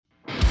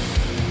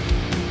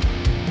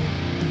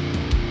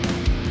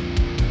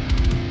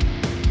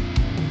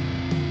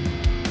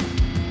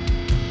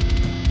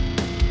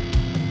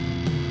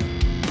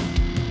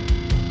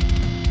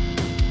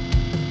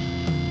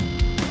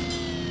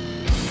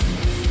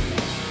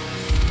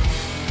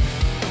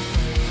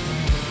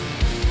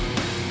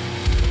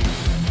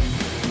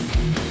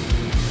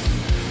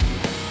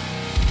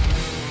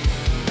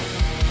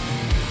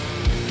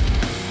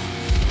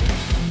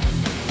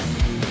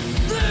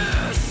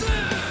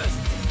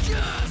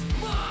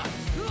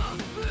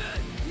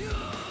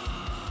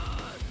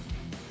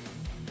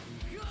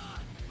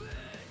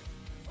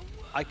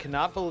I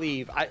cannot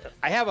believe I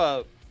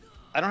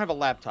don't have a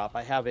laptop.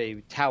 I have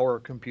a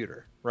tower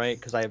computer, right?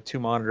 Because I have two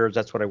monitors.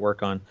 That's what I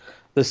work on.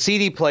 The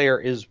CD player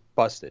is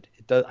busted.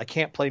 I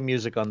can't play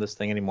music on this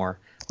thing anymore,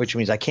 which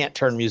means I can't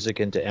turn music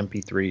into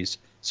MP3s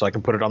so I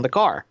can put it on the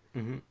car.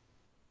 Mm-hmm.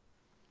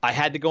 I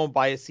had to go and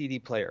buy a CD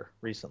player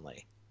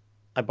recently.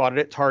 I bought it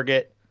at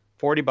Target,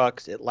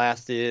 $40. It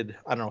lasted,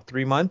 I don't know,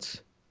 3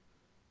 months.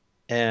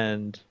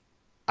 And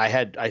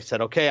I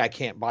said, okay, I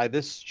can't buy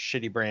this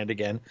shitty brand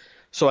again.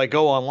 So I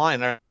go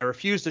online. I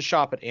refuse to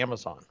shop at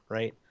Amazon,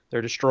 right?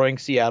 They're destroying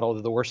Seattle.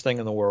 They're the worst thing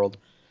in the world.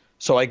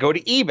 So I go to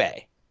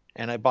eBay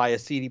and I buy a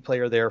CD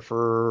player there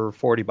for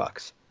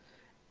 $40.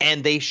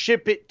 And they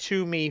ship it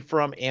to me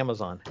from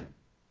Amazon.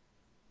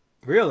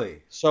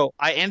 Really? So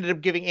I ended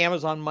up giving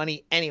Amazon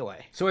money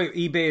anyway. So wait,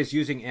 eBay is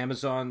using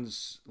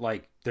Amazon's,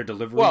 like, their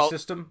delivery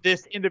system?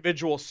 This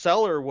individual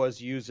seller was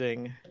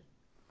using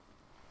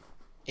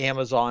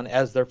Amazon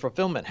as their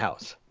fulfillment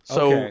house.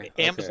 So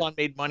Amazon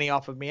made money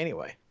off of me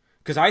anyway.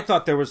 Because I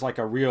thought there was like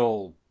a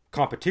real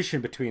competition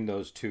between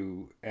those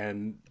two,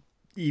 and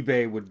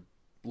eBay would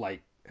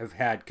like have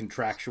had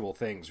contractual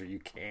things where you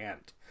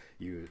can't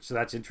use. So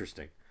that's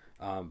interesting.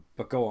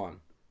 But go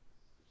on.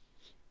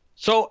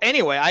 So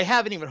anyway, I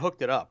haven't even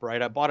hooked it up,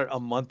 right? I bought it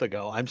a month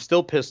ago. I'm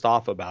still pissed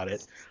off about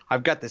it.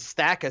 I've got this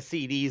stack of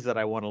CDs that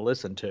I want to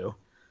listen to.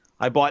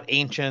 I bought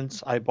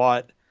Ancients. I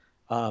bought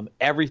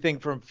everything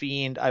from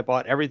Fiend. I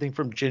bought everything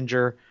from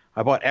Ginger.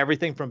 I bought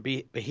everything from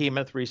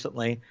Behemoth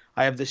recently.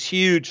 I have this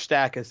huge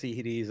stack of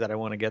CDs that I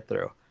want to get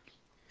through,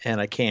 and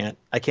I can't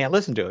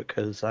listen to it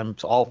because I'm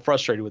all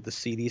frustrated with the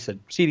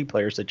CD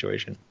player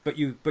situation. But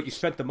you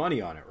spent the money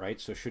on it, right?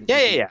 So shouldn't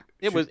yeah.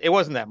 It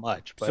wasn't that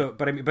much.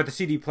 But I mean, but the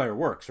CD player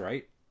works,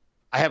 right?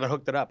 I haven't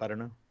hooked it up. I don't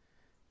know.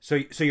 So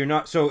you're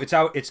not. So it's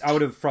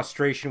out of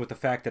frustration with the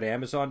fact that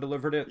Amazon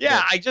delivered it.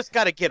 Yeah, I just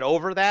got to get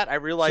over that. I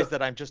realize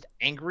that I'm just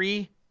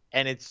angry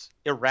and it's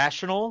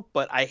irrational,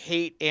 but I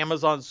hate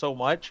Amazon so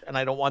much, and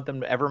I don't want them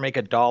to ever make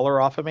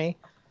 $1 off of me.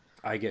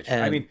 I get you.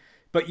 I mean,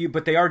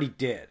 but they already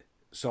did.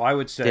 So I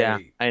would say, yeah,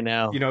 I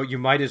know. You know, you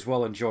might as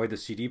well enjoy the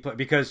CD player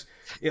because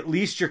at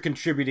least you're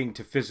contributing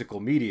to physical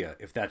media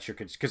if that's your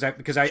because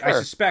I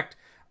suspect.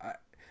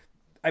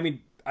 I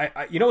mean,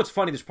 you know what's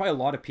funny? There's probably a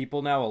lot of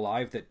people now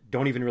alive that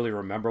don't even really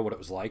remember what it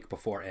was like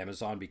before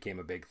Amazon became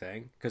a big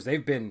thing because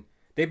they've been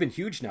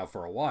huge now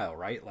for a while,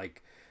 right?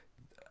 Like,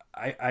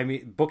 I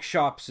mean,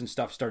 bookshops and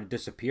stuff started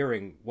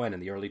disappearing when,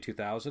 in the early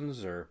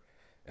 2000s, or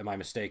am I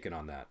mistaken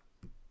on that?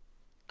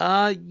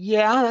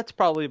 Yeah, that's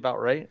probably about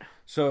right.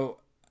 So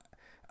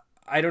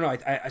I don't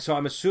know. So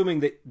I'm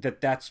assuming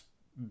that's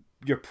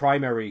your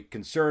primary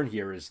concern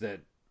here is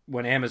that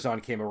when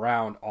Amazon came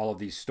around, all of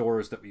these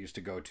stores that we used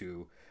to go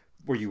to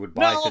where you would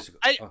buy physical.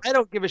 I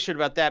don't give a shit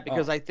about that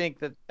because I think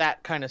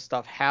that kind of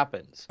stuff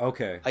happens.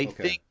 I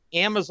think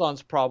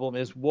Amazon's problem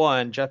is,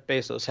 one, Jeff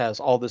Bezos has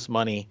all this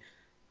money,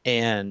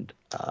 and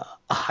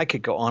I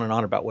could go on and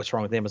on about what's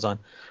wrong with Amazon.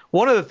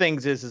 One of the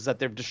things is that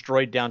they've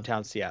destroyed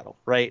downtown Seattle,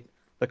 right?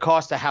 The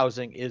cost of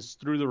housing is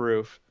through the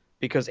roof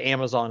because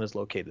Amazon is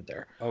located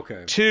there.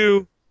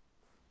 Two,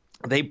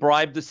 they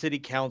bribed the city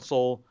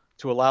council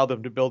to allow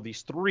them to build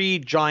these 3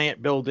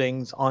 giant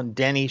buildings on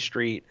Denny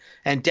Street.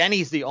 And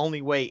Denny's the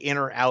only way in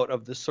or out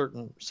of the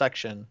certain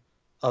section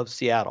of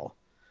Seattle.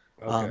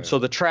 So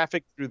the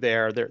traffic through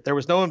there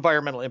was no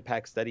environmental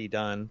impact study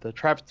done. The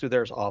traffic through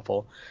there is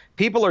awful.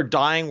 People are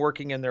dying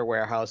working in their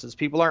warehouses.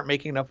 People aren't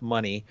making enough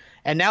money.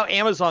 And now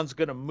Amazon's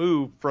going to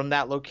move from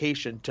that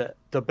location to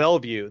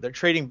Bellevue. They're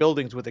trading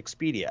buildings with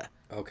Expedia.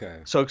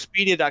 So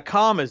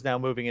Expedia.com is now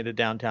moving into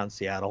downtown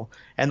Seattle.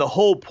 And the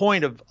whole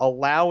point of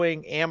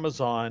allowing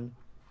Amazon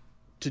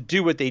to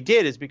do what they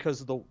did is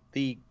because of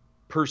the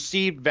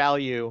perceived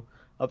value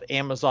of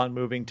Amazon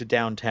moving to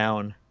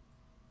downtown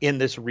in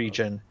this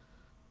region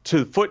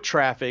to foot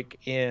traffic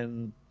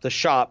in the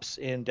shops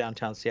in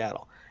downtown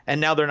Seattle. And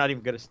now they're not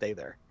even going to stay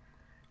there.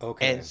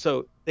 And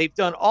so they've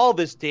done all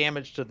this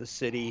damage to the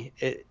city.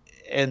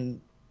 And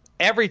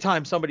every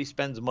time somebody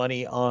spends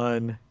money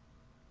on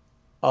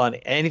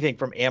anything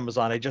from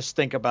Amazon, I just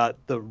think about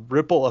the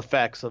ripple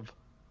effects of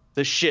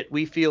the shit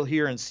we feel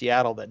here in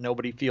Seattle that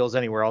nobody feels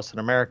anywhere else in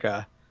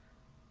America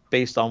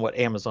based on what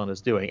Amazon is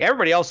doing.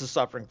 Everybody else is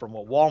suffering from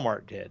what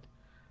Walmart did.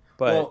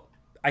 But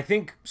I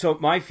think so.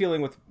 My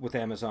feeling with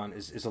Amazon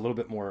is a little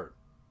bit more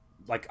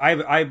like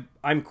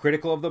I'm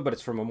critical of them, but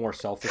it's from a more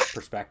selfish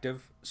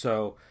perspective.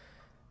 So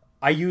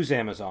I use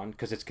Amazon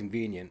because it's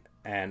convenient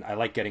and I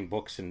like getting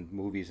books and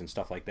movies and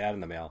stuff like that in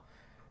the mail.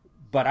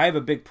 But I have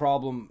a big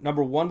problem,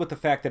 number one, with the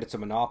fact that it's a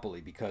monopoly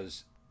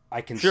because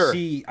I can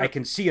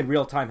see in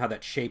real time how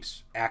that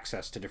shapes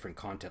access to different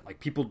content.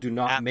 Like, people do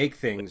not make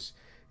things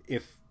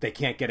if they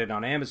can't get it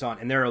on Amazon,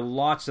 and there are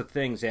lots of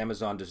things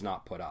Amazon does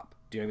not put up.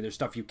 Do you know what I mean? There's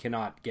stuff you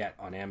cannot get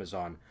on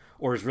Amazon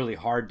or is really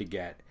hard to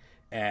get,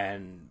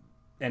 and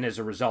as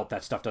a result,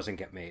 that stuff doesn't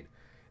get made.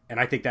 And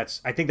I think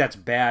that's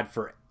bad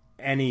for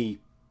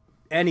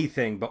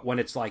anything, but when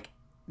it's like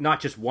not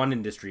just one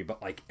industry,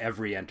 but like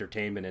every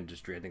entertainment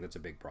industry, I think that's a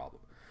big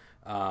problem.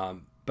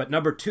 but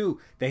number two,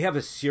 they have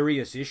a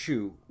serious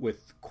issue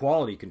with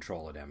quality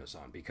control at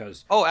Amazon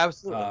because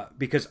absolutely,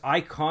 because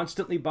I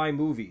constantly buy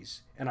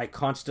movies and I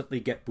constantly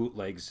get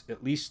bootlegs.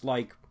 At least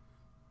like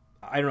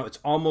I don't know, it's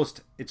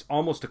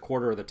almost a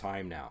quarter of the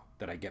time now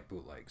that I get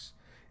bootlegs,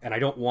 and I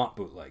don't want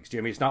bootlegs. Do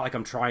you know what I mean? It's not like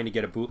I'm trying to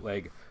get a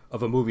bootleg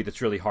of a movie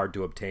that's really hard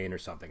to obtain or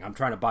something. I'm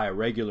trying to buy a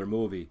regular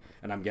movie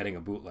and I'm getting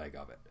a bootleg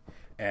of it,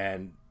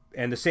 and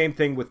the same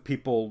thing with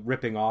people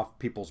ripping off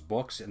people's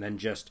books and then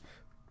just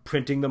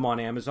printing them on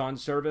Amazon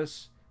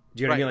service.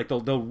 Do you know what I mean?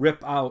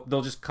 Like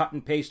they'll just cut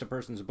and paste a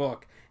person's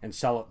book and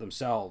sell it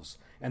themselves,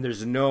 and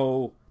there's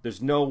no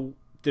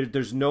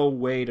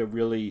way to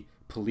really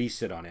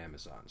police it on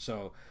Amazon.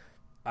 So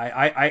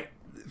I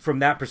from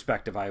that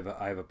perspective I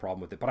have a problem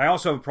with it. But I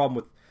also have a problem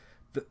with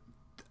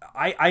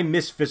I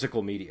miss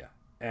physical media,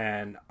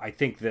 and I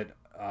think that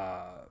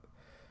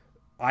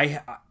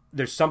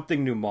there's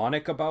something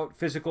mnemonic about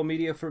physical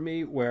media for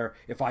me, where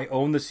if I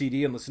own the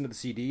CD and listen to the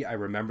CD, I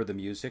remember the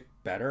music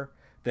better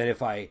than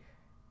if I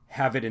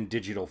have it in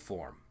digital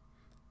form.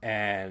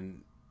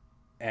 And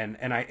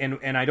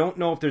I don't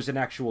know if there's an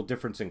actual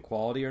difference in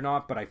quality or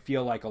not, but I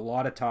feel like a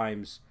lot of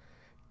times,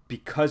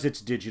 because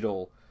it's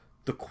digital,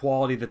 the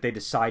quality that they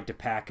decide to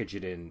package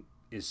it in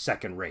is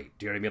second rate.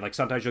 Do you know what I mean? Like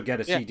sometimes you'll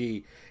get a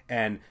CD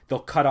and they'll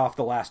cut off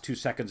the last 2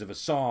 seconds of a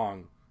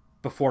song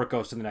before it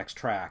goes to the next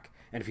track.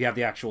 And if you have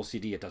the actual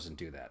CD, it doesn't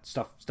do that.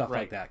 Stuff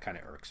like that kind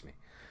of irks me.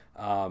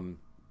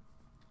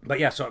 But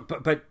yeah, so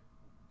but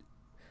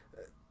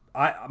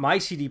my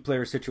CD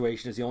player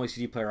situation is the only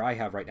CD player I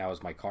have right now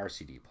is my car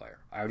CD player.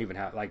 I don't even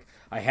have, like,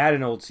 I had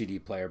an old CD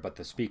player, but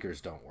the speakers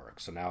don't work.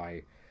 So now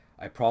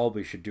I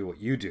probably should do what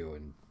you do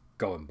and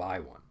go and buy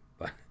one.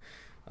 But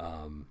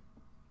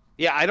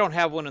yeah, I don't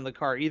have one in the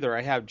car either.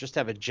 I just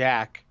have a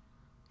jack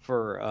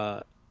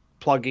for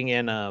plugging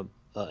in a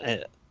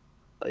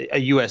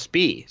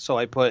USB. So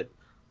I put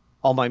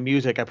all my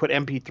music, I put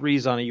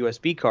MP3s on a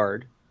USB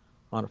card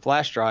on a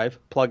flash drive,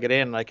 plug it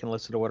in, and I can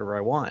listen to whatever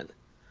I want.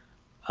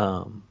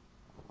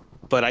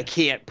 But I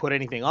can't put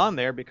anything on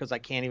there because I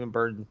can't even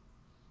burn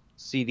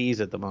CDs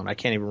at the moment. I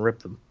can't even rip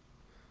them.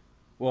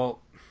 Well,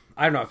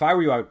 I don't know. If I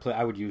were you,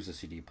 I would use a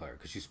CD player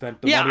because you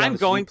spent the money on the I'm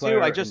going CD player.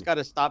 to. I just got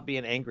to stop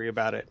being angry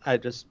about it.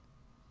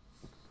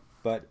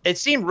 But it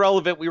seemed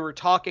relevant. We were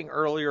talking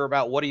earlier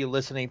about what are you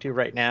listening to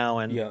right now,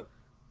 and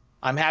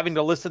I'm having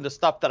to listen to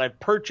stuff that I've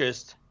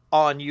purchased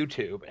on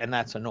YouTube, and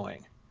that's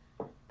annoying.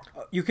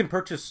 You can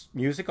purchase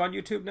music on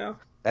YouTube now?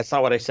 That's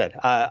not what I said.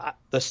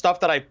 The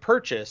stuff that I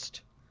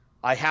purchased,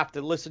 I have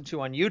to listen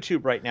to on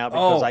YouTube right now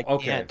because I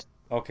can't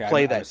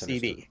play that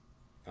CD.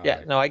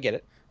 Right. No, I get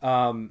it.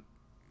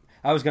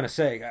 I was going to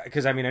say,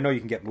 because I mean, I know you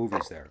can get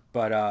movies there,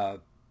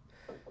 but,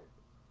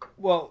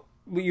 well,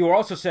 you were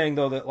also saying,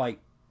 though, that, like,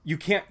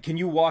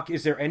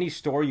 is there any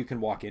store you can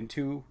walk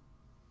into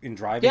in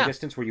driving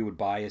distance where you would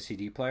buy a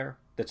CD player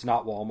that's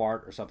not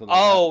Walmart or something like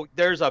that? Oh,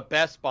 there's a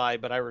Best Buy,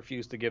 but I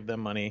refuse to give them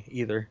money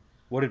either.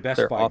 What did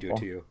Best Buy do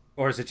to you?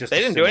 Or is it just they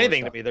didn't do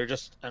anything to me? They're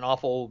just an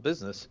awful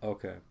business.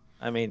 Okay.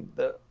 I mean,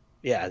 the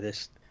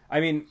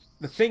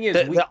thing is,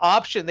 the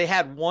option, they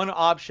had one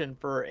option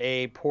for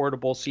a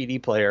portable CD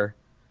player,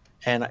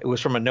 and it was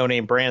from a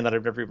no-name brand that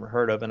I've never even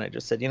heard of, and I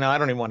just said, I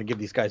don't even want to give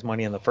these guys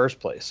money in the first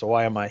place, so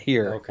why am I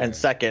here? Okay. And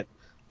second,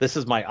 this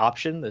is my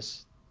option.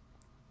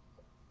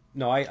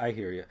 No, I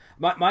hear you.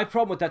 My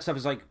problem with that stuff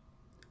is, like,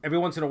 every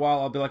once in a while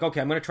I'll be like,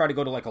 okay, I'm going to try to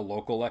go to, like, a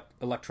local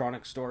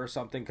electronics store or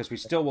something, because we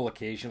still will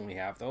occasionally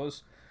have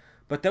those.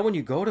 But then when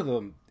you go to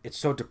them, it's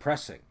so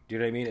depressing. Do you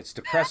know what I mean? It's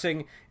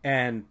depressing,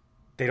 and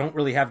they don't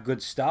really have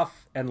good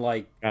stuff, and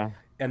like,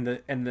 and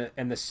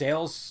the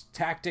sales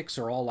tactics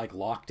are all like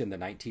locked in the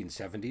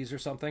 1970s or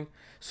something.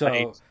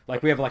 So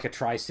like we have like a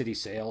Tri-City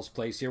sales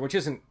place here, which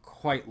isn't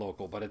quite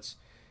local, but it's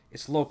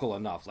local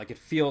enough. Like it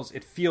feels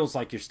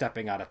like you're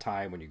stepping out of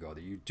time when you go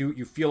there.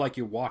 You feel like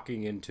you're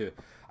walking into,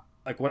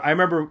 like, when I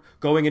remember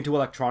going into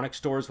electronic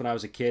stores when I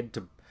was a kid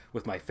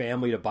with my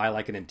family to buy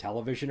like an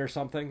Intellivision or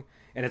something.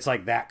 And it's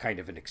like that kind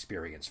of an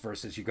experience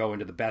versus you go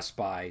into the Best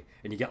Buy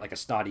and you get like a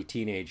snotty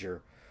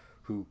teenager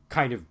who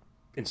kind of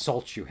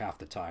insults you half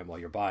the time while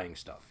you're buying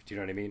stuff. Do you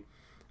know what I mean?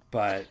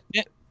 But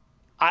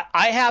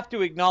I have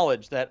to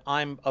acknowledge that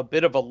I'm a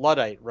bit of a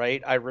Luddite,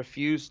 right? I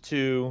refuse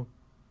to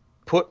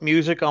put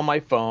music on my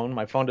phone.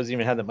 My phone doesn't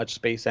even have that much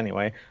space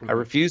anyway. Mm-hmm. I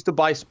refuse to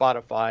buy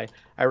Spotify.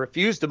 I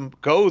refuse to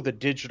go the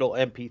digital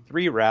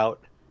MP3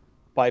 route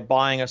by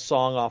buying a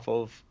song off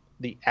of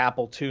the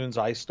Apple Tunes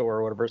iStore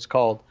or whatever it's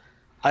called.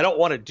 I don't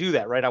want to do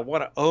that, right? I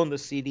want to own the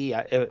CD.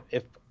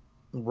 If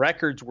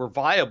records were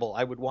viable,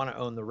 I would want to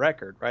own the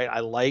record, right?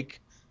 I like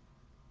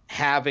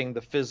having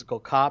the physical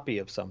copy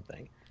of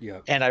something. Yeah.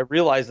 And I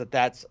realize that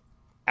that's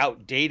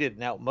outdated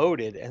and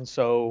outmoded. And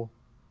so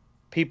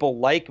people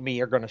like me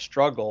are going to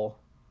struggle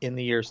in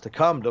the years to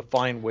come to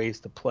find ways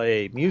to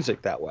play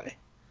music that way.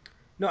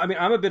 No, I mean,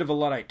 I'm a bit of a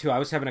Luddite, too. I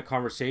was having a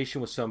conversation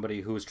with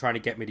somebody who was trying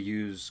to get me to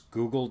use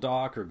Google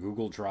Doc or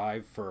Google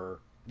Drive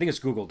I think it's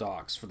Google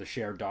Docs for the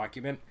shared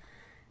document.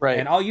 Right.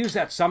 And I'll use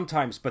that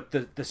sometimes, but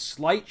the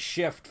slight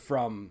shift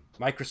from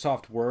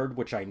Microsoft Word,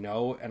 which I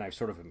know and I've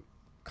sort of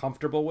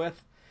comfortable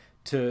with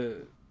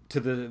to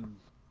the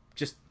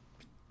just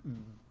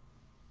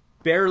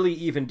barely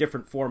even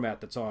different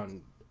format that's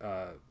on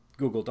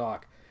Google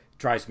Doc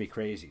drives me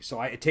crazy. So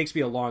it takes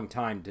me a long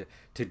time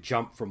to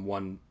jump from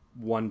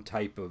one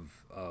type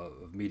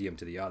of medium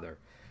to the other,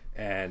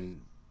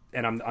 and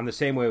I'm the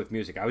same way with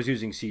music. I was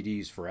using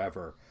CDs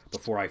forever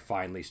before I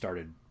finally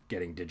started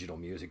getting digital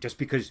music, just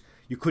because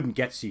you couldn't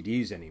get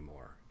CDs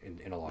anymore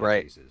in a lot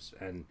of cases.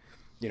 And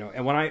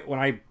and when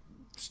I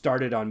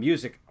started on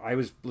music, I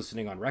was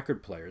listening on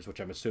record players, which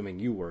I'm assuming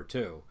you were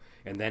too,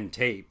 and then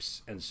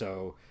tapes. And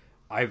so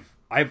I've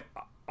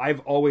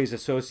always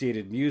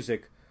associated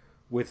music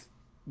with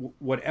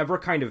whatever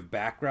kind of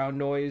background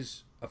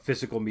noise a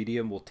physical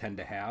medium will tend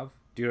to have.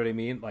 Do you know what I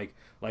mean?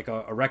 Like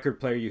a record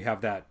player, you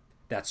have that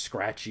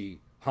scratchy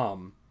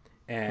hum,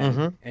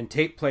 and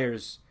tape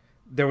players,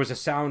 there was a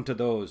sound to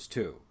those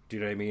too. Do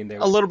you know what I mean?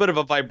 A little bit of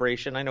a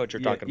vibration. I know what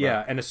you're talking about.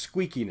 Yeah, and a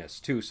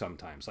squeakiness too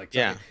sometimes.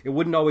 It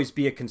wouldn't always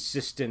be a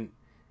consistent.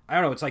 I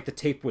don't know. It's like the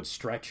tape would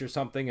stretch or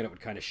something, and it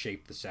would kind of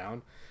shape the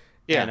sound.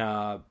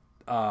 Yeah.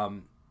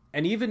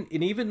 And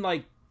even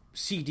like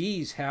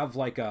CDs have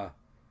like a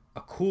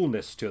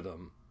coolness to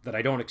them that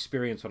I don't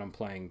experience when I'm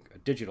playing a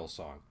digital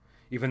song,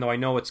 even though I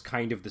know it's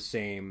kind of the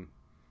same.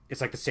 It's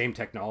like the same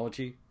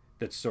technology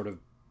that's sort of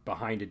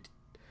behind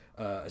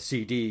a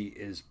CD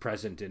is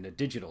present in a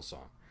digital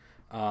song.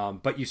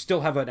 But you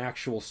still have an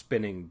actual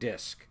spinning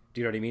disc.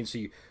 Do you know what I mean? So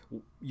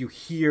you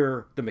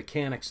hear the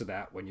mechanics of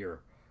that when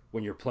you're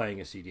playing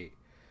a CD.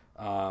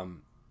 But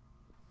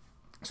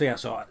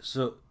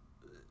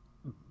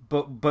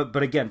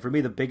again, for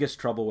me, the biggest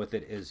trouble with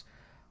it is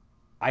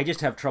I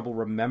just have trouble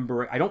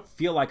remembering. I don't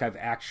feel like I've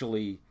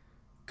actually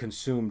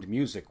consumed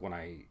music when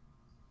I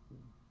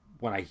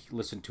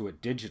listen to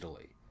it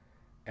digitally.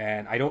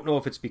 And I don't know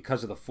if it's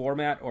because of the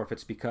format or if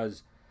it's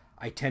because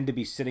I tend to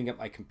be sitting at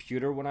my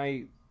computer when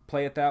I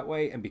play it that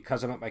way, and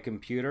because I'm at my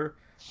computer,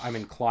 I'm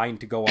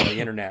inclined to go on the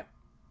internet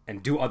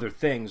and do other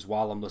things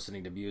while I'm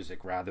listening to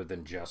music rather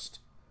than just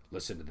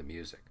listen to the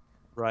music.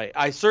 Right.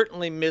 I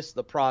certainly miss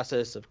the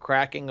process of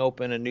cracking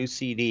open a new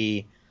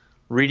CD,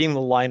 reading the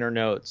liner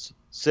notes,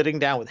 sitting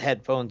down with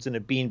headphones in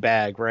a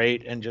beanbag,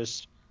 right, and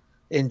just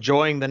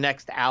enjoying the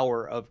next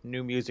hour of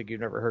new music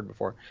you've never heard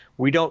before.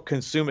 We don't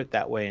consume it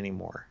that way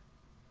anymore.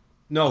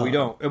 No, we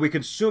don't. And we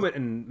consume it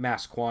in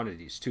mass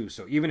quantities too.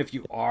 So even if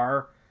you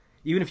are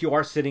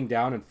sitting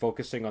down and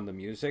focusing on the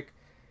music,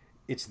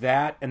 it's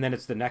that, and then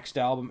it's the next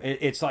album.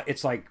 It's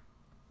like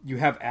you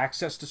have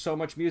access to so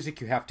much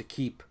music, you have to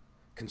keep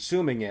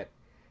consuming it,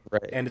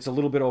 right? And it's a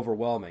little bit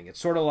overwhelming. It's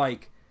sort of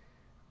like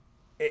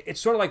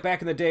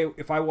back in the day,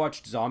 if I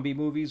watched zombie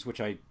movies, which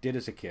I did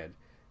as a kid,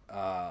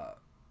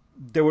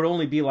 there would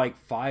only be like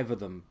 5 of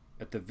them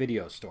at the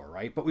video store,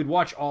 right? But we'd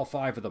watch all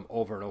 5 of them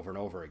over and over and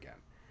over again.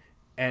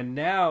 And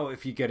now,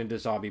 if you get into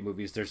zombie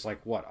movies, there's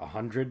like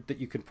 100 that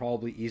you can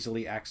probably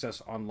easily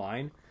access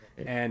online,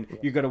 and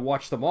you're going to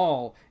watch them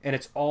all, and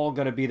it's all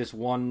going to be this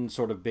one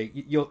sort of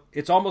big.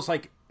 It's almost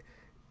like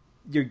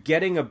you're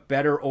getting a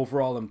better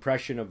overall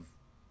impression of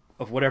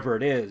whatever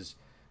it is,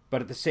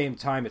 but at the same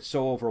time, it's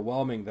so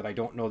overwhelming that I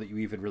don't know that you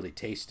even really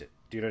taste it.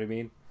 Do you know what I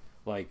mean?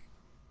 Like,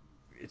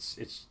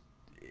 it's.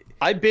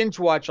 I binge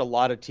watch a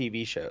lot of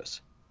TV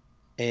shows.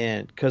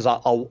 And because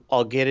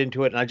I'll get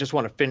into it and I just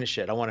want to finish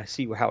it. I want to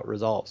see how it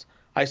resolves.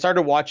 I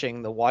started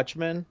watching The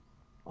Watchmen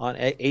on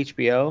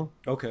HBO.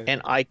 Okay.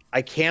 And I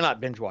cannot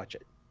binge watch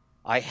it.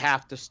 I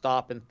have to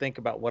stop and think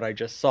about what I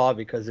just saw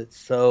because it's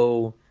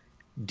so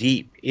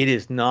deep. It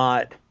is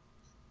not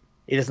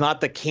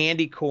the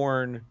candy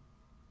corn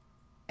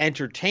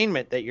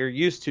entertainment that you're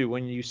used to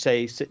when you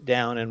say sit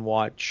down and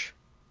watch.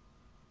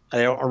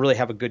 I don't really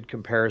have a good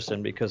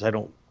comparison because I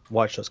don't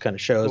watch those kind of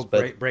shows.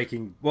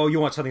 Well, you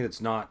want something that's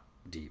not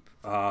deep.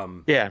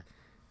 Yeah,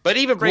 but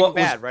even Breaking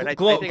Bad, right?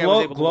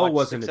 Glow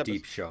wasn't a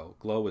deep show.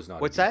 Glow was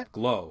not. What's that?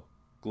 Glow,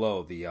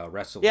 the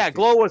wrestling. Yeah,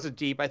 Glow wasn't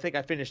deep. I think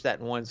I finished that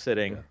in one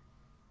sitting.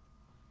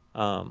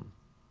 Yeah.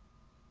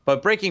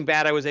 But Breaking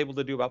Bad, I was able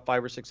to do about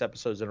 5 or 6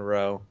 episodes in a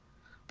row.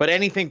 But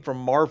anything from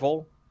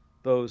Marvel,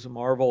 those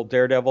Marvel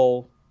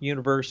Daredevil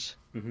universe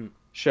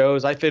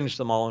shows, I finished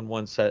them all in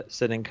one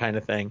sitting, kind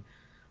of thing.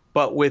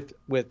 But with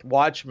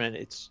Watchmen,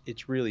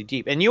 it's really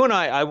deep. And you and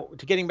I,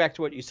 to getting back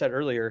to what you said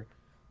earlier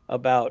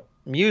about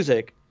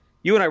music,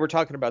 you and I were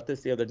talking about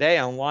this the other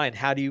day online.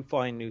 How do you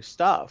find new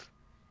stuff?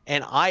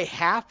 And I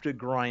have to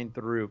grind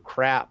through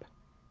crap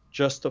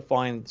just to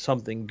find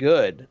something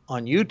good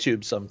on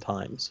YouTube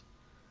sometimes.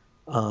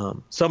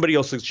 Somebody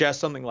will suggest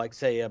something like,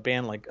 say, a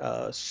band like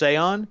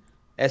Seon,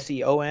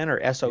 S-E-O-N or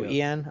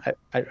S-O-E-N. Yeah.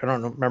 I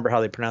don't remember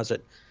how they pronounce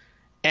it.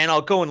 And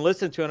I'll go and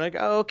listen to it and I go,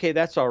 oh, okay,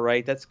 that's all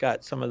right. That's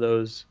got some of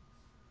those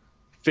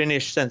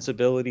Finnish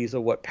sensibilities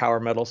of what power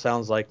metal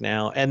sounds like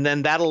now, and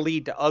then that'll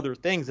lead to other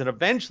things, and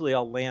eventually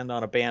I'll land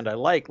on a band I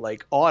like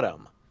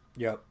Autumn.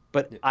 Yep.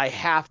 But I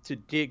have to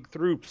dig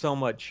through so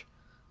much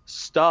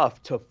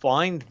stuff to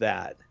find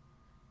that,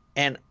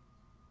 and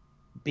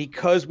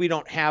because we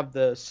don't have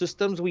the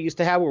systems we used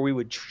to have where we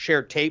would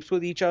share tapes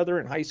with each other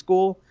in high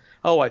school,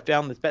 oh, I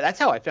found this. That's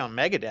how I found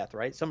Megadeth,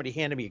 right? Somebody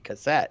handed me a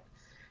cassette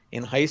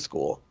in high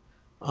school.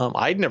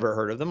 I'd never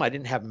heard of them. I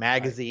didn't have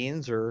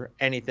magazines or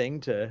anything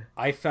to.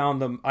 I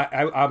found them.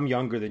 I'm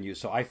younger than you,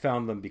 so I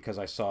found them because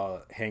I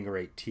saw Hangar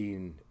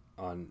 18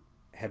 on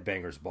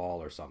Headbangers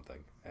Ball or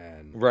something,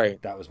 and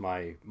that was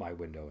my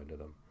window into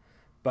them.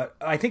 But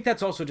I think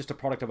that's also just a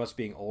product of us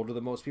being older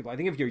than most people. I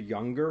think if you're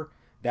younger,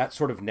 that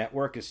sort of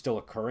network is still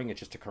occurring. It's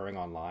just occurring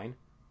online.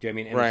 Do you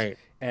know what I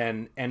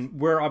mean? And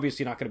we're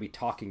obviously not going to be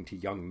talking to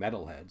young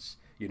metalheads,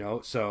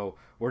 so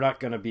we're not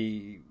going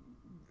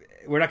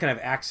to have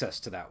access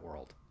to that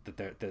world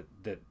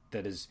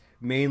that is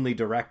mainly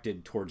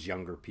directed towards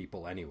younger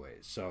people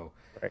anyways. So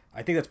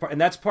I think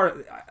that's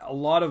part a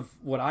lot of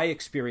what I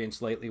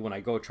experience lately when I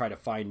go try to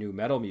find new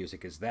metal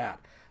music is that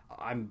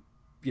I'm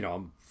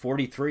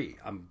 43.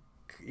 I'm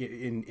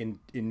in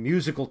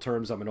musical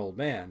terms, I'm an old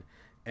man.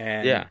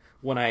 And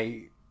when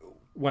I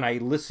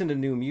listen to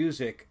new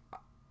music,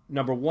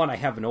 number one, I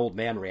have an old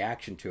man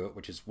reaction to it,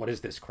 which is, what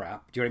is this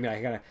crap? Do you know what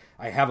I mean?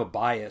 I have a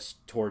bias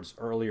towards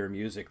earlier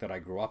music that I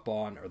grew up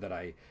on or that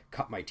I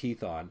cut my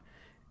teeth on.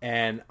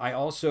 And I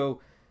also,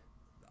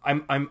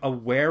 I'm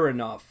aware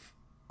enough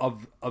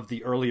of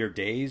the earlier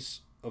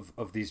days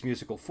of these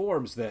musical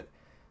forms that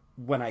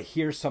when I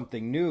hear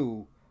something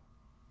new,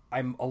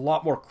 I'm a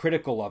lot more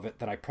critical of it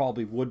than I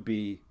probably would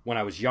be when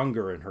I was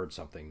younger and heard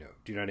something new.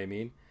 Do you know what I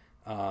mean?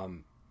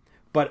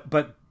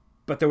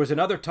 But there was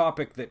another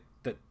topic that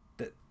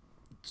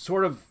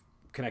sort of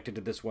connected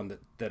to this one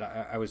that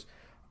I was,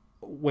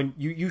 when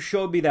you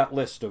showed me that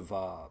list of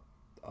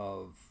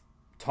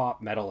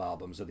top metal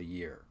albums of the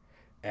year,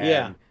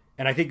 and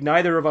I think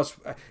neither of us,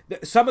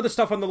 some of the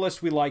stuff on the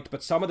list we liked,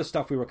 but some of the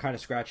stuff we were kind of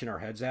scratching our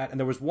heads at. And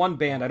there was one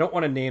band, I don't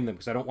want to name them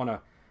because I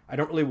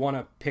don't really want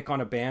to pick on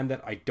a band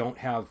that I don't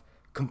have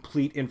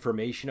complete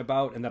information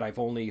about and that I've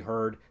only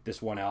heard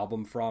this one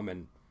album from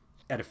and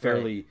at a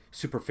fairly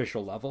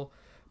superficial level.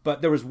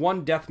 But there was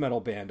one death metal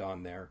band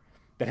on there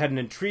that had an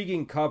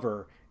intriguing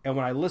cover, and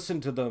when I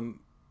listened to them,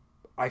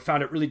 I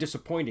found it really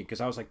disappointing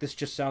because I was like, this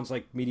just sounds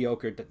like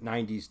mediocre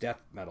 90s death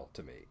metal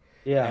to me.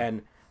 Yeah.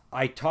 And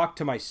I talked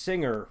to my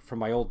singer from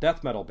my old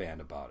death metal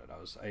band about it.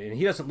 And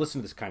he doesn't listen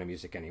to this kind of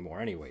music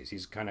anymore anyways.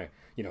 He's kind of,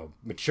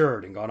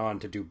 matured and gone on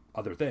to do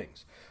other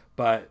things.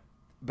 But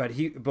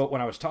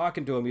when I was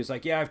talking to him, he was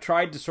like, yeah, I've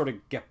tried to sort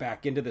of get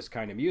back into this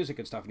kind of music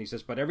and stuff. And he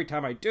says, but every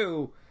time I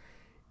do,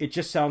 it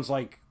just sounds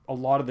like a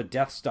lot of the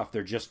death stuff,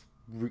 they're just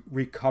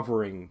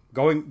recovering,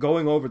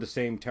 going over the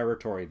same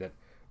territory that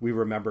we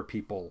remember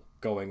people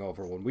going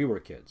over when we were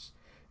kids.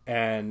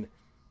 And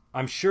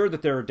I'm sure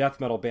that there are death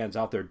metal bands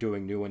out there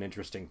doing new and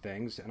interesting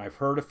things, and I've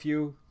heard a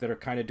few that are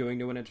kind of doing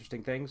new and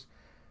interesting things.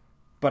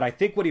 But I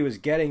think what he was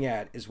getting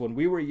at is when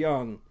we were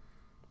young,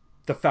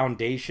 the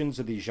foundations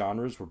of these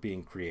genres were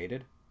being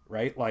created,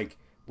 right? Like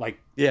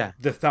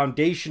the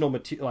foundational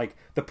material, like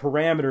the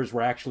parameters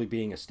were actually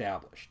being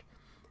established.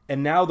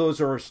 And now those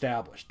are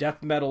established.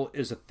 Death metal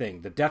is a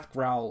thing. The death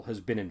growl has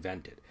been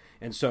invented.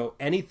 And so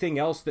anything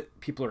else that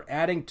people are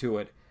adding to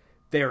it,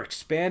 they're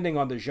expanding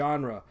on the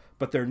genre,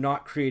 but they're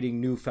not creating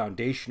new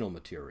foundational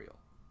material.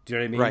 Do you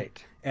know what I mean?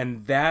 Right.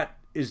 And that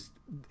is,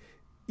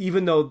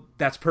 even though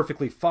that's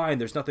perfectly fine,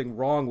 there's nothing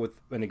wrong with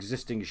an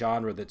existing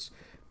genre that's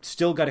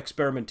still got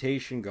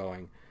experimentation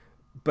going.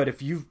 But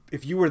if you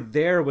were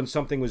there when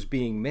something was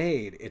being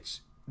made,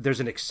 there's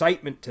an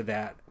excitement to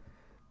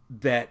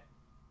that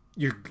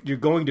you're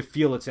going to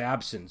feel its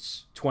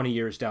absence 20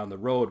 years down the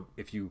road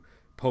if you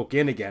poke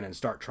in again and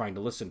start trying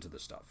to listen to the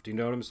stuff. Do you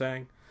know what I'm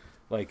saying?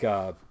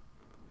 And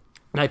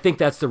I think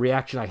that's the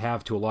reaction I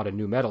have to a lot of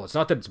new metal. It's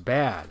not that it's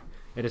bad,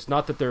 and it's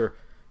not that they're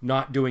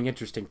not doing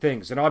interesting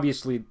things. And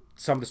obviously,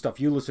 some of the stuff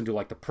you listen to,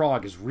 like the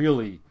prog, is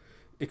really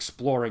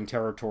exploring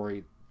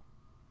territory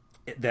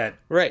that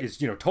is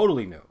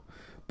totally new.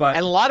 And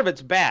a lot of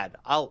it's bad.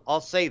 I'll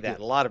say that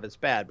a lot of it's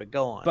bad. But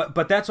go on.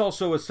 But that's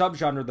also a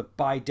subgenre that,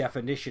 by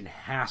definition,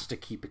 has to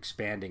keep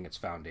expanding its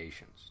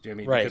foundations. Do you know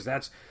what I mean? Right. Because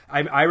that's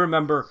I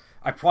remember,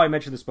 I probably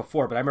mentioned this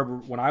before, but I remember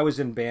when I was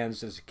in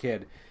bands as a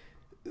kid,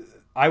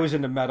 I was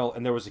into metal,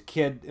 and there was a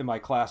kid in my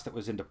class that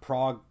was into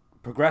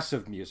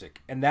progressive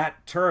music, and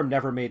that term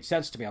never made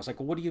sense to me. I was like,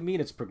 well, what do you mean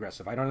it's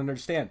progressive? I don't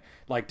understand.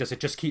 Like, does it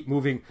just keep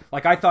moving?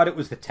 Like, I thought it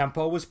was the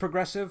tempo was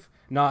progressive,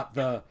 not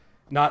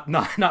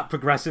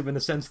progressive in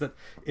the sense that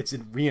it's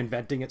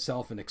reinventing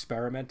itself and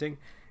experimenting.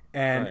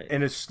 And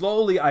as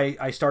slowly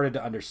I started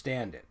to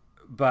understand it.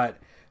 But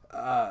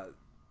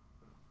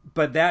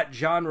that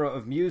genre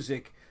of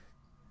music,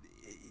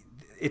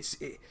 it's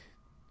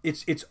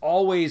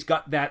always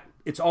got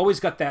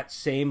that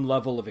same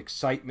level of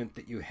excitement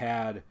that you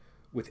had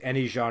with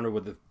any genre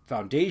where the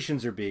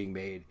foundations are being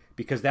made,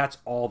 because that's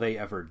all they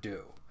ever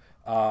do.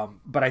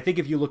 But I think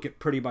if you look at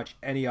pretty much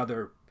any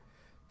other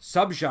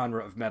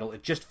subgenre of metal,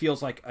 it just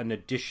feels like an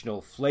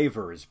additional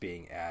flavor is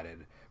being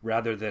added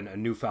rather than a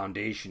new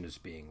foundation is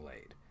being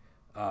laid.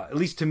 At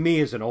least to me,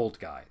 as an old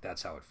guy,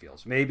 that's how it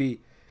feels. Maybe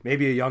a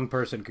young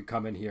person could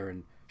come in here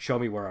and show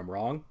me where I'm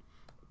wrong,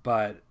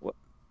 but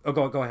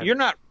go ahead. You're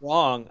not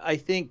wrong. I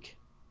think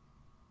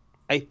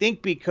I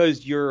think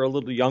because you're a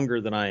little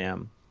younger than I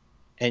am,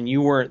 and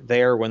you weren't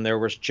there when there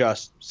was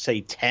just,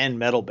 say, 10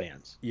 metal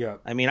bands. Yeah.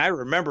 I mean, I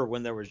remember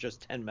when there was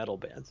just 10 metal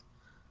bands.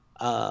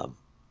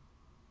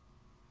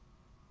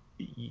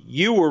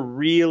 You would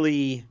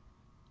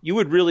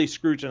really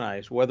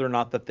scrutinize whether or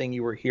not the thing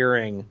you were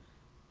hearing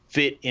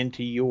fit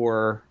into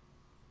your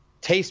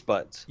taste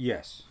buds.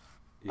 Yes.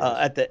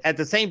 At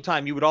the same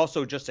time, you would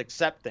also just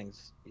accept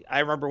things. I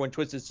remember when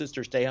Twisted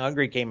Sister Stay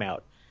Hungry came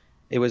out.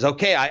 It was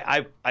okay.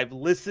 I've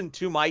listened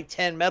to my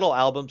 10 metal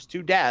albums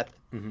to death.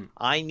 Mm-hmm.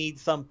 I need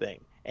something.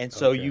 And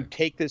so you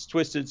take this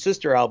Twisted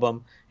Sister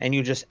album and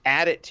you just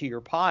add it to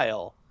your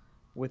pile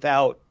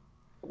without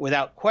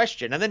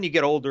question. And then you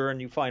get older and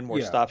you find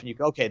more stuff and you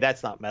go, okay,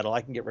 that's not metal.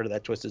 I can get rid of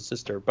that Twisted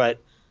Sister. But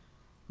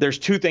there's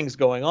two things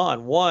going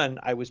on. One,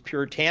 I was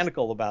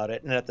puritanical about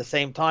it. And at the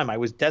same time, I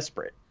was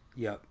desperate.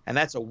 Yep. And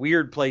that's a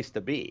weird place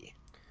to be.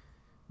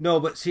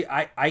 No, but see,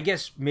 I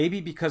guess maybe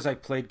because I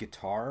played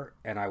guitar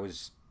and I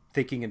was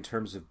thinking in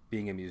terms of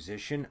being a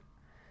musician,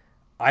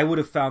 I would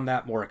have found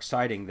that more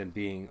exciting than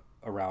being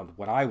around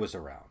when I was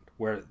around,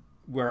 where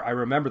I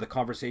remember the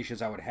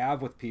conversations I would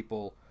have with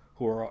people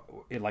who are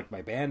in like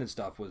my band and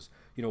stuff was,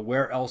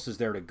 where else is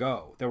there to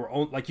go? There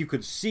were like you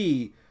could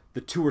see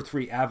the 2 or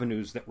 3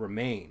 avenues that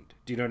remained.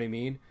 Do you know what I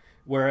mean?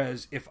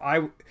 Whereas if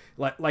I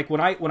like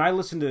when I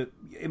listen to,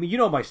 I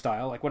mean, my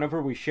style, like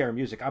whenever we share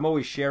music, I'm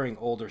always sharing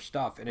older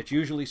stuff, and it's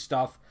usually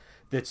stuff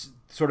that's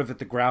sort of at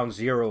the ground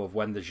zero of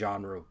when the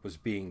genre was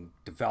being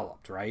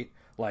developed, right?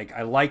 Like,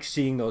 I like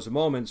seeing those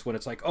moments when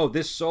it's like, oh,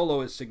 this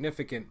solo is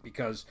significant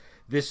because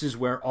this is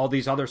where all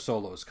these other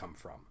solos come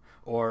from.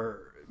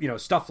 Or,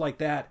 stuff like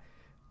that.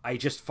 I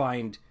just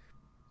find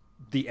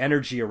the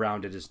energy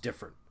around it is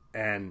different.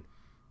 And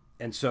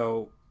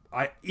so,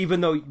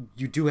 even though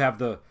you do have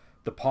the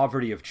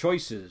poverty of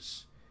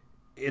choices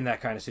in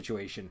that kind of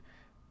situation,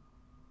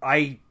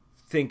 I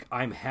think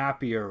I'm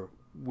happier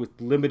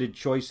with limited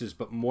choices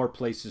but more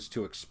places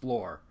to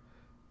explore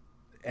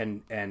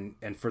and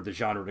for the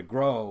genre to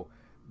grow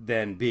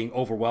than being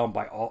overwhelmed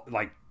by all,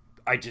 like,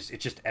 it's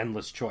just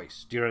endless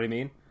choice. Do you know what I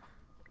mean?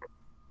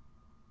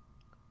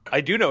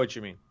 I do know what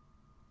you mean.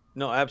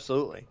 No,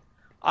 absolutely.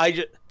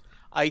 I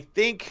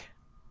think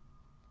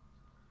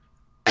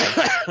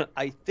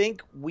I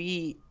think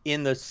we,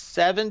 in the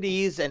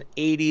 70s and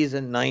 80s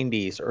and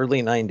 90s,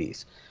 early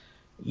 90s,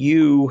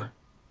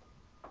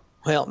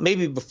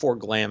 maybe before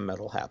glam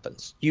metal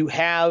happens, you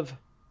have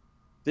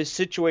this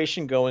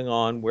situation going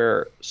on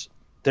where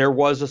there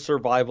was a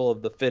survival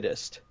of the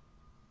fittest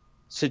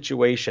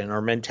situation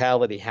or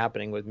mentality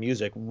happening with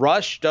music.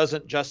 Rush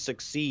doesn't just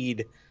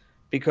succeed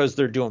because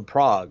they're doing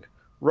prog.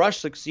 Rush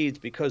succeeds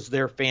because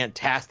they're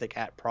fantastic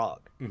at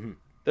prog. Mm-hmm.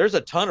 There's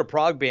a ton of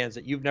prog bands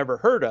that you've never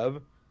heard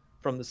of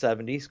from the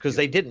 70s because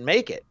they didn't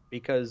make it,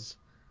 because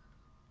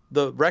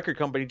the record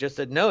company just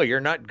said, no, you're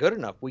not good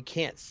enough. We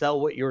can't sell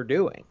what you're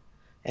doing.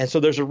 And so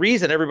there's a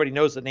reason everybody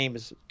knows the name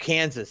is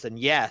Kansas and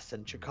Yes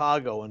and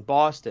Chicago and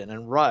Boston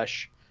and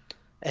Rush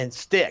and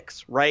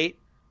Styx, right?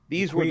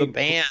 These were the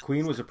bands.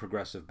 Queen was a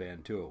progressive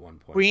band too at one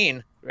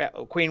point.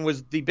 Queen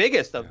was the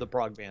biggest of the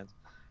prog bands.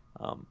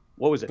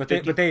 What was it? But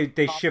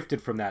they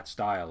shifted from that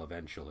style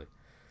eventually.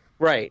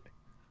 Right.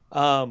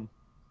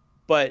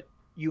 But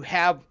you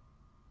have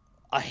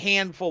a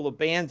handful of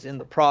bands in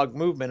the prog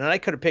movement, and I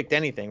could have picked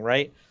anything,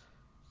 right?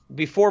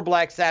 Before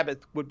Black Sabbath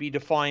would be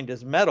defined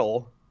as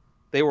metal,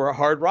 they were a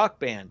hard rock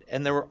band,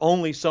 and there were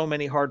only so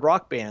many hard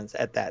rock bands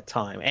at that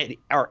time,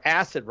 or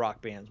acid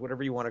rock bands,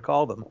 whatever you want to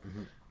call them.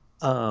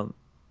 Mm-hmm.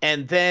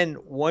 And then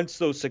once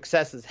those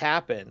successes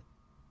happen,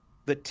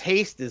 the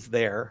taste is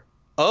there.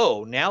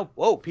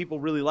 People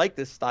really like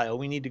this style.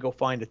 We need to go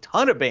find a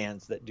ton of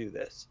bands that do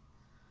this.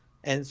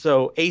 And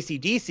so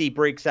AC/DC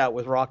breaks out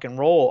with rock and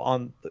roll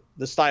on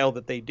the style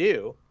that they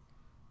do.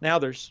 Now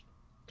there's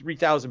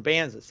 3,000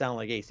 bands that sound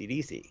like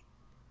AC/DC.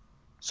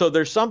 So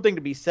there's something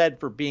to be said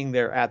for being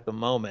there at the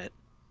moment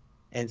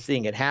and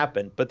seeing it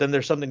happen. But then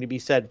there's something to be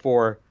said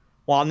for,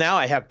 well, now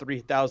I have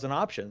 3,000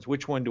 options.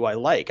 Which one do I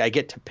like? I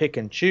get to pick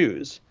and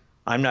choose.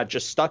 I'm not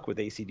just stuck with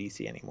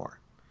AC/DC anymore.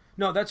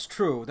 No, that's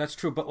true. That's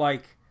true. But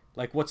like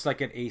what's like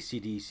an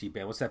AC/DC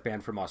band? What's that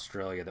band from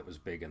Australia that was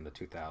big in the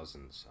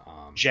 2000s?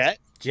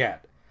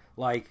 Jet.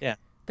 Like, yeah.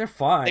 They're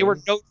fine. They were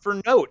note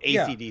for note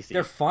AC/DC. Yeah,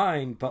 they're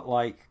fine, but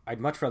like, I'd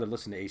much rather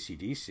listen to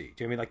AC/DC. Do you know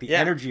what I mean? Like the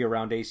energy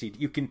around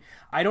AC/DC,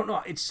 I don't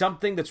know, it's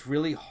something that's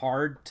really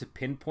hard to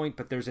pinpoint,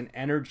 but there's an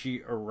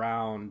energy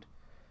around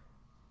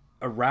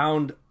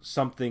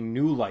something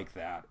new like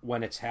that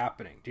when it's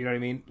happening. Do you know what I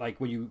mean? Like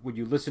when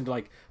you listen to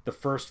like the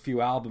first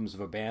few albums of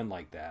a band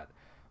like that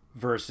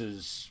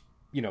versus,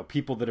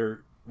 people that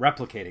are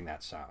replicating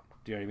that sound.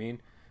 Do you know what I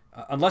mean?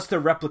 Unless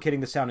they're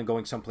replicating the sound and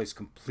going someplace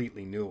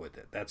completely new with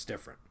it, that's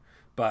different.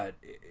 But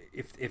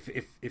if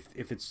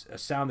it's a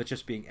sound that's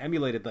just being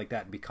emulated like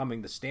that and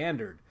becoming the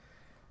standard,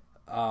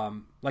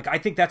 I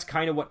think that's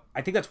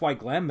why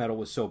glam metal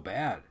was so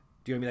bad.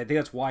 Do you know what I mean? I think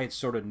that's why it's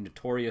sort of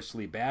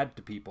notoriously bad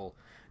to people,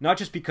 not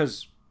just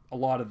because a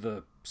lot of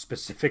the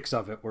specifics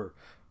of it were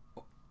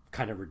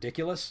kind of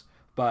ridiculous,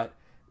 but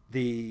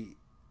the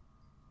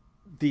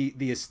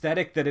the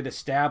aesthetic that it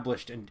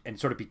established and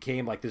sort of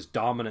became like this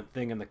dominant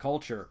thing in the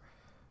culture,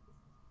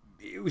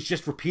 it was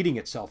just repeating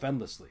itself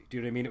endlessly. Do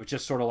you know what I mean? It was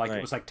just sort of like,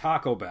 it was like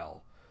Taco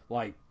Bell,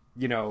 like,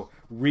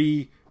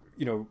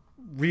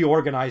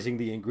 reorganizing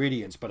the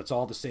ingredients, but it's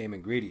all the same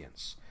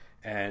ingredients,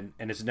 and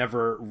it's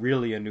never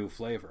really a new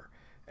flavor.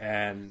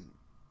 And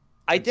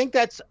I think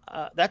that's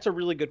a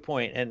really good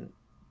point, and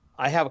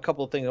I have a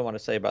couple of things I want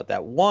to say about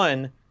that.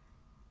 One,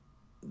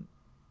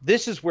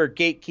 this is where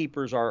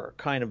gatekeepers are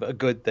kind of a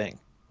good thing,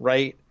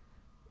 right?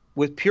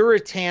 With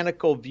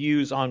puritanical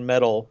views on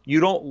metal, you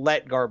don't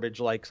let garbage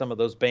like some of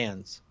those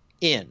bands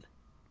in,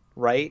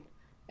 right?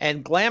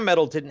 And glam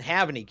metal didn't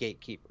have any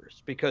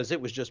gatekeepers because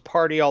it was just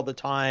party all the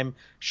time.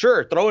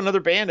 Sure, throw another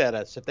band at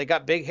us. If they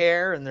got big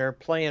hair and they're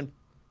playing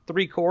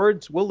 3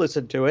 chords, we'll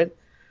listen to it.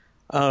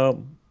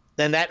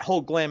 Then that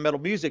whole glam metal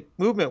music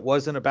movement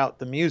wasn't about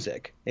the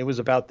music. It was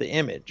about the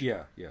image.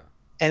 Yeah, yeah.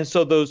 And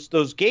so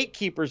those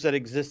gatekeepers that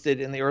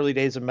existed in the early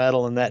days of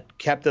metal and that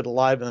kept it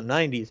alive in the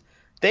 90s,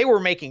 they were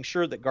making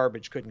sure that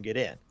garbage couldn't get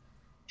in.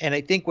 And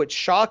I think what's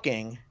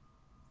shocking,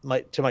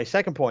 to my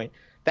second point,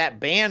 that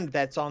band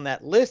that's on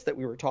that list that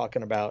we were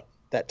talking about,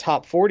 that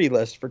top 40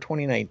 list for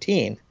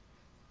 2019,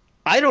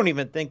 I don't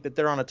even think that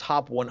they're on a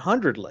top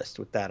 100 list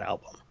with that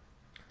album.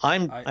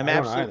 I'm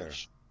absolutely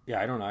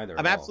Yeah, I don't either.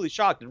 I'm absolutely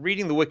shocked.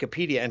 Reading the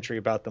Wikipedia entry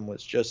about them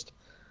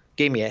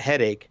gave me a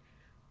headache.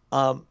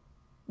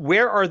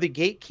 Where are the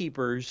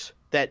gatekeepers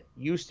that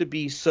used to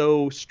be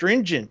so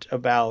stringent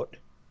about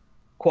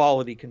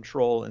quality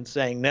control and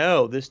saying,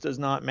 no, this does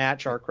not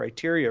match our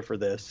criteria for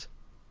this?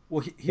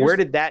 Well, where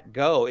did that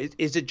go?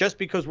 Is it just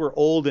because we're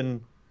old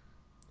and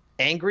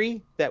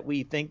angry that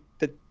we think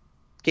that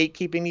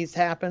gatekeeping needs to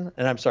happen?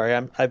 And I'm sorry,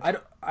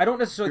 I don't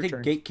necessarily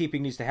think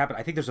gatekeeping needs to happen.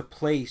 I think there's a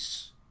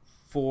place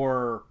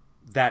for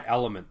that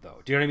element, though.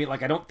 Do you know what I mean?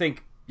 Like, I don't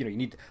think you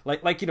need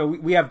to,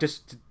 we have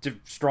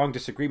strong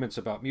disagreements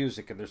about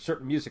music, and there's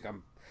certain music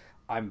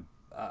that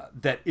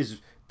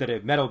a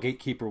metal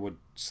gatekeeper would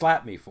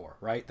slap me for,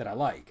 right? That I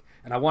like,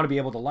 and I want to be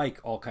able to like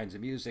all kinds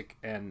of music,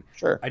 and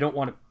sure. I don't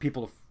want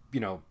people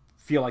to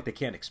feel like they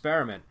can't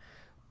experiment.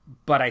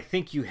 But I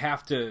think you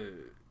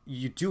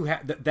do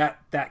have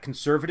that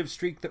conservative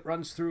streak that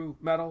runs through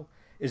metal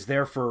is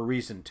there for a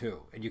reason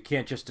too, and you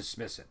can't just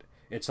dismiss it.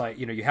 It's like,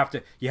 you have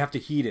to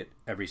heed it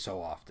every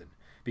so often,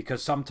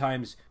 because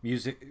sometimes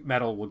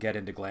metal will get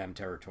into glam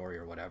territory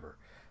or whatever.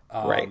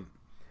 Right.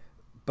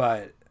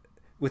 But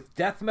with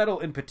death metal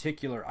in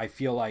particular, I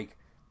feel like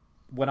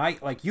when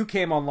you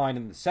came online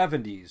in the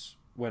 70s,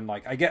 when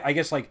I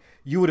guess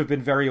you would have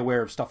been very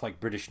aware of stuff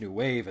like British New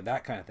Wave and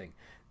that kind of thing.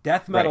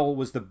 Death metal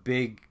was the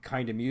big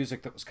kind of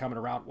music that was coming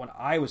around when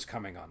I was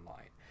coming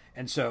online.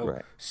 And so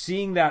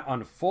seeing that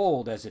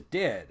unfold as it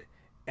did,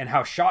 and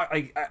how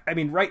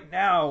right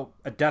now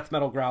a death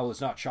metal growl is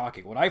not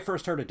shocking. When I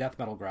first heard a death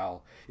metal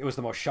growl, it was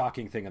the most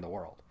shocking thing in the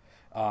world.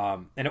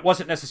 And it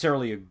wasn't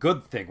necessarily a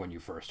good thing when you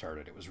first heard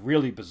it. It was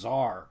really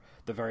bizarre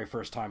the very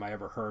first time I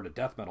ever heard a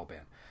death metal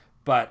band.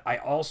 But I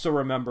also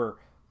remember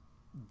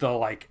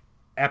the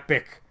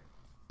epic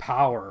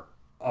power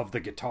of the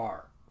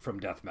guitar from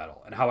death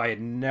metal, and how I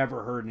had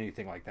never heard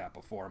anything like that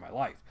before in my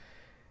life.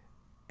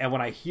 And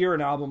when I hear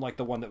an album like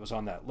the one that was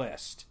on that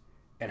list,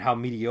 and how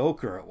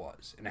mediocre it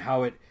was, and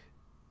how it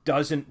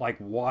doesn't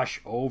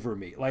wash over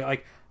me,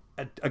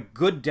 a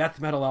good death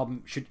metal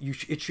album you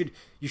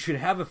should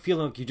have a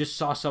feeling like you just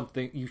saw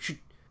something. You should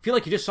feel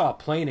like you just saw a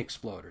plane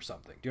explode or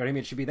something. Do you know what I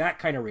mean? It should be that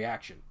kind of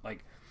reaction.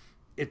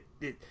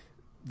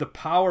 The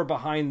power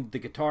behind the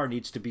guitar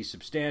needs to be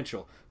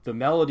substantial. The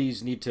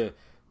melodies need to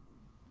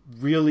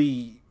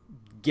really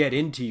get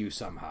into you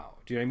somehow.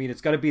 Do you know what I mean?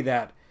 It's got to be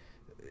that.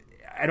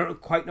 I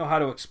don't quite know how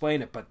to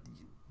explain it, but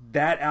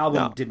that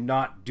album did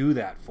not do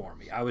that for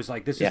me. I was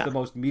like, this is the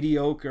most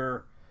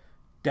mediocre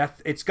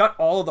death. It's got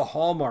all of the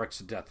hallmarks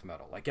of death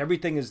metal.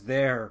 Everything is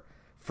there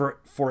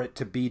for it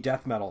to be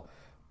death metal,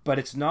 but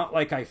it's not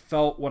like I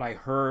felt when I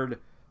heard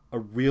a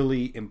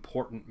really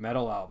important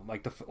metal album.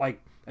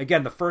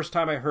 Again, the first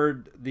time I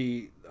heard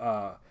the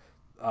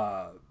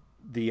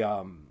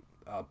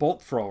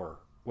Bolt Thrower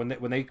when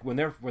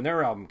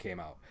their album came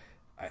out,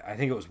 I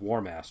think it was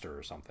War Master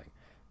or something.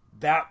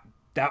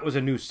 That was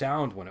a new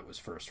sound when it was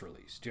first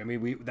released. I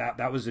mean,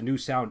 that was a new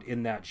sound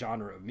in that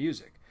genre of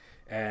music.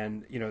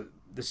 And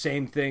the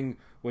same thing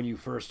when you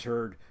first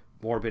heard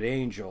Morbid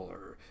Angel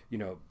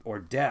or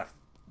Death,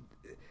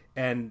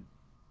 and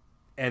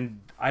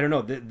I don't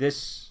know,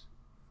 this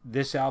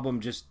album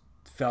just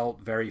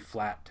felt very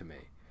flat to me,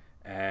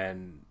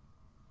 and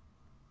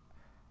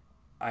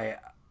I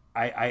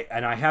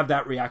have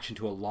that reaction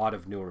to a lot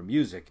of newer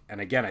music.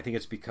 And again, I think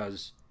it's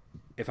because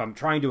if I'm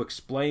trying to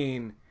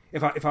explain,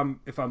 if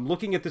I'm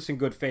looking at this in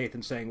good faith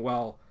and saying,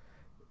 well,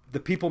 the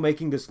people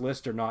making this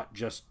list are not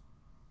just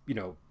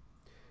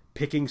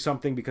picking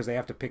something because they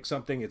have to pick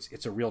something,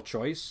 it's a real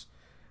choice.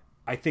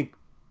 I think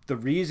the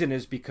reason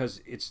is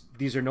because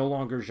these are no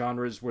longer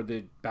genres where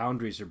the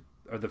boundaries or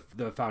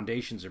the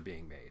foundations are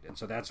being made, and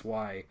so that's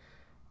why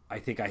I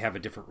think I have a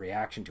different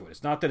reaction to it.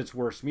 It's not that it's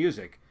worse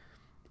music,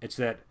 it's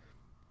that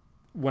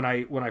when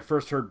I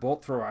first heard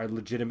Bolt Thrower, I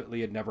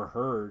legitimately had never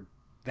heard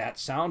that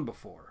sound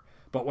before.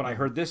 But when I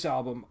heard this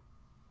album,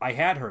 I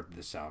had heard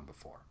this sound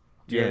before.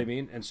 Do you know what I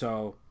mean? And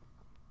so,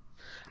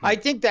 I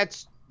think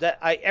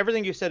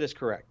everything you said is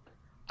correct.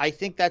 I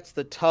think that's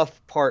the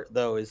tough part,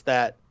 though, is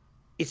that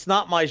it's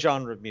not my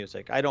genre of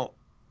music.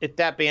 If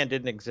that band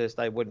didn't exist,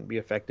 I wouldn't be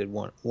affected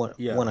one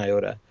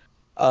iota.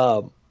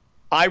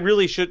 I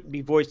really shouldn't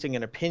be voicing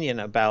an opinion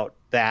about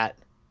that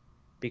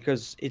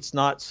because it's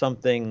not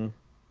something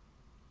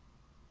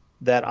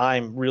that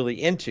I'm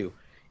really into.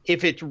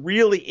 If it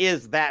really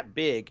is that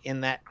big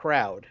in that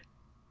crowd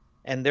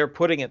and they're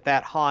putting it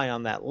that high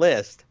on that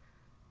list,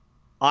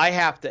 I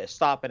have to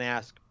stop and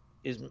ask,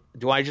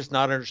 do I just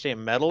not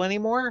understand metal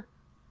anymore?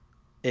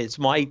 Is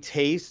my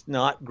taste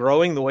not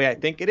growing the way I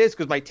think it is?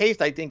 Because my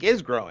taste, I think,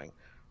 is growing,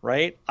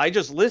 right? I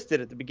just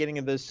listed at the beginning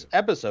of this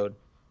episode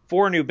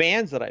 4 new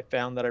bands that I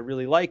found that I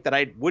really like that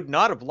I would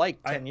not have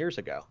liked 10 years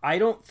ago. I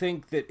don't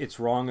think that it's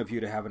wrong of you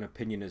to have an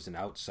opinion as an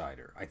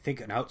outsider. I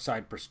think an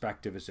outside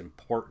perspective is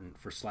important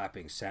for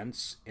slapping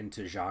sense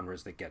into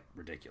genres that get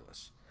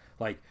ridiculous.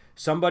 Like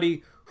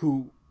somebody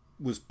who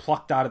was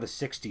plucked out of the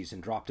 60s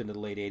and dropped into the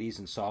late 80s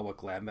and saw what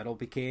glam metal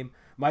became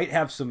might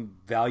have some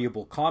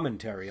valuable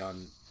commentary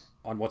on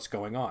what's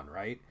going on,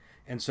 right?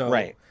 And so,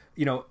 right.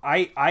 You know,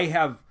 I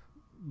have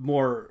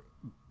more,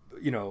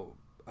 you know,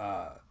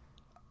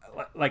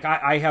 like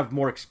I have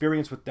more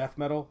experience with death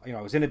metal. You know,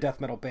 I was in a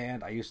death metal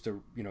band. I used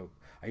to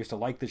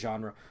like the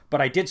genre, but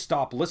I did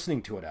stop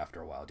listening to it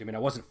after a while. I mean, I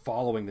wasn't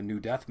following the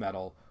new death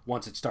metal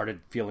once it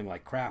started feeling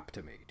like crap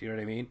to me. Do you know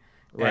what I mean?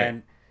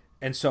 Right.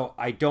 And so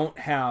I don't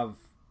have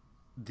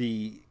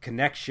the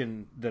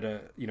connection that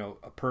a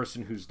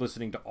person who's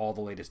listening to all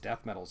the latest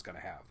death metal is going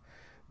to have.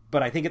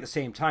 But I think at the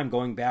same time,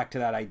 going back to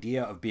that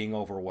idea of being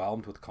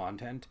overwhelmed with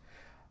content,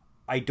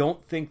 I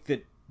don't think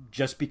that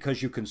just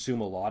because you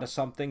consume a lot of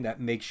something that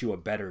makes you a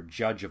better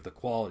judge of the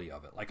quality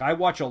of it. Like I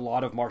watch a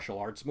lot of martial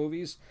arts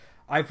movies.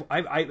 I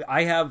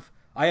have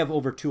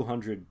over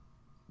 200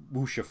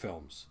 wuxia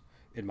films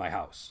in my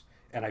house,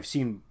 and I've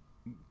seen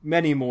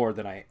many more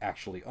than I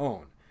actually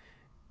own.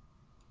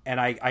 And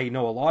I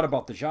know a lot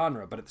about the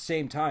genre, but at the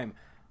same time,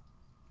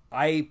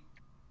 I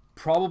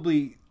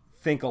probably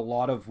think a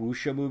lot of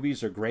wuxia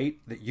movies are great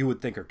that you would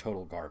think are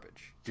total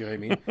garbage. Do you know what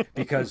I mean?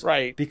 Because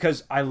right.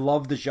 Because I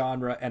love the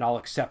genre and I'll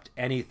accept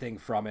anything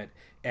from it,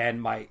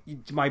 and my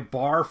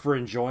bar for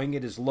enjoying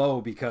it is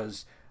low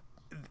because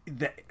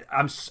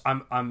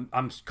I'm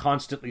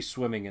constantly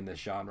swimming in this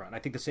genre. And I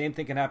think the same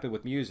thing can happen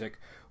with music,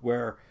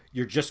 where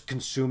you're just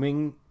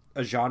consuming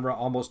a genre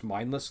almost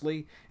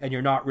mindlessly and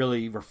you're not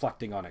really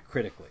reflecting on it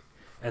critically.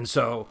 And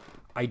so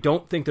I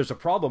don't think there's a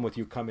problem with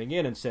you coming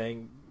in and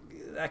saying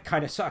that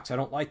kind of sucks, I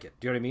don't like it.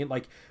 Do you know what I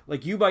mean?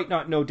 Like you might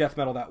not know death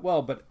metal that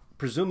well, but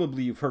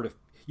presumably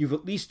you've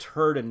at least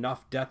heard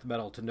enough death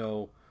metal to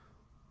know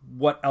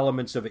what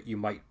elements of it you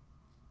might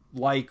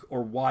like,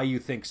 or why you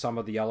think some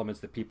of the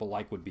elements that people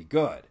like would be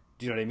good.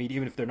 Do you know what I mean?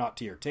 Even if they're not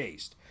to your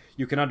taste,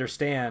 you can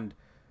understand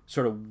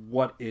sort of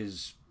what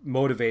is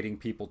motivating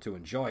people to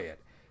enjoy it.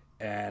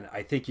 And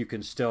I think you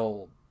can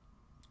still,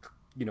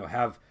 you know,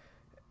 have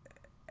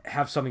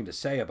something to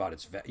say about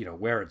its, you know,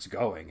 where it's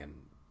going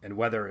and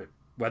whether it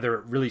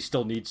really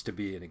still needs to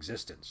be in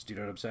existence. Do you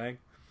know what I'm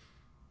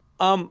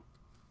saying?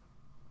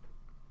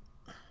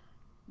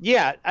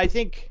 Yeah, I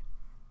think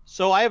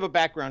so. I have a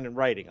background in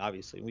writing,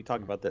 obviously. We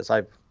talk about this.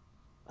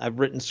 I've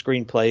written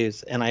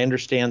screenplays, and I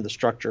understand the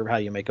structure of how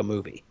you make a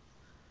movie.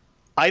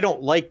 I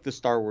don't like the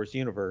Star Wars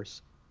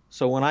universe,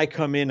 so when I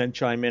come in and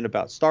chime in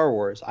about Star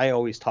Wars, I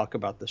always talk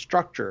about the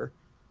structure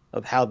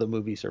of how the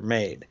movies are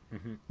made.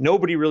 Mm-hmm.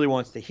 Nobody really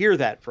wants to hear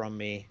that from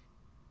me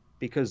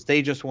because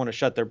they just want to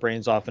shut their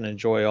brains off and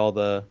enjoy all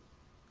the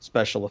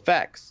special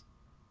effects.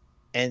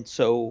 And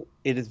so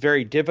it is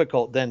very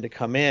difficult then to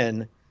come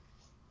in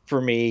for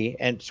me,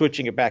 and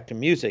switching it back to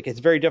music, it's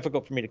very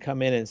difficult for me to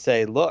come in and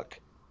say, look,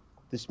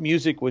 this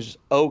music was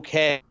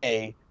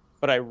okay,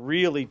 but I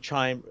really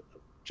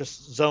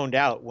just zoned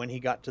out when he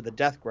got to the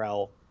death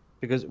growl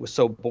because it was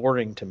so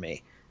boring to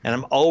me. And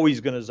I'm always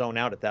going to zone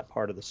out at that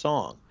part of the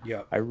song.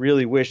 Yeah. I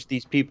really wish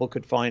these people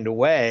could find a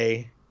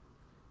way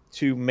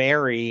to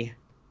marry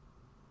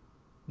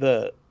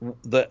the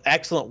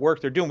excellent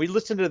work they're doing. We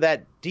listened to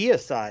that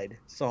Deicide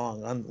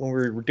song when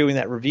we were doing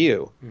that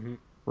review, mm-hmm.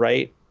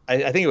 right?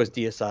 I think it was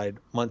Deicide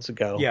months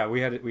ago. Yeah, we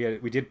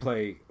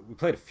played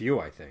a few,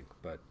 I think,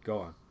 but go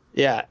on.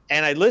 Yeah,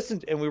 and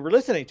we were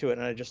listening to it,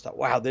 and I just thought,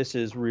 wow, this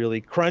is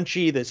really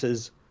crunchy. This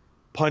is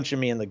punching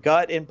me in the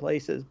gut in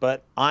places,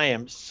 but I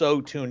am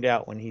so tuned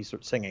out when he's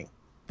singing.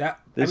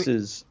 This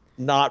is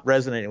not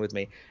resonating with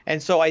me.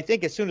 And so I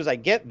think as soon as I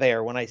get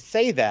there, when I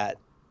say that,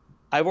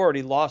 I've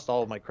already lost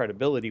all of my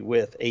credibility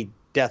with a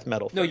death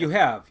metal fan. No, you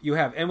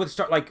have. And with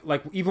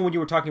like even when you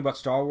were talking about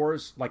Star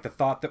Wars, like the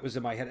thought that was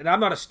in my head, and I'm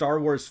not a Star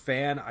Wars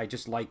fan, I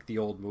just like the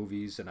old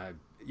movies, and I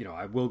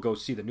will go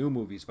see the new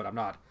movies, but I'm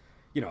not,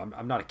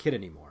 I'm not a kid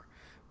anymore.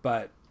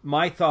 But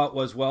my thought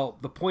was, well,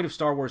 the point of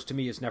Star Wars to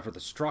me is never the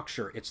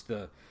structure, it's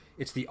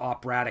the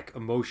operatic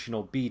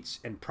emotional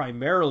beats, and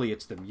primarily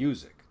it's the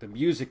music. The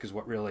music is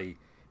what really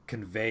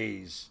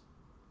conveys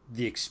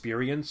the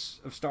experience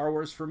of Star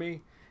Wars for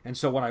me. And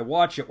so when I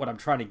watch it, what I'm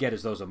trying to get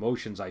is those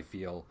emotions I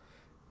feel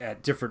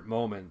at different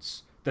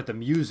moments that the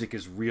music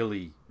is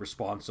really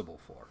responsible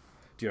for.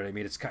 Do you know what I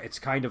mean? It's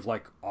kind of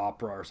like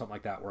opera or something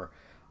like that, where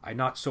I'm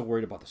not so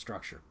worried about the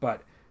structure.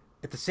 But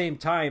at the same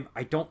time,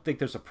 I don't think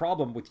there's a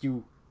problem with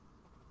you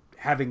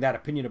having that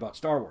opinion about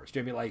Star Wars. Do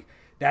you know what I mean? Like,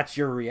 that's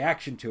your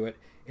reaction to it.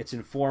 It's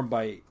informed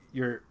by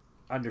your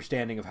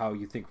understanding of how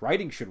you think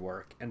writing should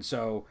work. And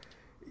so,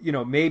 you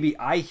know, maybe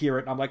I hear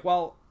it and I'm like,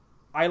 well,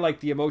 I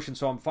like the emotion,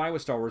 so I'm fine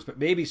with Star Wars. But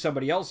maybe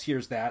somebody else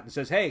hears that and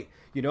says, hey,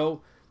 you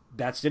know,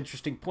 that's an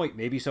interesting point.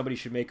 Maybe somebody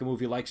should make a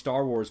movie like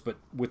Star Wars, but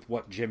with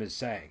what Jim is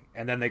saying.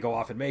 And then they go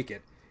off and make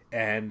it,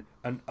 and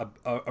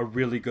a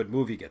really good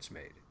movie gets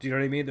made. Do you know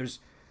what I mean?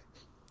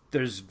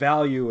 There's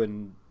value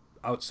in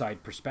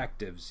outside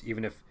perspectives,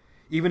 even if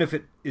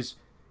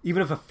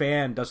a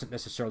fan doesn't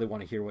necessarily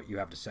want to hear what you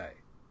have to say.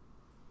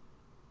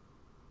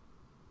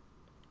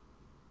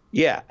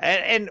 Yeah,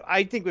 and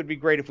I think it would be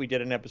great if we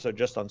did an episode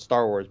just on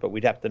Star Wars, but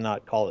we'd have to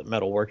not call it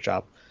Metal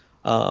Workshop.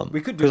 We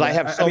could do that. Because I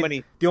have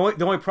many. The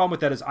only problem with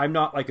that is I'm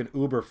not like an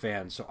Uber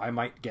fan, so I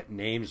might get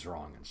names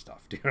wrong and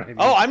stuff. Do you know what I mean?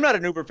 Oh, I'm not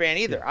an Uber fan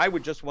either. Yeah. I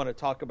would just want to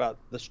talk about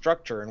the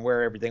structure and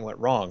where everything went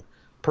wrong,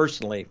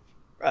 personally,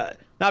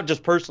 not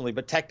just personally,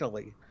 but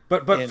technically.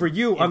 But for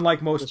you,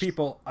 unlike most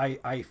people,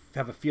 I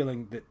have a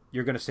feeling that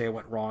you're going to say it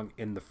went wrong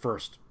in the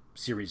first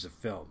series of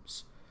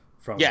films.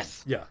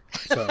 Yes. Yeah.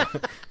 So.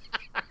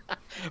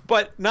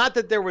 But not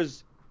that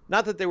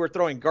they were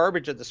throwing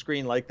garbage at the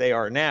screen like they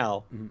are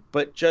now,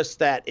 but just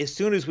that as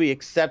soon as we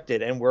accept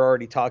it, and we're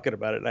already talking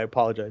about it, and I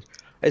apologize.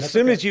 As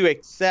soon as you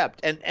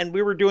accept, and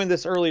we were doing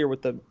this earlier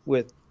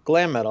with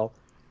Glam Metal,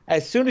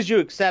 as soon as you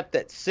accept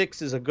that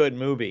 6 is a good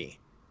movie,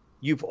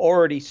 you've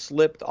already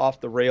slipped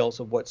off the rails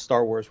of what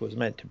Star Wars was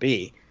meant to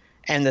be.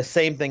 And the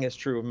same thing is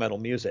true of metal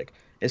music.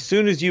 As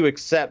soon as you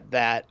accept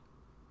that,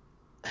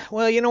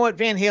 well, you know what?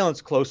 Van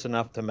Halen's close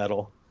enough to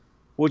metal.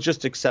 We'll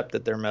just accept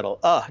that they're metal.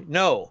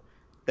 No.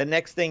 The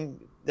next thing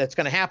that's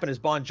going to happen is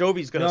Bon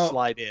Jovi's going to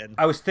slide in.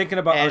 I was thinking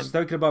about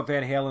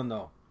Van Halen,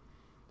 though.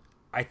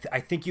 I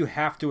think you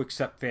have to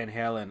accept Van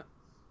Halen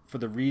for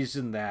the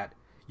reason that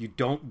you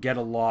don't get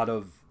a lot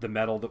of the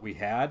metal that we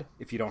had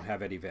if you don't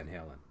have Eddie Van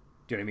Halen.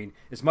 Do you know what I mean?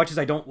 As much as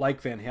I don't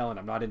like Van Halen,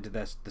 I'm not into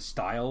the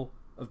style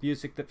of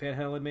music that Van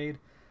Halen made.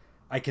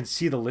 I can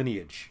see the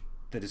lineage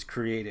that is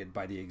created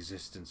by the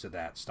existence of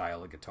that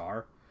style of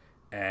guitar.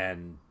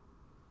 And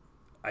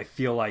I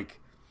feel like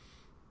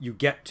you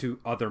get to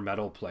other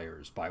metal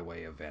players by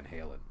way of Van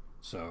Halen.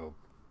 So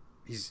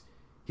he's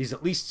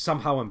at least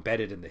somehow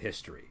embedded in the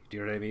history. Do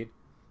you know what I mean?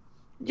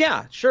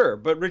 Yeah, sure.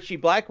 But Ritchie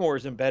Blackmore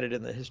is embedded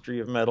in the history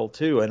of metal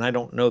too. And I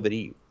don't know that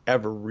he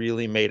ever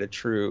really made a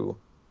true...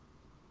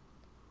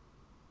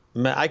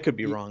 I could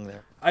be wrong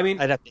there. I mean,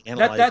 I'd have to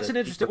analyze that's an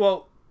interesting...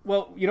 Well,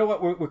 you know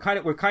what?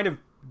 We're kind of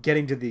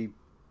getting to the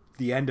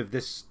end of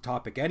this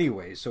topic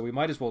anyway, so we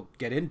might as well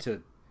get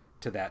into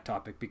that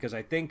topic, because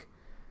I think,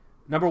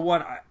 number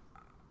one,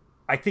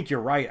 I think you're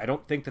right. I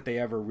don't think that they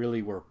ever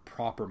really were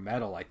proper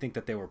metal. I think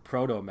that they were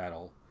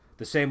proto-metal,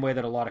 the same way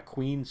that a lot of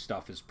Queen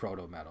stuff is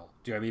proto-metal.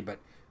 Do you know what I mean? But,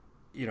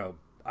 you know,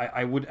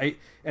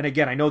 and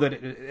again, I know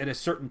that at a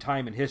certain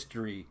time in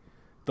history,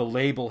 the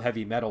label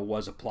heavy metal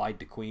was applied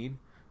to Queen,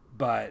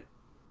 but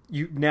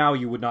you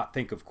would not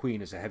think of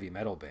Queen as a heavy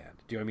metal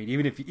band. Do you know what I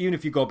mean? Even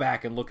if you go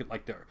back and look at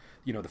like the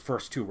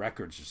first 2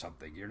 records or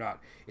something, you're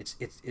not.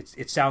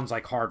 It sounds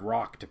like hard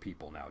rock to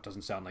people now. It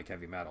doesn't sound like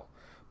heavy metal.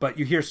 But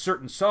you hear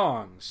certain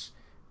songs,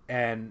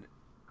 and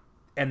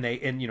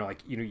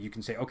you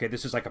can say, okay,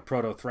 this is like a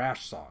proto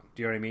thrash song.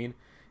 Do you know what I mean?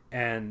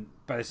 And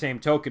by the same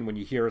token, when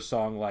you hear a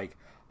song like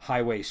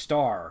Highway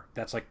Star,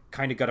 that's like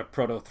kind of got a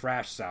proto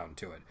thrash sound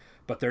to it.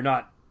 But they're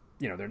not.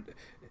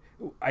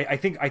 I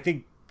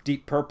think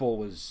Deep Purple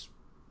was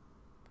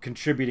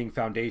contributing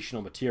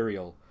foundational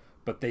material,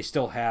 but they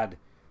still had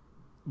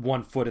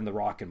one foot in the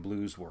rock and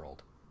blues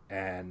world.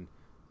 And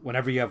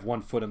whenever you have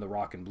one foot in the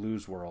rock and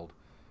blues world,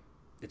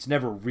 it's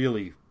never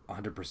really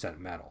 100%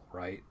 metal,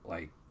 right?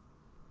 Like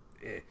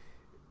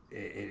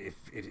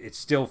it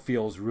still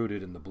feels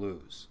rooted in the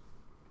blues.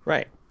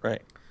 Right.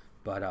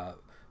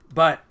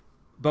 But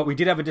we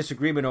did have a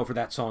disagreement over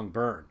that song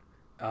Burn,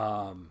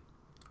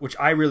 which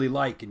I really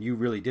like and you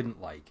really didn't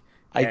like.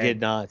 I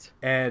did not.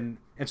 And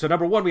so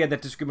number one, we had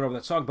that disagreement over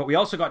that song, but we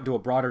also got into a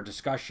broader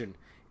discussion.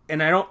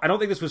 And I don't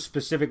think this was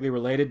specifically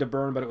related to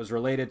Burn, but it was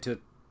related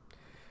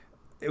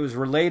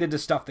to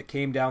stuff that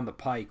came down the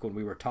pike when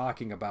we were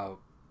talking about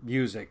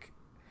music.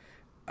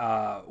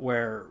 I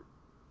don't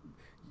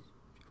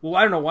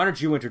know. Why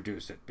don't you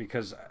introduce it?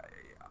 Because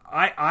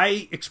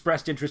I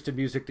expressed interest in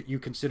music that you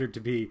considered to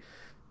be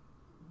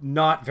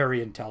not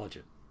very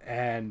intelligent,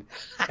 and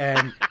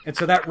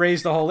so that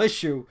raised the whole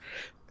issue.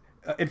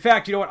 In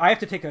fact, you know what? I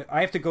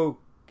have to go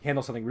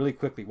handle something really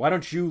quickly. Why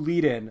don't you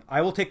lead in?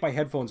 I will take my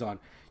headphones on.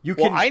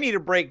 Well, I need a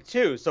break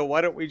too, so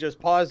why don't we just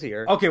pause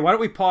here? Okay, why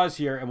don't we pause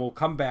here and we'll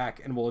come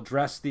back and we'll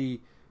address the,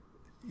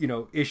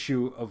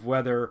 issue of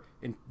whether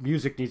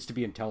music needs to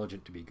be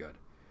intelligent to be good.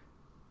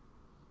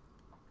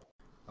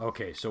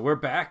 Okay, so we're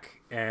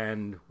back,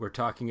 and we're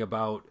talking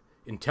about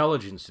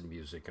intelligence in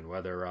music and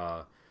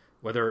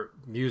whether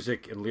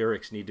music and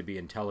lyrics need to be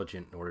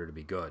intelligent in order to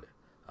be good.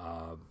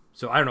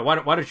 So I don't know. Why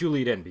don't you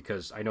lead in,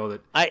 because I know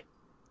that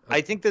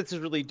I think this is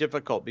really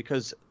difficult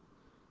because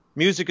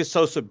music is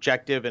so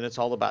subjective and it's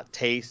all about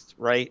taste,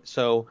 right?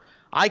 So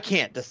I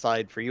can't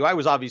decide for you. I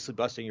was obviously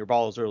busting your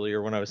balls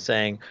earlier when I was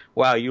saying,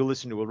 "Wow, you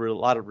listen to a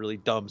lot of really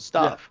dumb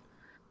stuff." Yeah.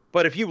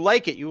 But if you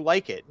like it, you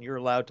like it. You're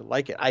allowed to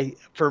like it.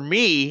 For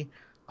me,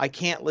 I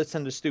can't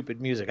listen to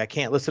stupid music. I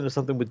can't listen to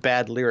something with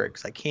bad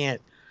lyrics. I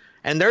can't.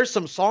 And there's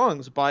some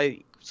songs by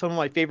some of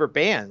my favorite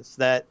bands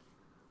that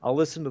I'll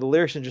listen to the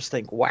lyrics and just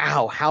think,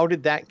 wow, how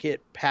did that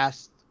get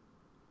past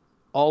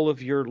all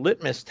of your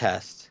litmus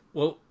tests?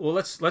 Well,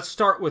 let's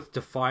start with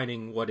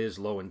defining what is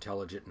low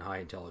intelligent and high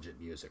intelligent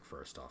music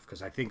first off,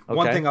 because I think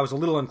one thing I was a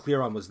little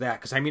unclear on was that,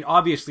 because I mean,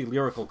 obviously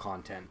lyrical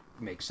content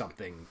makes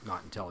something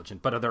not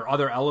intelligent, but are there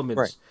other elements?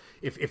 Right.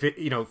 If it,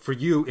 you know, for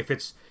you, if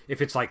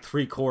it's like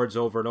 3 chords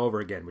over and over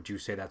again, would you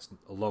say that's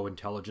a low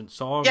intelligent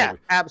song? Yeah,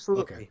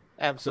 absolutely. Okay.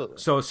 Absolutely.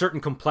 So a certain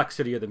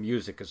complexity of the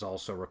music is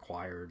also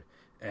required,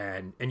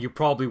 and you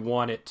probably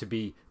want it to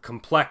be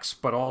complex,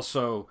 but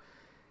also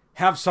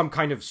have some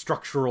kind of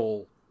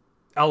structural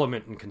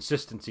element and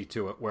consistency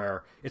to it,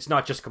 where it's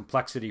not just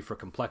complexity for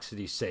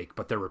complexity's sake,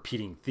 but they're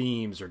repeating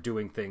themes or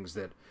doing things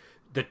that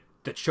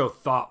show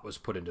thought was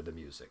put into the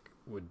music.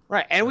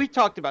 Right, and we've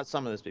talked about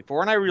some of this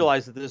before, and I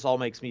realize that this all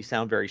makes me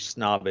sound very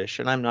snobbish,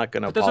 and I'm not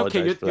going to apologize.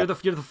 Okay. For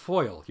that. You're the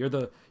foil. You're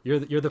the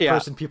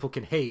person people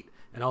can hate,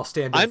 and I'll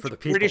stand in for the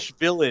people. I'm the British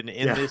villain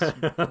in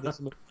this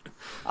movie.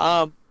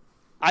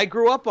 I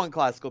grew up on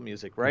classical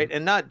music, right,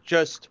 and not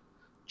just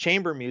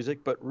chamber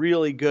music, but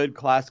really good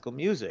classical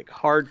music,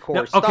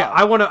 hardcore stuff. Okay,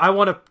 I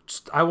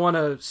want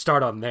to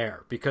start on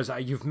there, because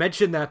you've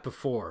mentioned that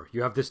before.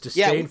 You have this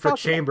disdain for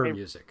chamber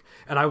music,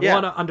 and I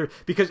want to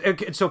because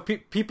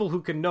people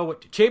who can know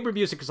what chamber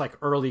music is, like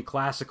early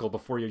classical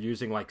before you're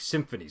using like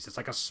symphonies. It's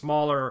like a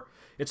smaller.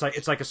 It's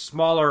like a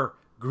smaller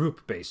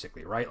group,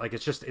 basically, right? Like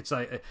it's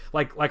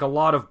like a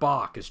lot of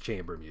Bach is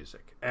chamber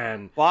music,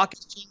 and Bach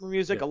is chamber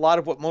music. Yeah. A lot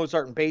of what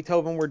Mozart and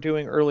Beethoven were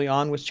doing early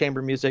on was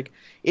chamber music.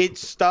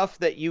 It's stuff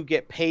that you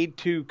get paid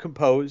to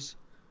compose.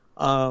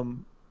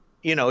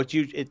 You know,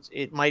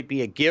 it might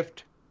be a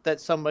gift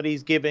that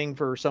somebody's giving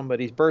for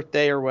somebody's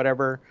birthday or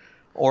whatever,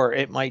 or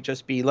it might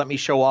just be, let me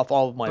show off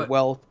all of my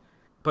wealth.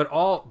 But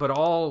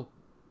all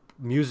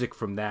music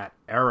from that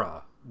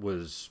era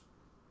was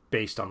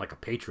based on like a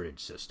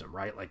patronage system,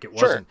 right? Like it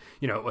wasn't,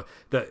 you know,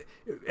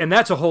 and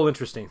that's a whole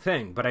interesting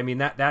thing. But I mean,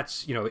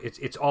 that's, you know,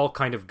 it's all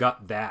kind of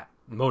got that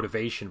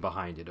motivation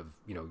behind it of,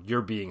 you know,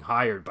 you're being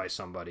hired by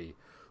somebody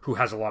who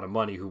has a lot of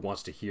money who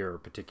wants to hear a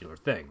particular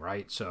thing,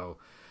 right? So,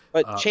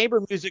 but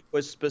chamber music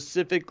was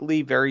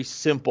specifically very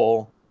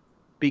simple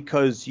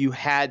because you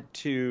had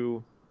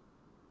to.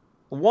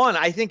 One,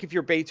 I think if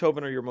you're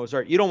Beethoven or you're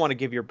Mozart, you don't want to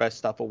give your best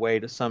stuff away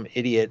to some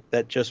idiot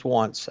that just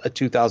wants a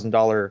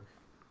 $2,000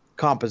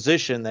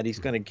 composition that he's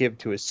going to give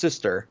to his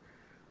sister,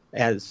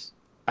 as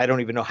I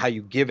don't even know how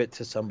you give it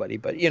to somebody,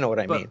 but you know what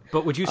I mean.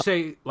 But would you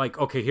say, like,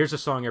 okay, here's a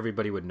song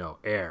everybody would know,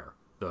 Air,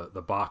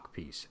 the Bach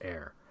piece,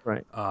 Air.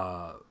 Right.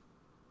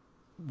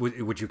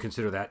 Would you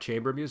consider that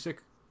chamber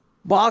music?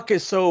 Bach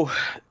is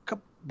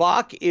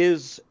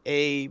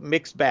a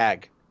mixed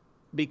bag,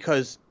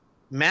 because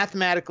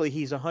mathematically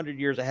he's 100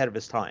 years ahead of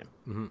his time.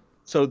 Mm-hmm.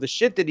 So the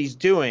shit that he's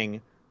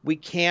doing, we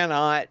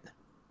cannot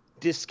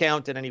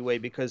discount in any way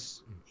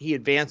because he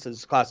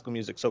advances classical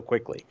music so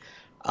quickly.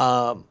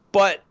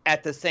 But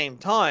at the same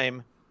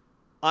time,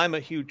 I'm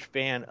a huge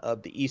fan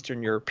of the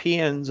Eastern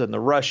Europeans and the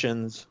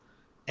Russians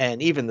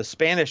and even the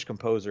Spanish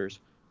composers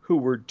who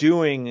were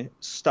doing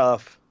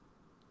stuff.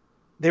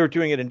 They were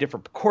doing it in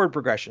different chord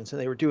progressions,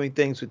 and they were doing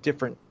things with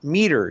different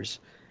meters,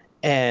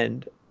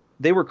 and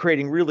they were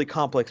creating really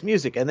complex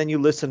music. And then you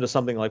listen to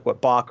something like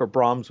what Bach or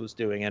Brahms was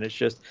doing, and it's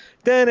just.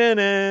 But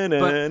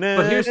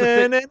here's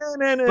the thing.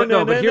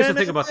 But here's the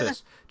thing about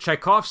this.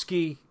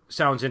 Tchaikovsky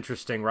sounds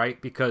interesting,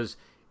 right? Because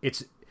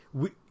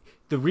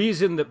the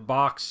reason that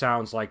Bach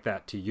sounds like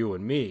that to you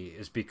and me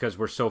is because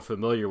we're so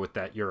familiar with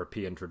that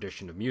European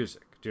tradition of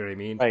music. Do you know what I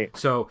mean? Right.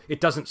 So it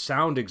doesn't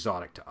sound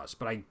exotic to us.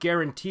 But I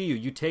guarantee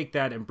you take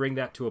that and bring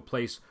that to a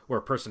place where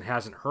a person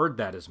hasn't heard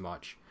that as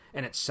much,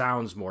 and it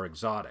sounds more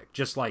exotic.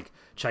 Just like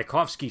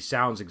Tchaikovsky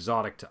sounds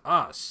exotic to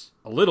us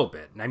a little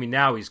bit. And I mean,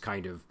 now he's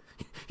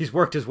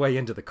worked his way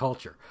into the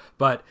culture.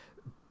 But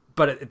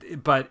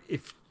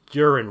if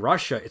you're in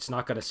Russia, it's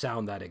not going to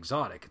sound that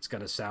exotic. It's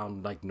going to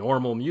sound like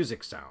normal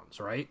music sounds,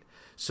 right?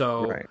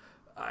 So right.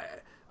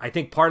 I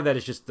think part of that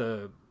is just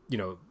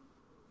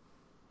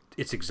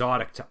it's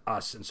exotic to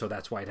us, and so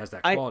that's why it has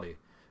that quality.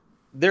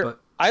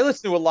 I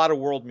listen to a lot of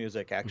world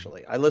music,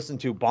 actually. I listen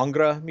to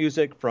Bhangra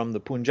music from the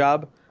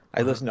Punjab.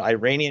 I listen to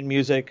Iranian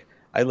music.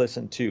 I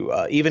listen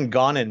to even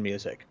Ghanan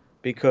music,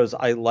 because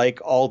I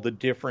like all the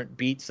different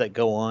beats that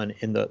go on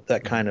in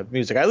that kind of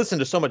music. I listen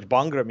to so much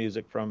Bhangra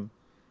music from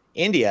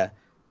India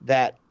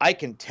that I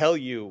can tell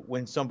you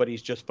when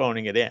somebody's just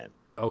phoning it in.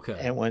 Okay.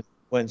 And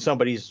when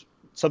something's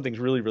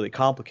really, really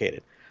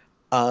complicated.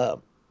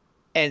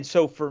 And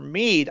so for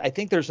me, I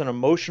think there's an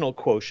emotional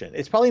quotient.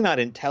 It's probably not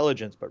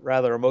intelligence, but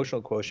rather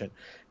emotional quotient.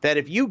 That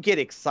if you get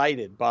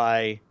excited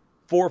by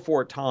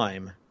 4/4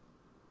 time,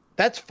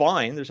 that's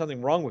fine. There's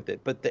nothing wrong with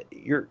it. But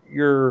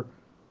your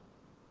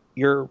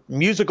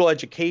musical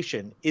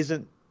education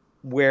isn't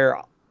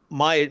where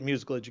my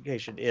musical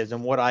education is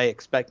and what I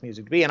expect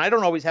music to be. And I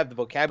don't always have the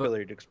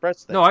vocabulary to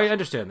express that. No, I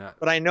understand that.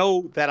 But I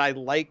know that I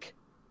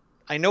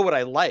know what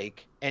I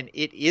like, and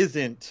it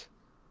isn't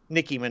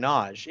Nicki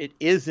Minaj. It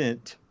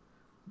isn't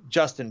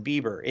Justin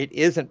Bieber. It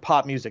isn't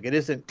pop music. It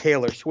isn't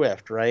Taylor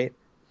Swift, right?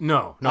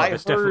 No,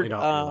 that's definitely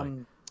not.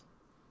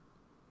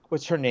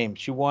 What's her name?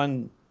 She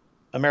won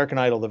American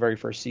Idol the very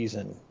first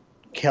season.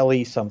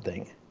 Kelly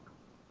something.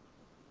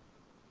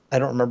 I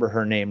don't remember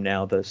her name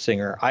now, the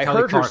singer. I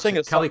heard her sing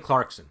Kelly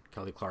Clarkson.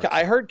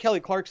 I heard Kelly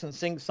Clarkson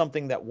sing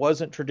something that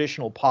wasn't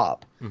traditional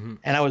pop, and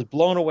I was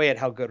blown away at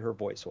how good her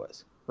voice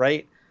was,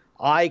 right?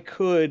 I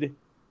could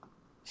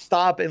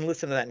stop and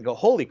listen to that and go,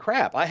 holy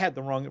crap, I had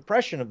the wrong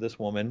impression of this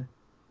woman.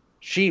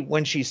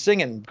 When she's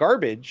singing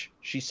garbage,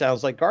 she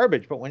sounds like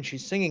garbage, but when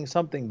she's singing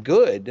something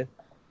good,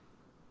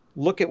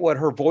 look at what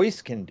her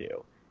voice can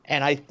do.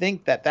 And I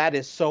think that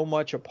is so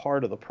much a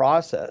part of the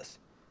process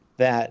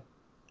that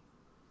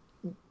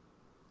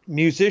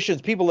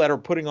musicians, people that are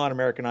putting on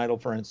American Idol,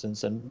 for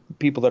instance, and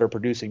people that are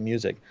producing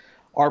music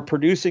are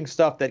producing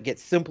stuff that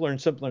gets simpler and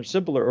simpler and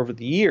simpler over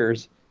the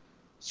years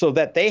so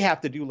that they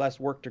have to do less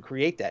work to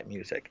create that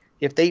music.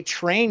 If they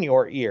train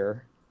your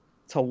ear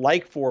to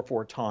like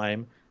 4/4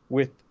 time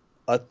with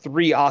a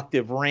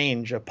 3-octave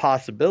range of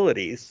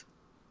possibilities,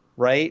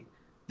 right,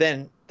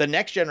 then the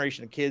next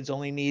generation of kids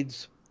only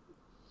needs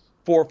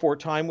 4/4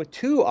 time with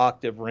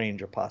 2-octave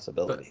range of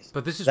possibilities.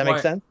 But this is Does that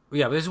make sense?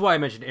 Yeah, but this is why I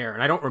mentioned air,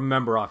 and I don't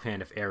remember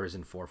offhand if air is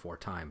in 4/4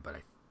 time, but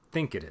I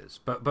think it is.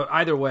 But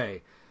either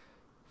way,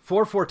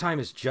 4/4 time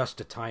is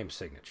just a time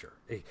signature.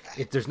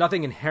 There's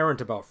nothing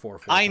inherent about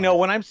 4/4 time. I know.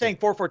 When I'm saying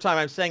 4/4 time,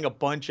 I'm saying a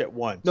bunch at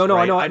once. No,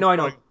 right? I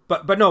know.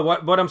 But no,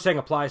 what I'm saying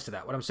applies to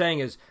that. What I'm saying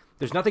is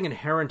there's nothing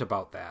inherent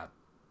about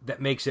that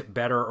makes it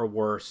better or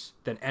worse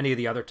than any of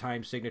the other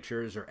time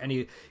signatures or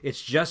any.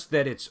 It's just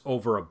that it's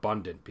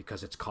overabundant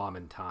because it's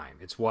common time.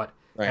 It's what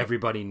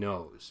everybody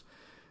knows.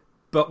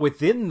 But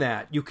within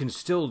that, you can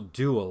still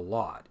do a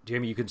lot. Do you know what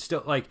I mean? You can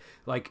still like,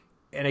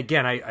 and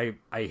again, I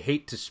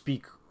hate to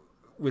speak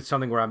with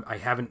something where I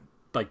haven't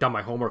like done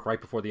my homework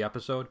right before the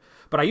episode,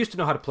 but I used to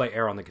know how to play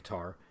air on the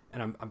guitar,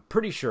 and I'm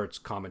pretty sure it's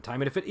common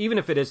time. And even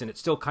if it isn't, it's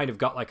still kind of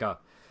got like a,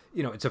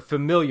 it's a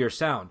familiar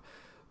sound.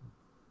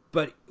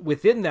 But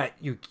within that,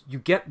 you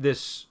get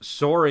this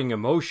soaring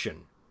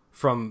emotion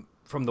from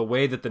the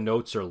way that the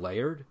notes are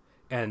layered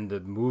and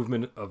the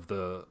movement of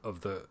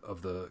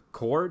the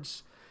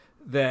chords.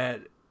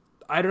 That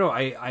I don't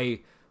know.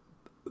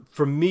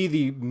 For me,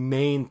 the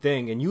main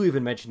thing, and you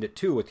even mentioned it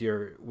too with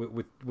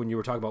when you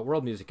were talking about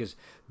world music, is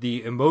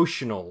the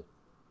emotional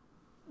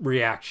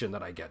reaction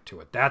that I get to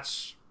it.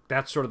 That's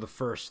sort of the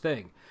first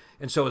thing.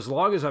 And so as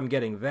long as I'm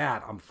getting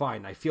that, I'm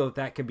fine. I feel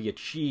that can be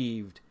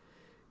achieved.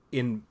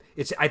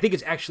 I think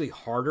it's actually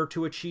harder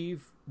to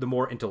achieve the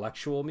more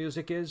intellectual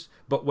music is,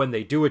 but when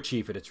they do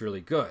achieve it, it's really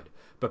good.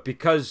 But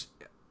because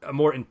a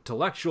more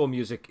intellectual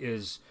music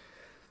is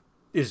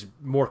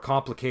more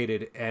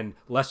complicated and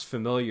less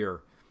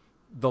familiar,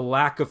 the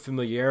lack of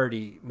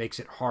familiarity makes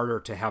it harder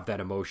to have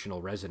that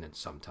emotional resonance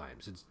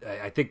sometimes.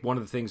 I think one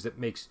of the things that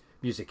makes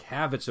music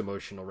have its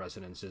emotional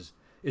resonance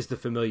is the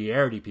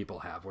familiarity people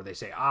have, where they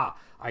say,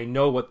 I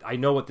know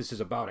what this is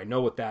about. I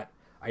know what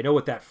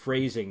that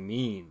phrasing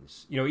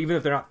means. Even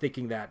if they're not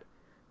thinking that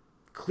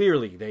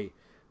clearly,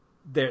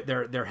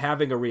 they're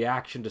having a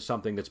reaction to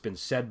something that's been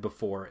said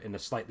before in a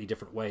slightly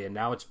different way, and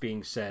now it's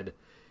being said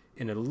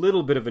in a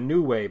little bit of a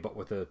new way, but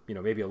with a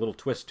maybe a little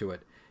twist to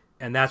it,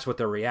 and that's what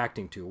they're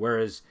reacting to.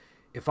 Whereas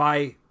if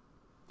I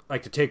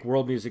like to take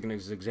world music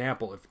as an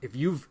example, if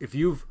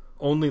you've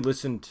only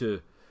listened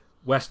to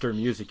Western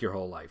music your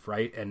whole life,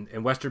 right,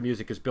 and Western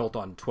music is built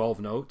on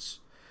 12 notes.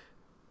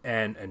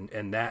 And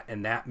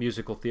that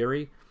musical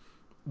theory,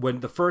 when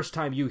the first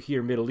time you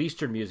hear Middle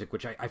Eastern music,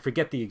 which I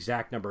forget the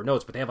exact number of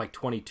notes, but they have like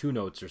 22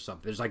 notes or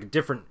something.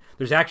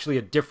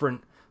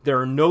 There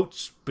are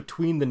notes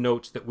between the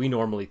notes that we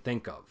normally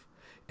think of,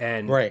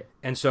 and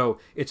so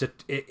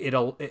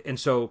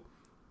so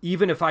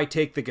even if I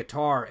take the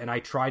guitar and I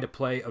try to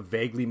play a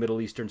vaguely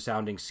Middle Eastern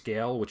sounding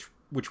scale, which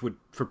would,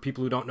 for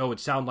people who don't know, would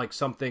sound like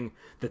something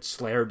that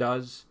Slayer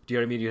does. Do you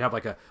know what I mean? You'd have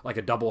like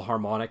a double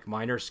harmonic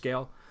minor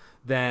scale.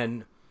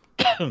 Then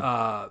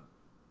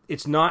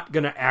it's not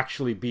going to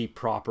actually be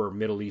proper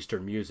Middle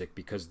Eastern music,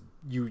 because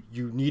you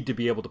need to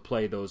be able to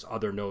play those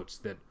other notes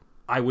that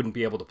I wouldn't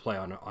be able to play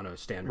on a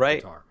standard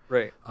guitar.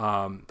 Right.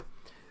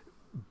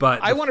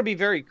 But I want to be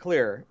very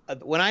clear.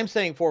 When I'm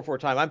saying 4/4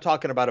 time, I'm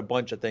talking about a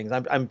bunch of things.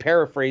 I'm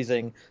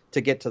paraphrasing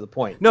to get to the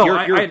point. No,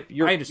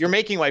 you're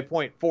making my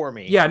point for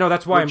me. Yeah, no,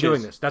 that's why I'm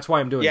doing this. That's why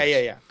I'm doing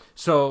this. Yeah.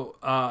 So,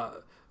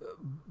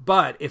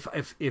 but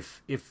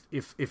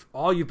if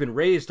all you've been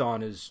raised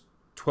on is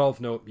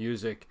 12-note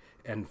music,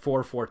 and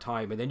 4/4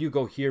 time, and then you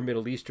go hear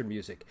Middle Eastern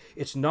music,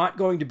 it's not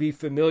going to be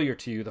familiar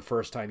to you the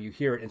first time you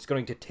hear it. It's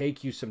going to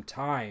take you some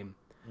time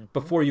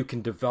before you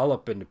can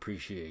develop an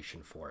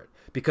appreciation for it,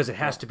 because it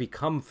has to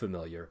become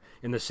familiar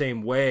in the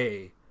same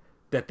way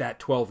that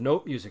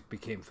 12-note music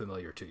became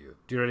familiar to you.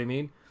 Do you know what I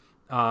mean?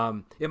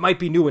 It might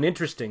be new and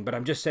interesting, but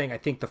I'm just saying I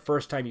think the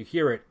first time you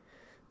hear it,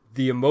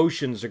 the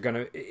emotions are going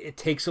to... It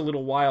takes a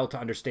little while to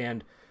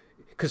understand,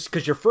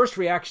 because your first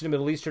reaction to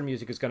Middle Eastern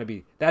music is going to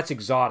be, that's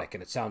exotic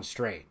and it sounds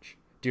strange.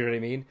 Do you know what I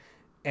mean?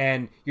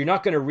 And you're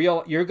not going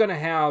to you're going to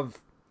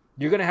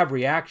have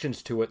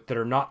reactions to it that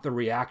are not the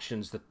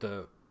reactions that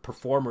the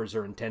performers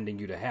are intending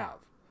you to have.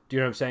 Do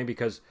you know what I'm saying?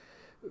 Because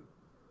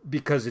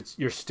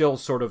you're still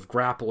sort of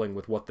grappling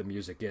with what the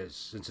music is,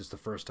 since it's the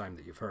first time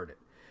that you've heard it.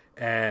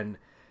 And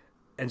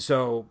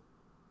so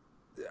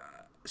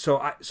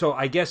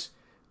I guess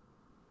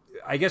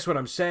what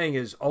I'm saying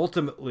is,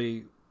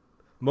 ultimately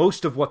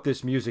most of what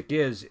this music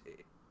is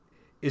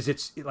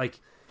it's like,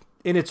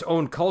 in its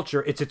own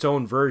culture, it's its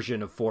own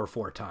version of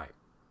 4/4 time.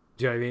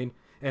 Do you know what I mean?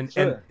 And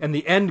sure. and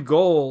the end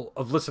goal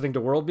of listening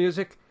to world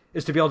music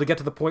is to be able to get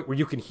to the point where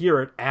you can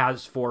hear it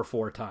as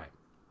 4/4 time.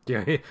 Do you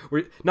know what I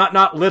mean?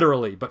 Not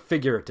literally, but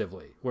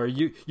figuratively, where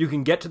you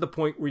can get to the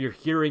point where you're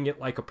hearing it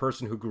like a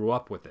person who grew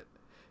up with it,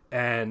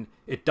 and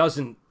it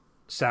doesn't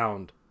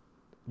sound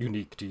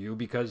unique to you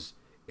because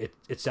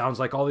it sounds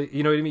like all the,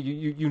 you know what I mean?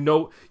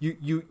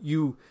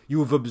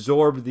 You've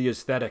absorbed the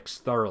aesthetics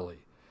thoroughly.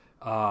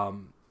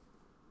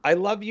 I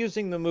love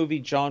using the movie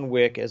John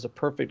Wick as a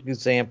perfect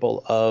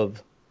example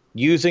of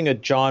using a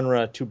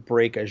genre to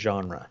break a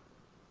genre.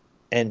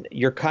 And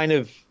you're kind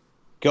of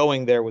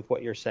going there with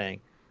what you're saying.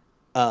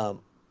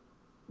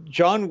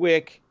 John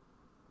Wick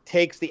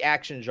takes the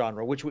action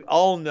genre, which we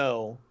all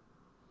know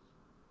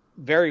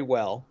very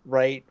well,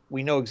 right?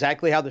 We know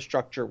exactly how the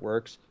structure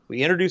works.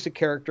 We introduce a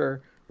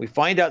character. We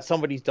find out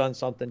somebody's done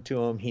something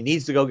to him. He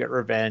needs to go get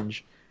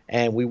revenge.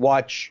 And we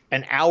watch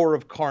an hour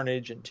of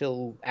carnage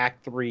until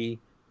Act 3,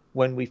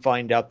 when we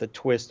find out the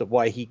twist of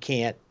why he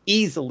can't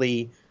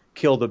easily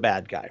kill the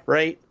bad guy,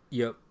 right?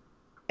 Yep.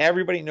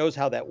 Everybody knows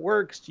how that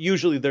works.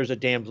 Usually there's a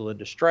damsel in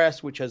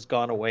distress, which has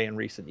gone away in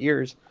recent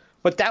years.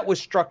 But that was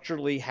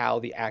structurally how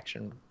the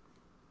action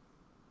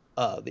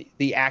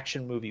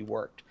movie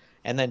worked.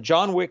 And then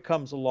John Wick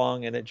comes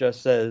along and it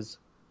just says,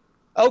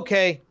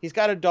 okay, he's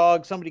got a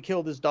dog. Somebody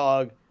killed his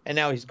dog. And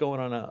now he's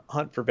going on a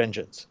hunt for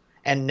vengeance.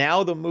 And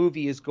now the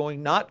movie is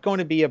not going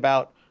to be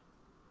about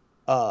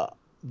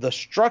the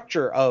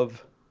structure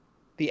of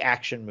the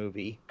action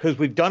movie, because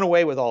we've done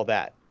away with all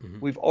that. Mm-hmm.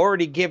 We've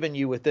already given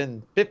you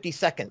within 50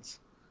 seconds,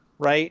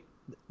 right,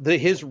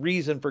 his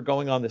reason for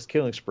going on this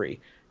killing spree.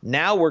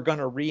 Now we're going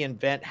to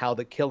reinvent how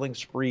the killing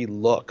spree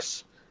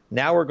looks.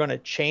 Now we're going to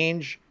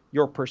change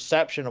your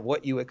perception of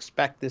what you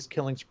expect this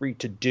killing spree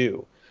to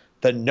do.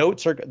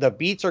 The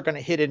beats are going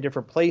to hit in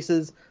different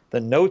places. The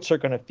notes are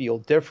going to feel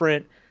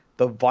different.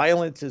 The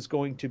violence is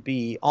going to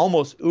be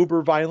almost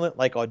uber violent,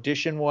 like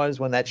Audition was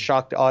when that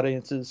shocked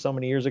audiences so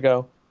many years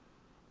ago.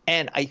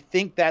 And I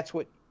think that's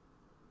what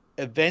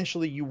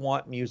eventually you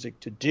want music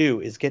to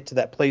do, is get to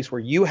that place where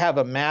you have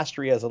a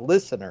mastery as a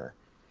listener,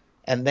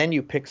 and then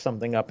you pick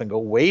something up and go,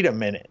 wait a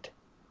minute,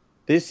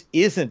 this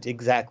isn't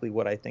exactly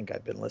what I think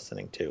I've been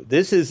listening to.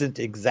 This isn't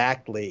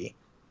exactly...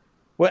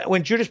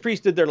 When Judas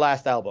Priest did their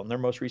last album, their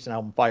most recent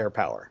album,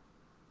 Firepower,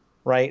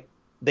 right?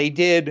 They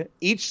did...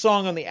 Each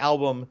song on the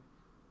album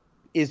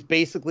is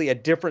basically a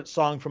different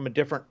song from a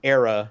different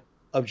era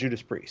of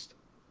Judas Priest.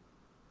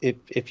 I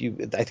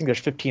think there's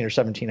 15 or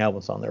 17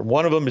 albums on there.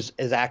 One of them is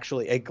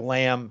actually a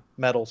glam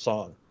metal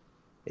song.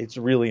 It's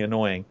really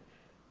annoying.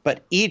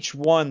 But each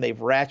one, they've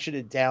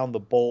ratcheted down the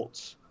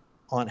bolts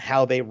on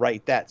how they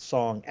write that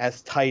song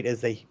as tight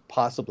as they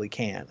possibly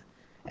can.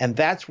 And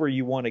that's where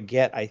you want to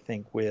get, I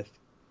think, with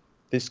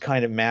this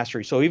kind of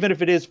mastery. So even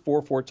if it is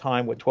 4/4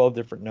 time with 12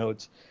 different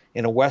notes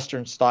in a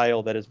Western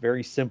style that is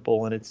very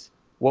simple and it's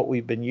what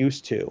we've been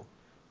used to,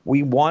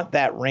 we want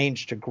that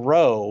range to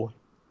grow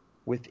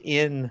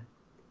within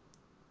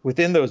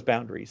those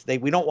boundaries.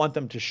 We don't want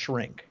them to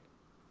shrink.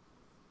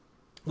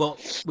 Well,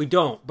 we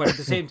don't, but at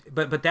the same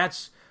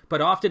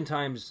but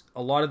oftentimes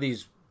a lot of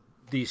these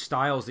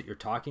styles that you're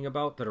talking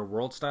about that are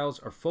world styles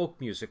are folk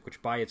music,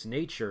 which by its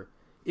nature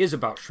is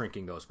about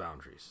shrinking those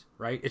boundaries,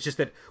 right? It's just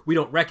that we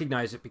don't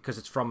recognize it because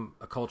it's from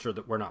a culture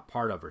that we're not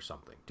part of or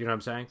something. Do you know what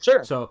I'm saying?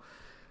 Sure. So,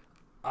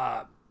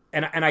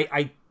 and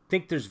I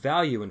think there's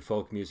value in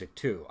folk music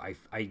too.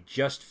 I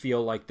just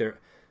feel like there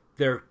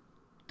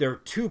are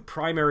two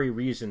primary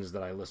reasons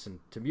that I listen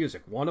to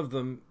music. One of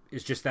them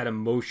is just that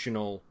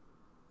emotional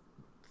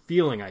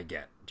feeling I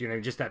get. Do you know,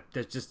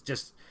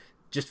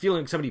 just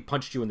feeling somebody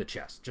punched you in the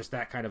chest, just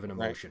that kind of an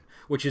emotion,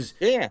 right, which is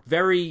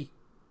very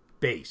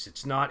base.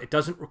 It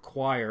doesn't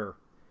require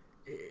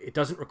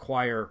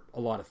a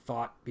lot of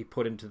thought be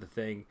put into the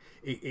thing.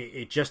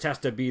 It just has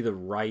to be the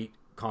right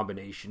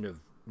combination of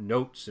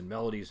notes and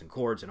melodies and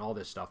chords and all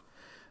this stuff.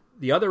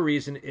 The other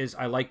reason is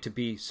I like to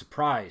be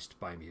surprised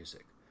by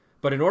music.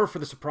 But in order for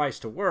the surprise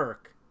to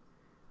work,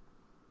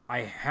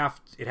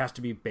 it has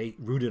to be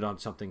rooted on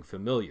something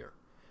familiar.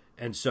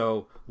 And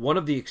so one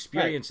of the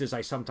experiences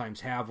I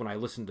sometimes have when I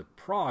listen to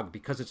prog,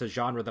 because it's a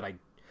genre that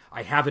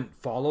I haven't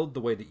followed the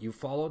way that you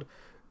followed,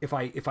 if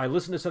I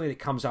listen to something that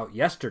comes out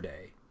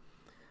yesterday,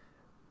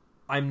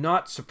 I'm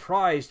not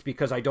surprised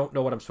because I don't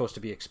know what I'm supposed to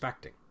be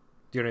expecting.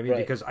 Do you know what I mean? Right.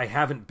 Because I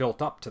haven't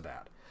built up to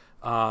that.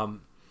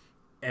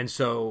 And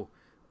so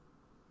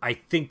I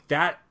think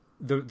that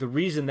the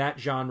reason that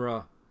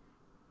genre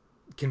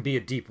can be a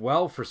deep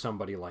well for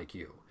somebody like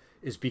you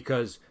is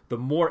because the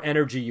more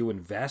energy you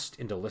invest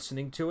into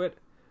listening to it,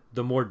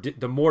 the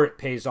more it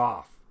pays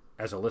off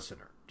as a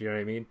listener. Do you know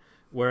what I mean?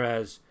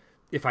 Whereas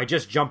if I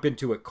just jump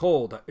into it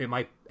cold, it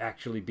might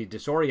actually be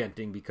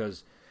disorienting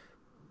because,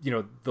 you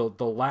know,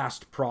 the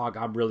last prog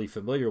I'm really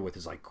familiar with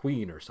is like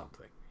Queen or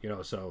something, you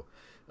know, so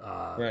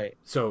right.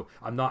 So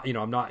I'm not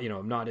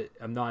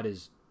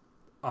as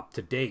up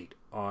to date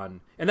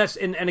on, and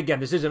again,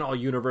 this isn't all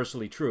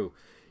universally true.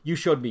 You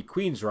showed me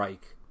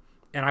Queensryche,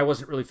 and I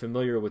wasn't really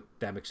familiar with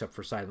them except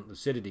for Silent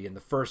Lucidity. And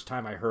the first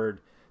time I heard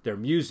their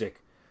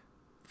music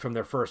from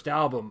their first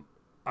album,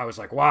 I was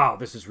like, wow,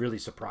 this is really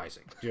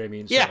surprising. Do you know what I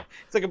mean? Yeah, so,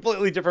 it's a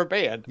completely different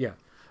band. Yeah.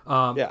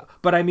 Yeah.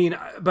 But I mean,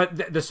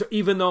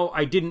 even though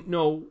I didn't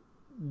know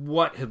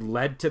what had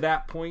led to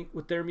that point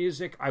with their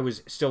music, I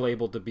was still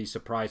able to be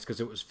surprised because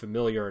it was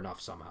familiar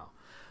enough somehow.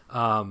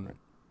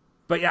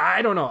 But yeah,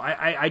 I don't know.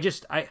 I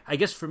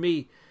guess for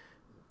me,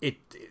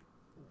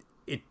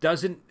 it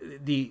doesn't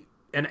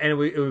and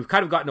we've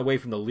kind of gotten away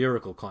from the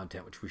lyrical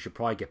content, which we should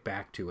probably get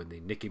back to in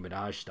the Nicki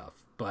Minaj stuff.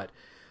 But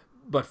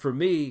for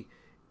me,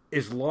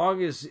 as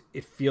long as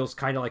it feels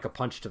kind of like a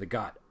punch to the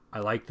gut, I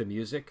like the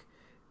music.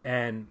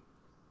 And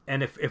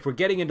if we're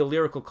getting into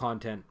lyrical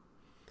content,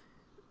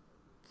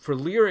 for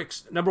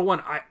lyrics, number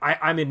one,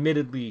 I'm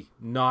admittedly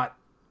not...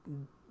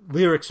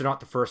 Lyrics are not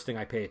the first thing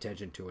I pay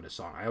attention to in a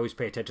song. I always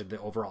pay attention to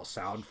the overall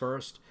sound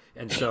first.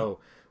 And so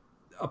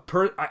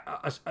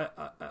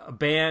a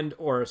band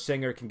or a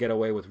singer can get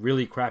away with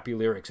really crappy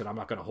lyrics, and I'm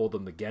not going to hold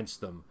them against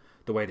them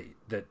the way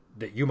that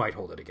you might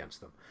hold it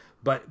against them.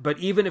 But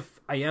even if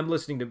I am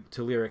listening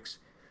to lyrics,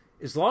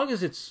 as long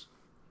as it's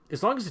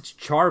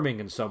charming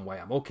in some way,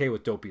 I'm okay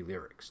with dopey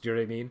lyrics. Do you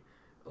know what I mean?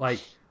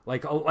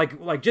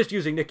 Like just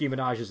using Nicki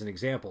Minaj as an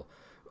example,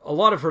 a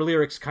lot of her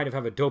lyrics kind of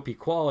have a dopey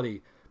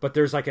quality, but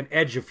there's like an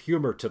edge of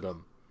humor to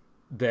them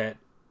that,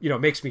 you know,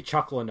 makes me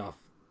chuckle enough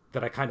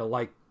that I kind of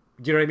like.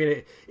 Do you know what I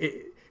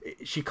mean?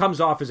 She comes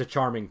off as a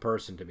charming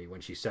person to me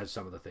when she says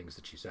some of the things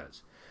that she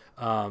says.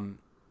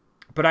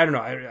 But I don't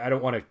know. I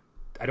don't want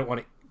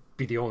to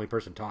be the only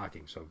person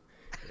talking. So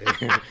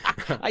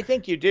I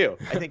think you do.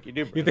 You think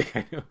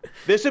I do?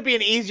 This would be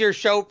an easier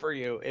show for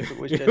you if it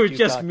was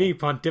just me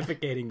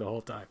pontificating the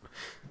whole time.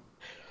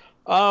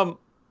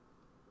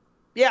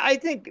 Yeah,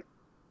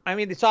 I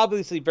mean, it's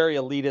obviously very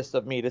elitist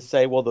of me to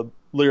say, well, the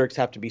lyrics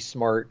have to be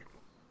smart.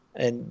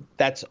 And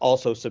that's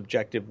also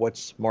subjective.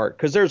 What's smart?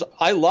 Because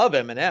I love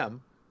Eminem,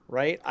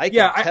 right?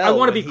 I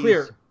want to be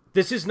clear.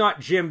 This is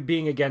not Jim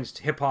being against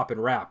hip hop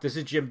and rap. This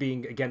is Jim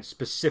being against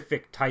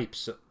specific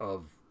types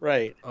of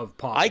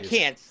pop. I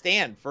can't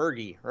stand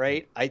Fergie,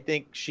 right? I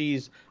think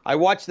I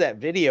watched that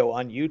video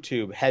on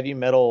YouTube, heavy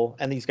metal,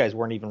 and these guys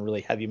weren't even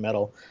really heavy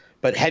metal,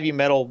 but heavy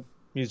metal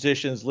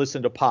musicians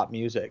listen to pop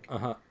music.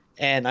 Uh-huh.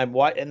 And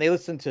they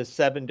listened to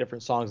 7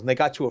 different songs, and they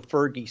got to a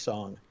Fergie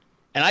song.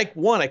 And I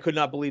could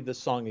not believe this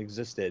song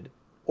existed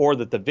or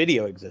that the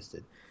video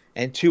existed.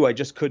 And 2, I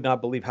just could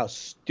not believe how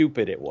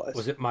stupid it was.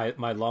 Was it My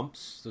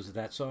Lumps? Was it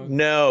that song?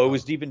 No, it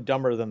was even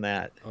dumber than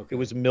that. Okay. It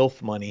was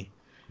MILF Money.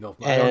 MILF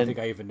Money. I don't think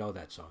I even know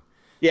that song.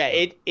 Yeah,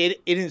 it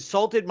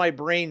insulted my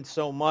brain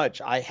so much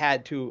I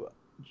had to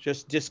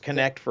just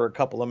disconnect for a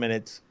couple of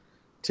minutes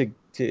to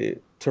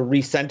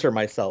recenter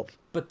myself.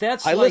 But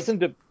I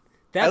listened to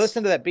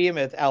that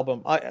Behemoth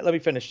album. Let me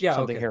finish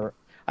something here.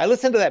 I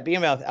listened to that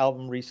Behemoth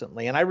album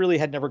recently, and I really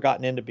had never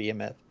gotten into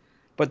Behemoth.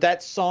 But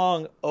that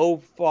song, "Oh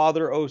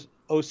Father,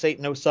 Oh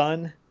Satan, Oh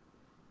Son,"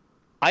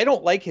 I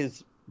don't like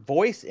his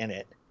voice in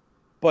it,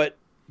 but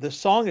the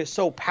song is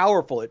so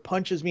powerful. It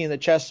punches me in the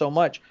chest so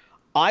much.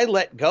 I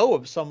let go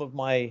of some of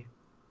my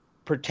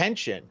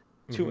pretension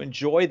to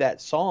enjoy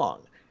that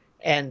song.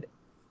 And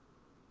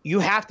you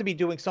have to be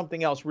doing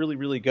something else really,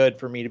 really good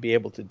for me to be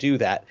able to do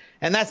that.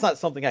 And that's not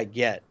something I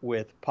get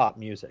with pop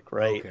music,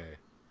 right? Okay.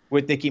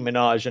 With Nicki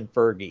Minaj and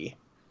Fergie.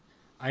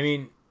 I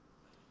mean,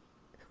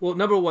 well,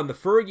 number one, the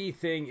Fergie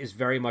thing is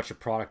very much a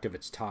product of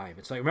its time.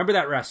 It's like, remember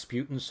that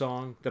Rasputin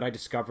song that I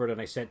discovered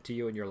and I sent to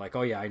you, and you're like,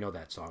 oh yeah, I know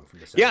that song from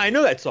the 70s. Yeah, I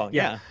know that song,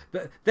 yeah.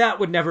 But that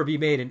would never be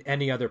made in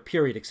any other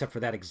period except for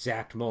that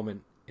exact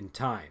moment in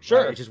time.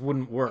 Sure. Right? It just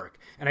wouldn't work.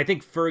 And I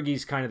think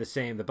Fergie's kind of the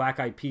same. The Black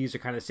Eyed Peas are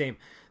kind of the same.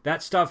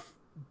 That stuff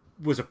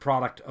was a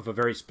product of a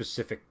very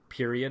specific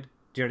period.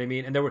 Do you know what I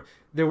mean? And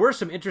there were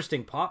some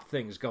interesting pop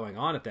things going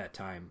on at that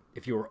time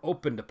if you were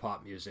open to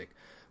pop music.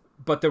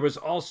 But there was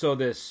also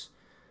this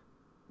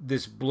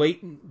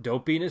blatant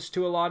dopiness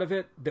to a lot of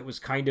it that was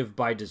kind of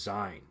by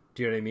design.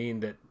 Do you know what I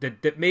mean?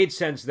 That made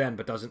sense then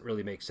but doesn't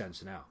really make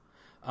sense now.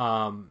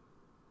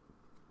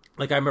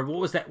 Like I remember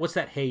what's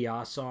that Hey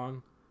Ya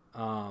song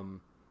by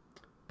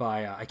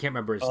I can't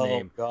remember his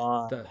name.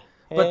 Oh God.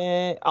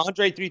 But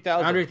Andre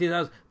 3000. Andre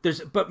 3000.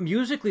 But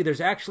musically,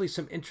 there's actually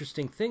some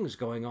interesting things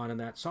going on in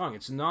that song.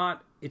 It's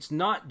not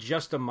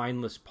just a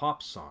mindless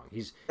pop song.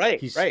 He's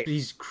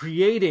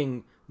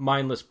creating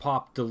mindless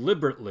pop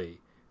deliberately.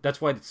 That's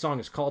why the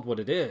song is called what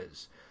it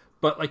is.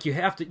 But like you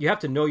have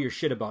to know your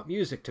shit about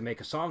music to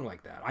make a song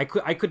like that.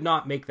 I could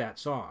not make that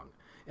song,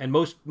 and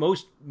most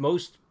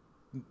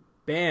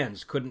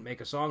bands couldn't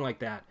make a song like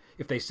that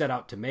if they set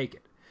out to make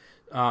it.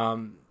 There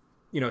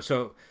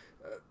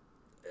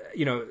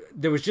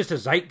was just a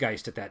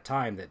zeitgeist at that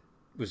time that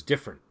was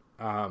different.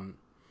 I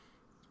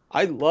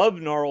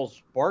love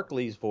Gnarls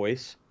Barkley's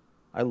voice.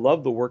 I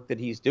love the work that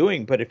he's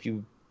doing, but if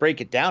you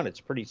break it down, it's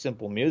pretty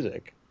simple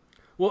music.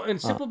 Well,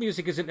 and simple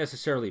music isn't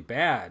necessarily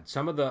bad.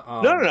 Some of the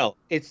No.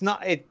 It's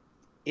not.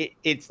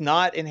 It's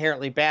not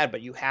inherently bad,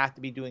 but you have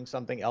to be doing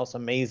something else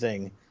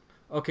amazing.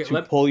 Okay,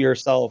 to pull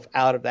yourself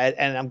out of that.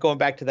 And I'm going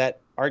back to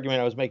that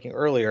argument I was making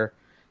earlier.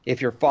 If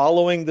you're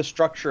following the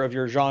structure of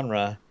your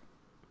genre,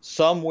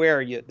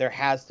 somewhere there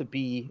has to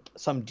be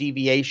some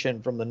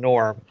deviation from the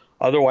norm.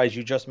 Otherwise,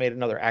 you just made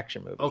another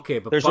action movie. Okay,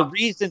 but there's a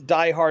reason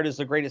Die Hard is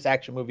the greatest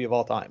action movie of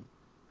all time.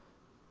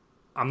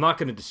 I'm not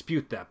going to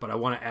dispute that, but I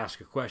want to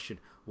ask a question.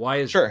 Why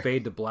is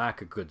Fade to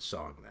Black a good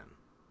song then?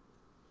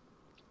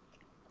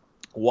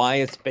 Why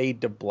is Fade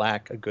to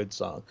Black a good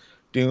song?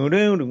 Do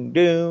do do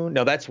do.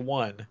 No, that's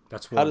one.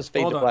 That's one. How does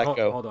Fade to Black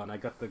go? Hold on, I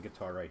got the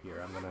guitar right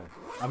here.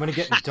 I'm gonna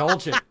get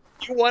indulgent.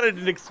 You wanted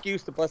an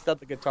excuse to bust out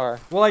the guitar.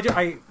 Well,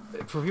 I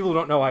for people who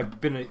don't know,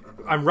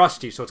 I'm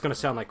rusty, so it's gonna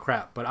sound like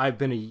crap. But I've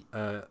been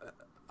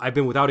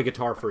without a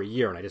guitar for a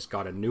year, and I just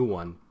got a new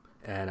one,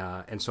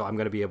 and so I'm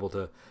gonna be able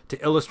to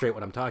illustrate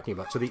what I'm talking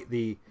about. So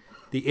the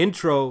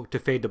intro to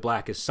Fade to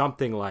Black is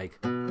something like.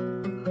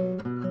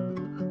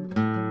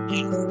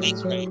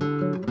 Thanks, Ray.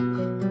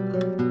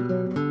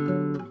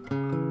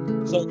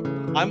 So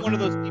I'm one of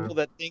those people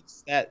that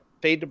thinks that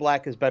Fade to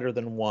Black is better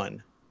than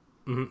one.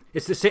 Mm-hmm.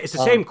 It's the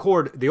same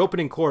chord. The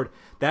opening chord,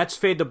 that's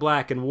Fade to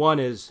Black, and one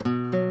is.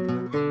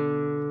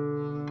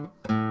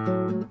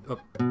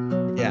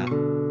 Yeah.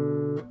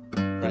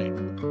 Right.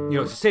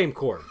 It's the same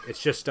chord.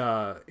 It's just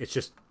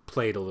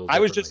played a little. I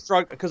was just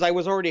struggling because I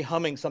was already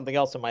humming something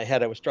else in my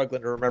head. I was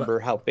struggling to remember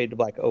how Fade to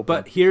Black opened.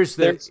 But here's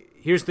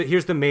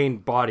the main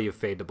body of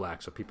Fade to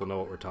Black, so people know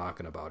what we're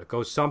talking about. It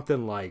goes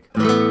something like.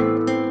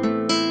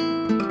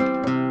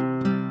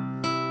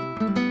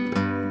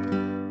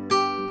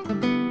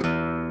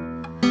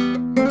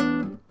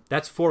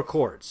 That's 4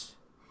 chords.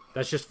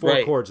 That's just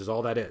 4 chords is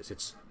all that is.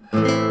 It's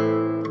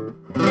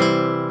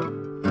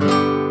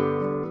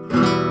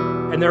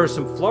and there are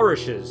some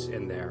flourishes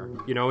in there,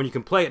 and you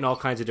can play it in all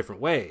kinds of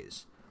different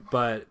ways.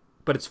 But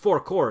it's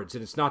 4 chords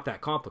and it's not that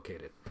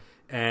complicated.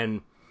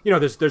 And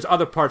there's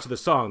other parts of the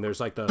song. There's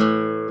like there's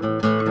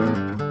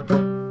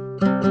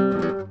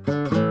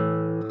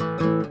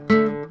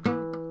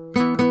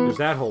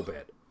that whole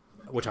bit,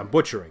 which I'm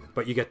butchering,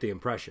 but you get the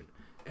impression.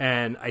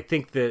 And I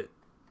think that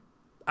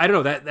I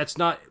don't know that's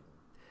not.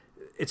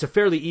 It's a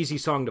fairly easy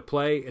song to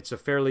play. It's a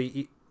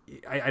fairly.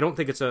 I don't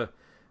think it's a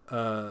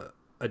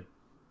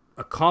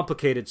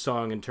complicated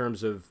song in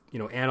terms of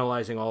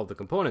analyzing all of the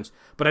components.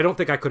 But I don't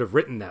think I could have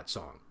written that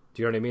song.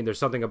 Do you know what I mean? There's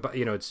something about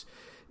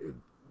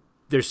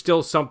there's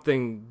still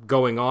something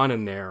going on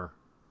in there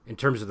in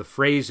terms of the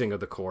phrasing of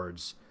the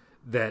chords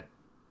that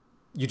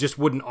you just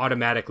wouldn't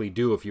automatically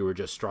do if you were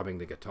just strumming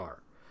the guitar.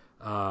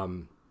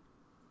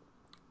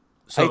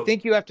 So, I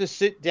think you have to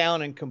sit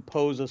down and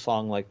compose a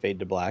song like Fade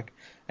to Black.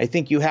 I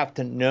think you have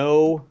to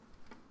know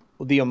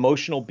the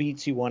emotional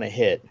beats you want to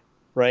hit,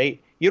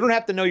 right? You don't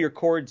have to know your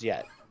chords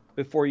yet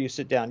before you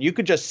sit down. You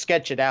could just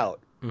sketch it out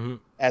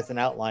as an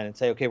outline and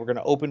say, okay, we're going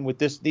to open with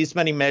these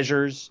many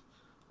measures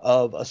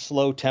of a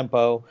slow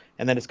tempo,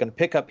 and then it's going to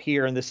pick up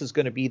here, and this is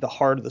going to be the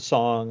heart of the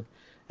song,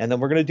 and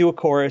then we're going to do a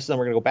chorus, and then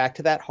we're going to go back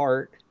to that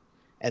heart,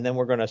 and then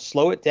we're going to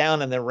slow it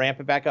down and then ramp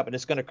it back up, and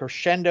it's going to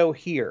crescendo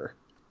here.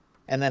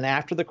 And then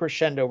after the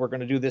crescendo, we're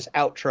going to do this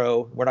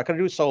outro. We're not going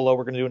to do a solo.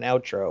 We're going to do an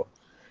outro.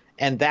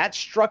 And that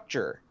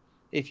structure,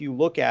 if you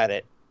look at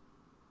it,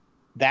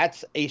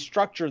 that's a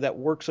structure that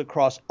works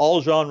across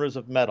all genres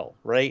of metal,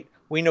 right?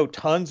 We know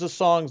tons of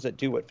songs that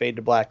do what Fade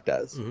to Black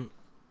does. Mm-hmm.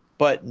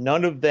 But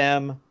none of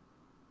them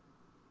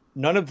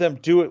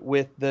do it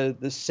with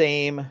the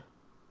same,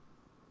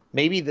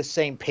 maybe the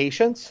same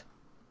patience.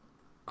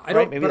 I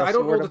don't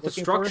know that the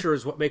structure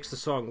is what makes the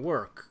song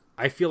work.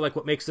 I feel like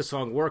what makes the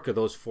song work are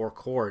those 4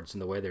 chords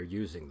and the way they're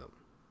using them.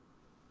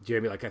 Do you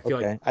know what I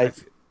mean? Like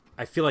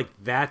I feel like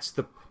that's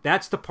the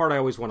part I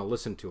always want to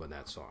listen to in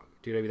that song.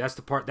 Do you know what I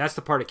mean? That's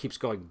the part it keeps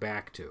going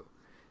back to.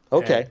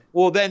 Okay. And,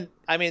 well, then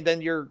I don't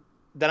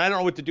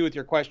know what to do with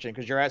your question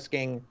because you're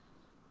asking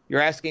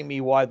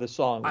me why the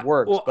song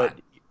works, but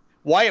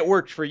why it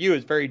works for you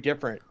is very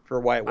different for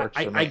why it works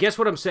for me. I guess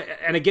what I'm saying,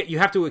 and again, you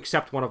have to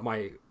accept one of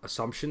my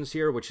assumptions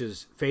here, which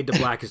is Fade to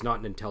Black is not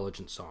an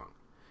intelligent song.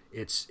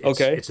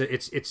 Okay.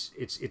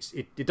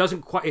 It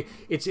doesn't quite.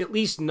 It's at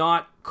least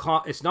not.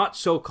 It's not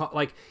so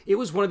like it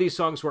was one of these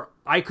songs where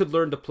I could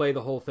learn to play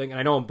the whole thing, and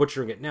I know I'm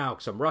butchering it now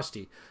because I'm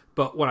rusty.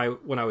 But when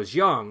I was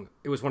young,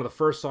 it was one of the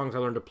first songs I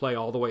learned to play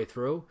all the way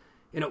through,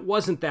 and it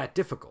wasn't that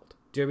difficult.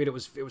 Do you know what I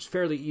mean? It was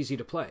fairly easy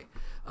to play.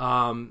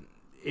 And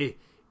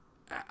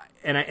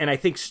I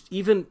think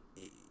even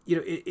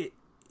it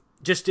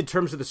just in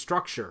terms of the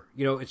structure,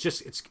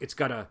 it's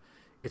got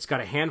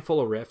a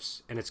handful of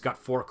riffs and it's got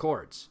 4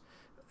 chords.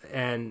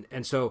 And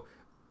so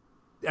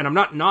I'm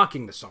not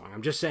knocking the song.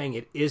 I'm just saying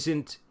it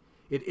isn't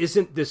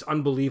this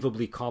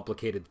unbelievably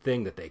complicated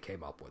thing that they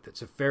came up with.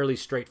 It's a fairly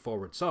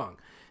straightforward song,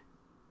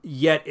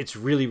 yet it's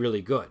really,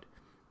 really good.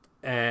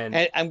 And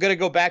I'm going to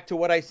go back to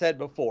what I said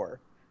before,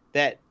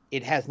 that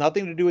it has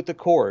nothing to do with the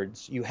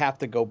chords. You have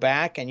to go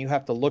back and you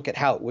have to look at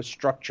how it was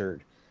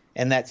structured,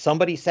 and that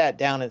somebody sat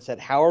down and said,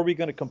 how are we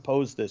going to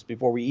compose this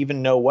before we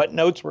even know what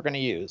notes we're going to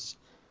use?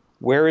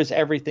 Where is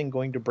everything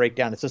going to break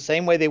down? It's the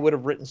same way they would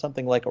have written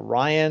something like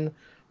Orion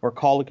or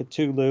Call of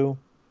Cthulhu.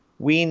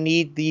 We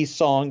need these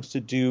songs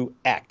to do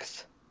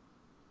X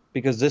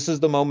because this is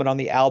the moment on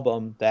the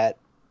album that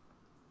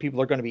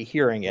people are going to be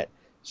hearing it.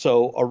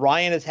 So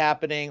Orion is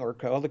happening, or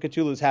Call of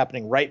Cthulhu is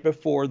happening right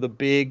before the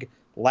big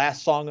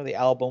last song of the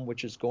album,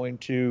 which is going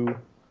to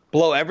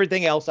blow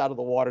everything else out of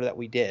the water that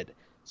we did.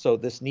 So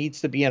this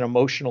needs to be an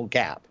emotional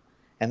gap.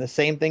 And the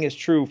same thing is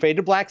true. Fade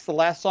to Black's the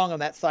last song on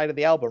that side of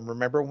the album.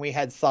 Remember when we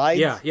had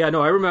sides? Yeah,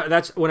 no, I remember.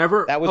 That's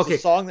whenever... That was the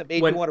song that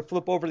made you want to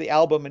flip over the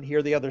album and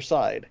hear the other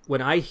side.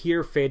 When I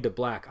hear Fade to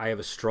Black, I have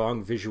a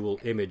strong visual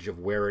image of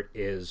where it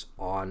is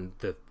on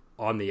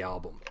the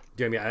album.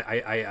 Do you know what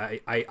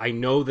I mean? I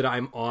know that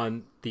I'm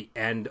on the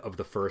end of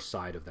the first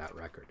side of that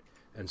record.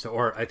 And so,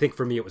 or I think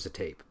for me it was a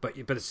tape, but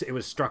it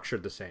was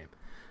structured the same.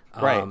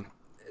 Right.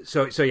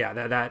 So yeah,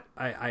 that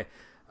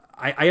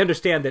I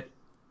understand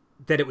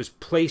that it was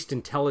placed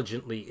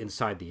intelligently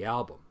inside the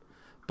album,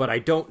 but I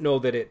don't know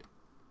that it,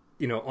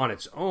 on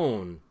its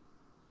own,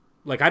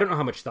 like I don't know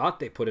how much thought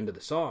they put into the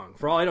song.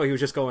 For all I know, he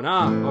was just going,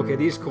 okay,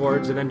 these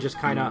chords, and then just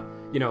kind of,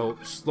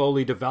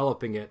 slowly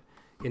developing it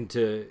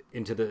into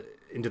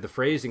the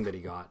phrasing that he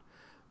got.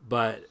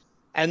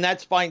 And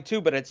that's fine too,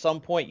 but at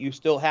some point you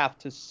still have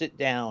to sit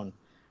down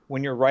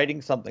when you're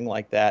writing something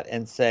like that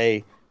and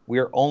say,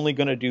 we're only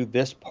going to do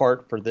this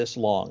part for this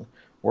long.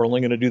 We're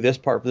only going to do this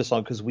part for this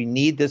long because we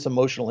need this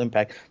emotional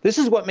impact. This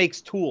is what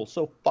makes Tool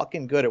so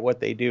fucking good at what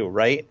they do,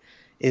 right?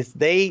 Is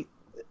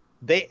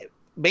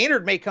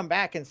Maynard may come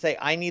back and say,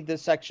 I need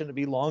this section to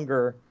be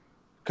longer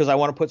because I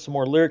want to put some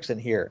more lyrics in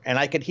here. And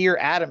I could hear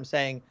Adam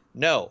saying,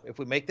 no, if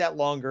we make that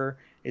longer,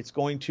 it's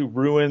going to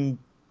ruin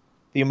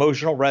the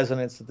emotional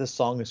resonance that this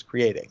song is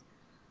creating.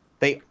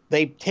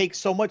 They take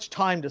so much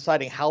time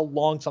deciding how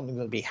long something's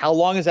going to be. How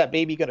long is that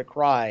baby going to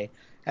cry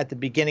at the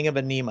beginning of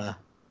Anima,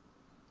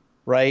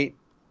 right?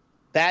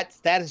 That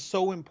is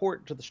so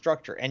important to the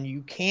structure, and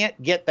you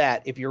can't get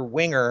that if you're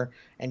Winger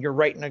and you're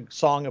writing a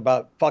song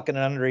about fucking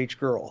an underage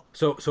girl.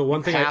 So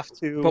one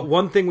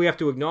thing we have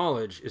to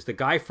acknowledge is the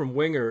guy from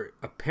Winger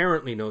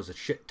apparently knows a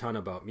shit ton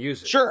about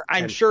music. Sure,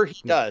 I'm sure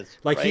he does.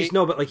 Like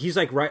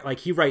right?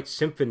 He writes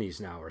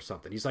symphonies now or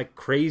something. He's like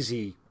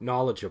crazy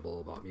knowledgeable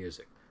about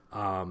music.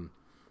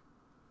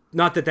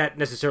 Not that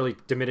necessarily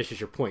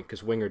diminishes your point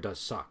because Winger does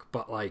suck,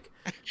 but like,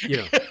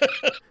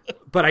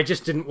 but I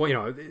just didn't,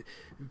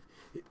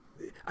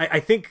 I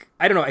think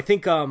I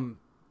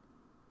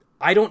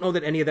don't know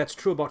that any of that's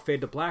true about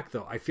Fade to Black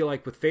though. I feel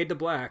like with Fade to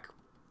Black,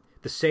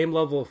 the same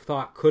level of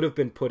thought could have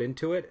been put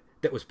into it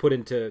that was put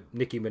into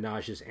Nicki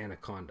Minaj's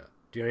Anaconda.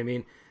 Do you know what I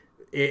mean?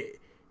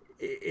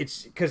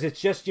 It's because it's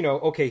just,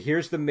 okay,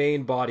 here's the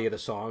main body of the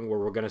song where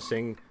we're going to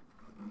sing,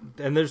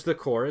 and there's the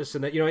chorus,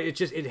 and that,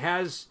 it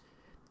has...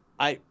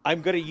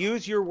 I'm going to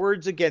use your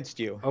words against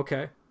you.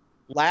 Okay.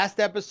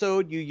 Last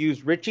episode, you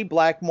used Richie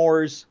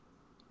Blackmore's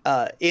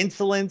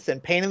insolence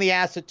and pain in the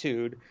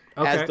attitude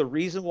as the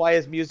reason why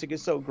his music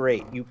is so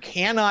great. You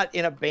cannot,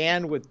 in a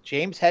band with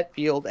James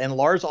Hetfield and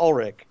Lars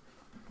Ulrich,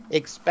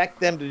 expect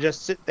them to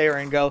just sit there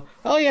and go,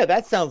 oh yeah,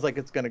 that sounds like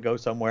it's going to go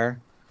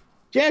somewhere.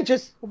 Yeah,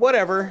 just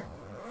whatever.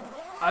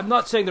 I'm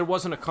not saying there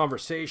wasn't a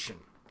conversation.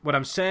 What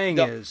I'm saying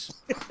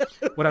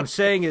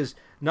is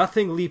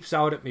nothing leaps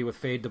out at me with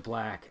Fade to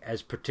Black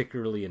as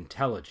particularly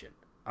intelligent.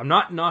 I'm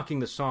not knocking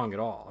the song at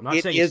all. I'm not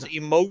saying it is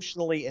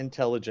emotionally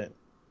intelligent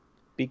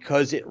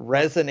because it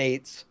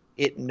resonates.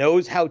 It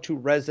knows how to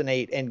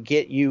resonate and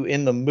get you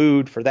in the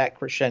mood for that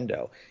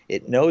crescendo.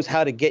 It knows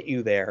how to get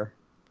you there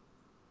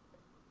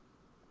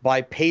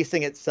by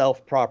pacing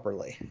itself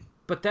properly.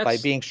 But that's by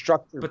being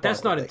structured. But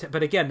that's properly.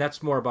 But again,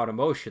 that's more about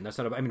emotion. That's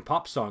not about,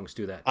 pop songs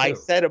do that too. I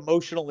said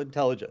emotional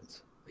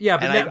intelligence. Yeah,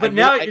 but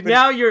now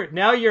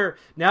you're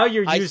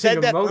using I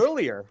said that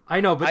earlier. I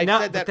know, but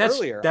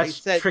earlier.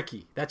 That's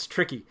tricky. That's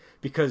tricky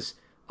because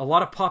a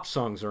lot of pop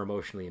songs are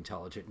emotionally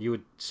intelligent. You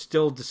would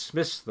still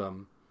dismiss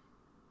them.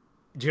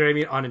 Do you know what I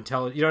mean?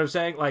 Unintelligent. You know what I'm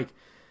saying? Like,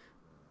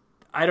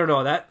 I don't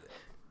know that.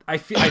 I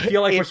feel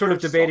like we're sort of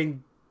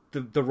debating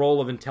the role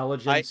of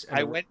intelligence.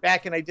 I went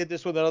back and I did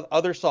this with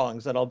other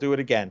songs, and I'll do it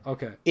again.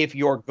 Okay. If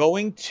you're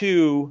going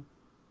to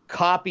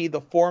copy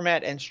the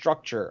format and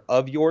structure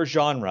of your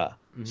genre,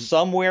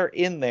 somewhere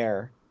in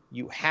there,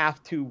 you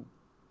have to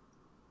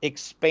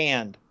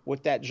expand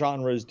what that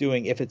genre is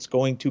doing if it's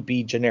going to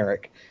be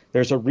generic.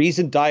 There's a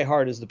reason Die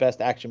Hard is the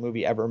best action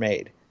movie ever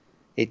made.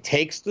 It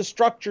takes the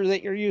structure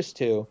that you're used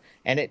to,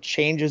 and it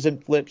changes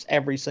and flips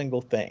every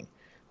single thing.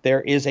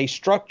 There is a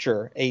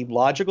structure, a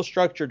logical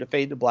structure to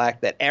Fade to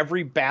Black that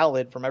every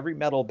ballad from every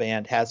metal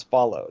band has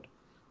followed,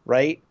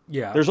 right?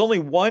 Yeah. There's only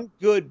one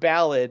good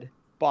ballad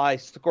by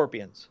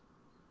Scorpions.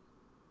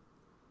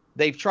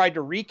 They've tried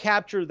to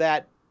recapture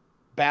that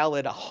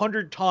ballad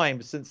 100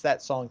 times since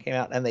that song came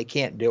out, and they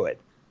can't do it.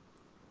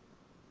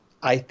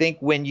 I think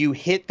when you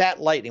hit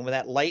that lightning, when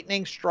that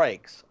lightning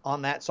strikes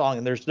on that song,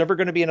 and there's never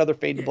going to be another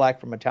Fade to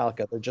Black from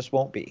Metallica, there just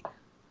won't be.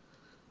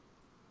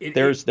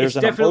 There's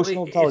an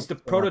emotional it's the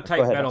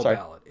prototype metal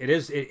ballad. It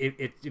is.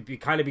 It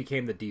kind of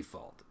became the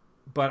default.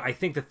 But I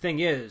think the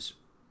thing is,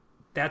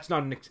 that's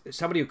not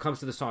somebody who comes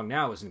to the song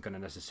now isn't going to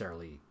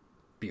necessarily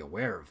be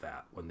aware of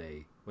that when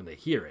they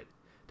hear it.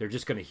 They're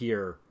just going to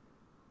hear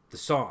the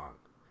song,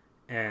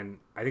 and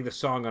I think the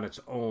song on its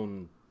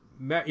own,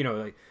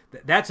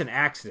 that's an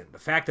accident. The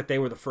fact that they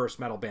were the first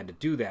metal band to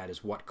do that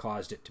is what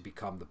caused it to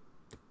become the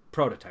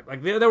prototype.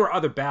 Like there were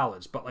other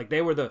ballads, but like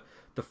they were the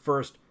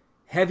first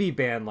heavy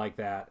band like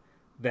that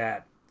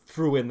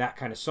threw in that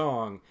kind of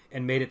song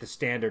and made it the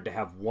standard to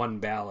have one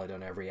ballad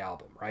on every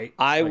album, right?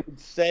 I would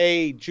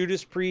say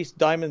Judas Priest,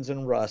 Diamonds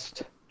and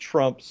Rust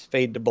trumps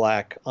Fade to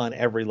Black on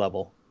every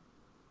level.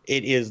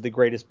 It is the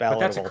greatest ballad.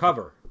 But that's a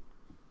cover.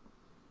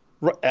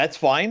 That's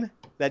fine.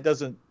 That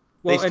doesn't.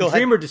 Well, and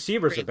Dreamer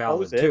Deceiver's a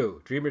ballad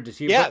too. Dreamer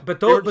Deceiver. Yeah, but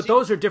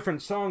those are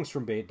different songs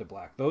from Fade to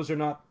Black. Those are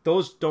not.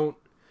 Those don't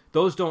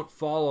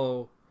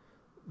follow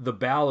the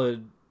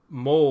ballad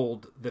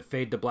mold that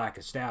Fade to Black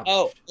established.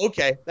 Oh,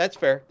 okay. That's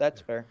fair.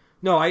 That's fair.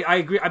 No, I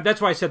agree.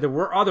 That's why I said there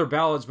were other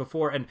ballads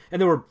before, and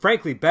there were,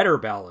 frankly, better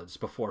ballads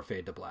before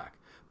Fade to Black.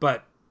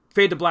 But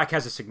Fade to Black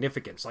has a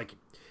significance. Like,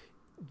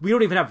 we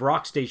don't even have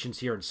rock stations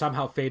here, and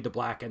somehow Fade to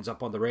Black ends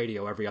up on the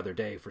radio every other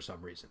day for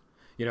some reason.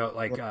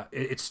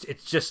 It's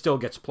just still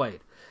gets played.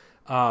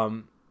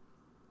 Wouldn't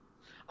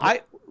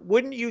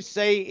you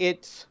say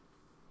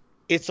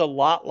it's a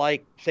lot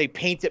like, say,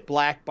 Paint It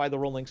Black by the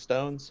Rolling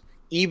Stones?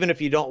 Even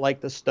if you don't like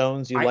the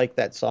Stones, you like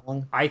that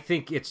song? I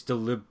think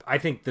I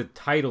think the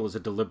title is a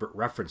deliberate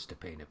reference to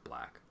Paint It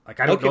Black. Like,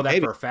 I don't know that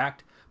for a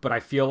fact, but I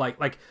feel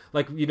like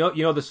you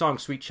know the song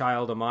Sweet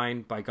Child of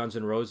Mine by Guns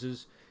N'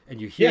 Roses, and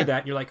you hear that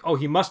and you're like, oh,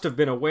 he must have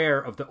been aware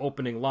of the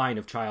opening line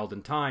of Child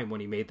in Time when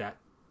he made that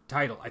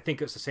title. I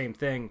think it's the same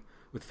thing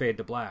with Fade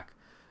to Black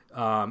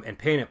and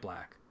Paint It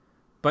Black.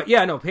 But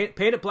yeah, no, Paint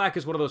It Black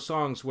is one of those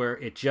songs where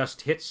it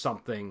just hits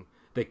something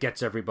that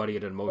gets everybody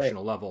at an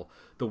emotional level.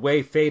 The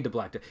way Fade to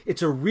Black,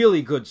 it's a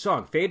really good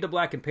song. Fade to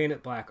Black and Paint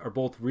It Black are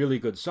both really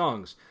good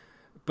songs,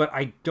 but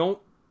I don't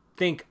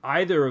think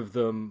either of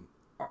them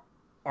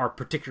are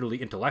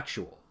particularly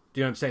intellectual. Do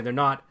you know what I'm saying?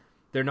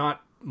 They're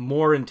not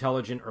more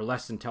intelligent or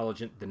less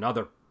intelligent than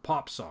other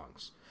pop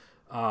songs.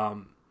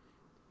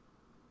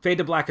 Fade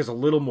to Black is a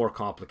little more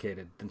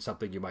complicated than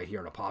something you might hear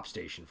on a pop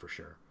station for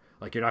sure.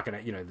 Like, you're not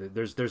going to,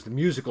 there's the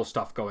musical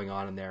stuff going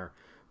on in there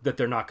that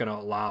they're not going to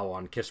allow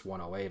on Kiss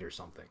 108 or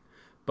something.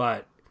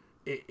 But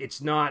it's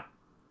not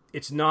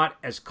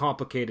as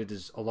complicated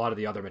as a lot of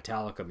the other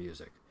Metallica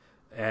music.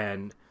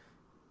 And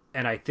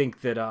I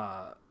think that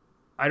I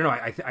don't know,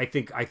 I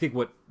think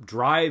what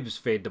drives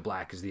Fade to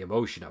Black is the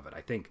emotion of it.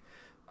 I think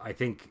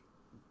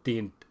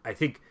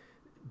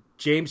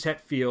James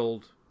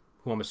Hetfield,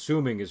 who I'm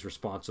assuming is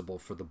responsible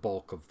for the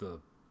bulk of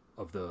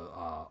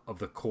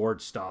the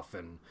chord stuff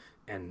and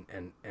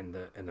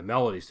the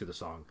melodies to the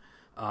song,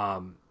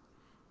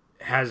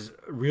 has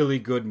really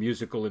good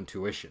musical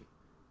intuition,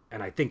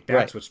 and I think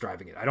that's what's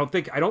driving it. I don't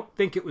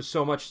think it was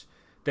so much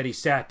that he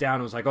sat down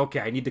and was like,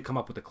 okay, I need to come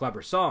up with a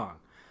clever song.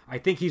 I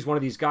think he's one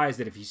of these guys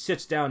that if he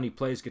sits down and he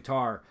plays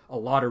guitar, a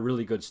lot of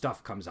really good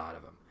stuff comes out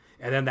of him,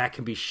 and then that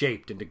can be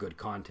shaped into good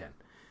content.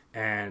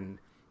 And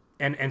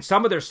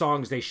some of their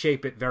songs, they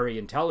shape it very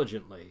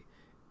intelligently,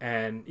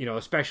 and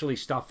especially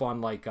stuff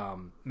on like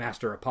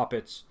Master of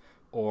Puppets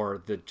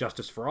or the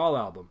Justice for All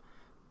album.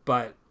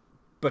 But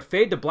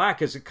Fade to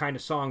Black is a kind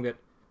of song that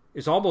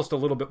is almost a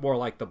little bit more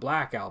like the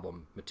Black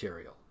Album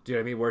material. Do you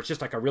know what I mean? Where it's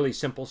just like a really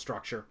simple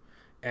structure,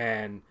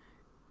 and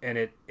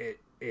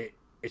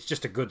it's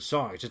just a good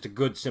song. It's just a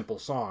good simple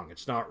song.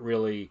 It's not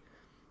really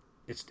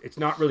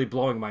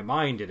blowing my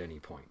mind at any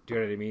point. Do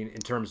you know what I mean?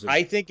 In terms of,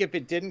 I think if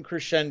it didn't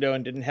crescendo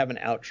and didn't have an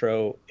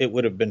outro, it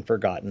would have been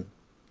forgotten.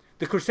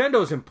 The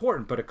crescendo is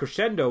important, but a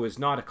crescendo is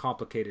not a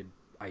complicated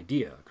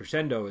idea.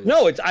 Crescendo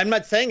is I'm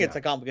not saying it's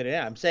a complicated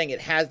idea. I'm saying it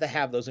has to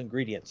have those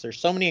ingredients. There's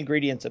so many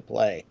ingredients at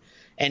play,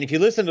 and if you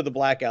listen to the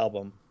Black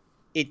Album,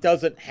 it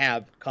doesn't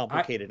have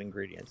complicated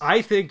ingredients.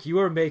 I think you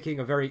are making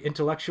a very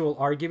intellectual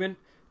argument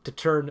to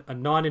turn a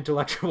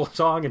non-intellectual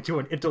song into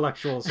an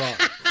intellectual song.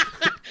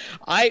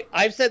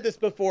 I've said this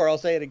before. I'll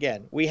say it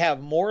again. We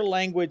have more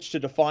language to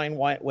define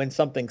when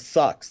something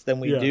sucks than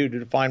we do to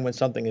define when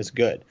something is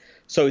good.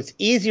 So it's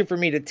easier for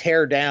me to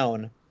tear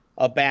down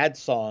a bad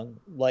song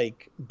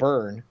like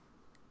Burn.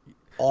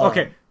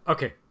 Okay.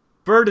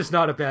 Bird is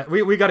not a bad.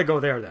 We got to go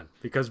there then,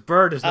 because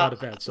Bird is not a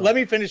bad song. Let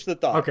me finish the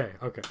thought.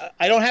 Okay.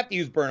 I don't have to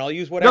use Burn. I'll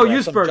use whatever. No,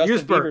 use Bird.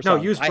 Use Bird. No,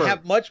 use Bird. I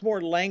have much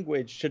more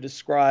language to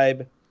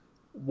describe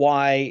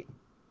why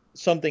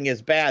something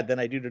is bad than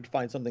I do to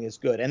define something as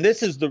good. And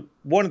this is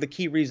one of the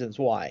key reasons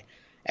why.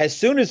 As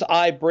soon as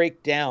I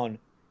break down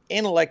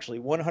intellectually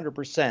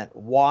 100%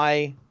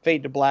 why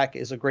Fade to Black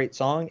is a great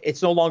song,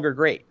 it's no longer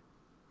great.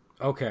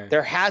 Okay.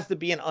 There has to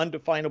be an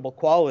undefinable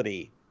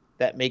quality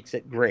that makes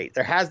it great.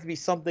 There has to be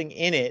something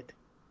in it.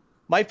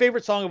 My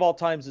favorite song of all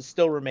times is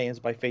Still Remains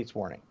by Fates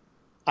Warning.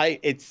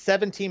 It's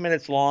 17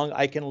 minutes long.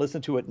 I can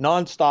listen to it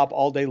nonstop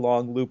all day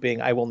long,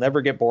 looping. I will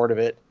never get bored of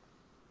it.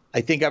 I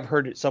think I've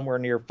heard it somewhere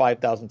near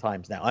 5,000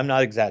 times now. I'm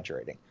not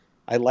exaggerating.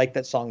 I like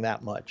that song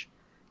that much.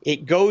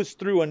 It goes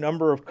through a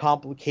number of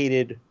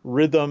complicated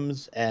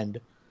rhythms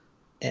and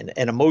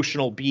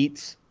emotional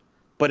beats.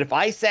 But if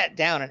I sat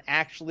down and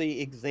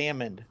actually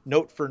examined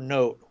note for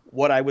note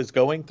what I was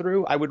going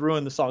through, I would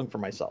ruin the song for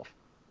myself.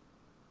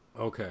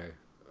 Okay.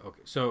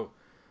 So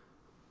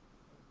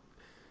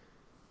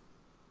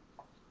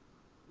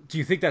do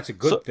you think that's a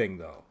good thing,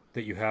 though,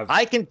 that you have?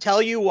 I can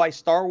tell you why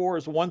Star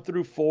Wars 1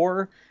 through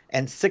 4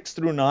 and 6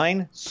 through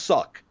 9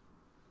 suck.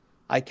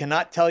 I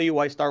cannot tell you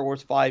why Star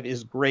Wars 5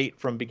 is great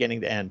from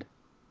beginning to end.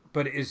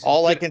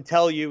 I can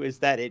tell you is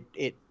that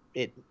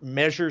it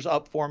measures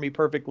up for me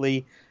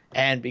perfectly,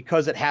 and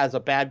because it has a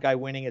bad guy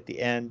winning at the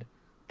end,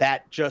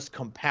 that just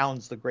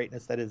compounds the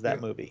greatness that is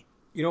that movie.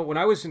 You know, when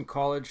I was in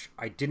college,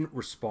 I didn't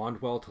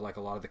respond well to like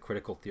a lot of the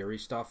critical theory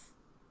stuff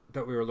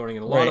that we were learning,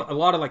 and a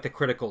lot of like the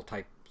critical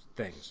type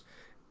things.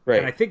 Right.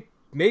 And I think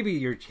maybe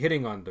you're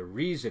hitting on the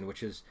reason,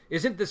 which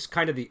isn't this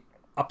kind of the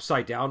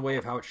upside down way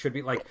of how it should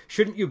be? Like,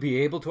 shouldn't you be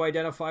able to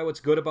identify what's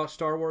good about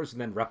Star Wars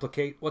and then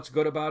replicate what's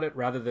good about it,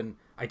 rather than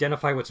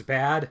identify what's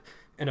bad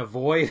and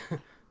avoid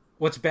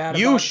what's bad about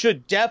it? You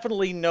should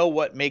definitely know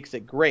what makes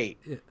it great.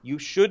 Yeah. You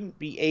shouldn't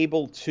be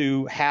able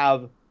to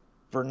have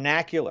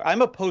vernacular.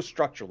 I'm a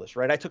post-structuralist,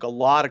 right? I took a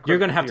lot of critical theory. You're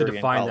going to have to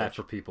define that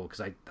for people,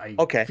 because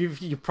okay.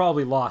 You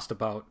probably lost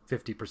about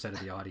 50% of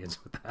the audience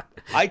with that.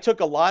 I took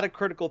a lot of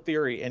critical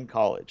theory in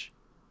college,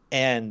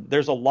 and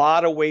there's a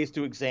lot of ways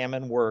to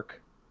examine work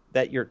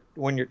that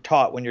when you're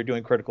taught when you're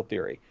doing critical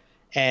theory.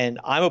 And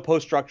I'm a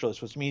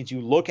post-structuralist, which means you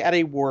look at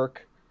a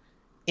work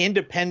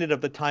independent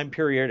of the time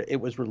period it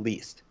was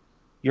released.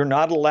 You're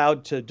not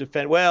allowed to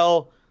defend,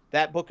 well,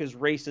 that book is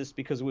racist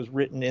because it was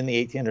written in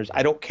the 1800s.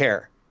 I don't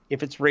care.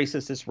 If it's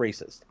racist, it's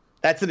racist.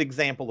 That's an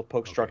example of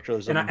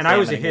post-structuralism. Okay. And I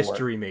was a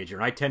history major,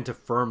 and I tend to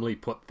firmly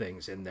put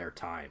things in their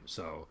time.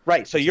 So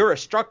right. So you're a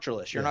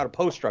structuralist. You're not a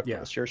post-structuralist.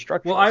 Yeah. You're a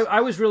structuralist. Well, I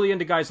was really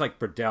into guys like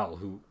Burdell,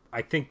 who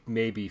I think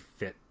maybe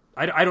fit.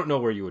 I don't know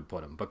where you would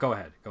put him, but go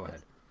ahead.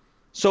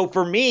 So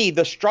for me,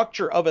 the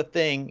structure of a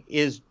thing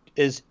is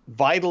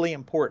vitally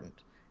important.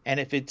 And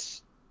if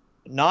it's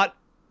not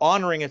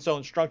honoring its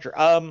own structure,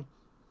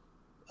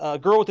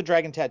 Girl with the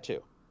Dragon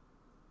Tattoo.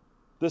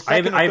 I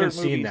haven't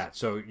seen that,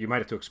 so you might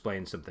have to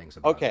explain some things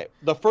about it. Okay,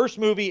 the first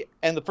movie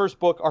and the first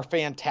book are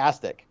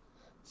fantastic.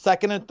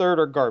 Second and third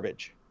are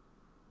garbage,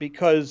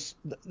 because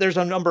there's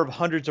a number of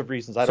hundreds of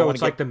reasons. So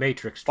it's like the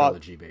Matrix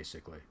trilogy,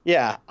 basically.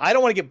 Yeah, I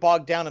don't want to get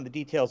bogged down in the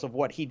details of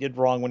what he did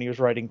wrong when he was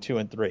writing 2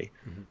 and 3.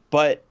 Mm-hmm.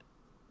 But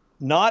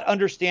not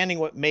understanding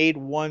what made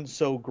 1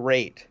 so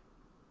great,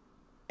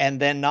 and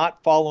then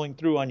not following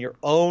through on your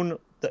own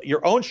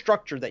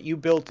structure that you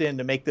built in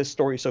to make this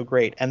story so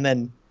great, and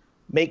then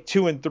make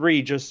 2 and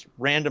 3 just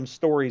random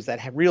stories that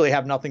really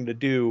have nothing to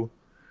do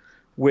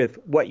with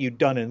what you've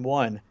done in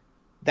 1.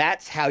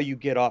 That's how you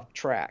get off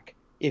track.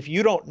 If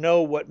you don't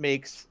know what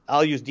makes,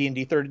 I'll use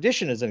D&D 3rd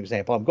edition as an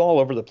example. I'm going all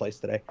over the place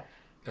today.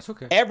 That's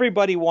okay.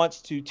 Everybody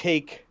wants to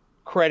take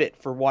credit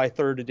for why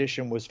 3rd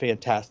edition was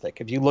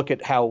fantastic. If you look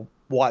at how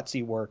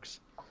WotC works,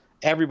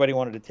 everybody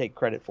wanted to take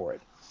credit for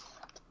it.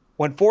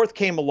 When 4th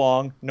came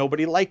along,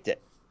 nobody liked it.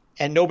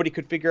 And nobody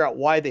could figure out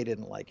why they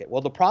didn't like it.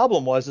 Well, the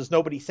problem is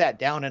nobody sat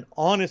down and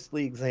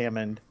honestly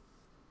examined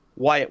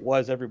why it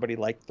was everybody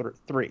liked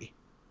 3.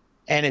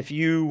 And if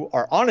you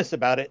are honest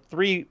about it,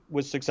 3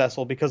 was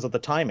successful because of the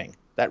timing.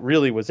 That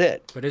really was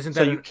it. But isn't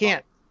that... So you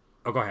can't...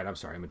 Oh, go ahead. I'm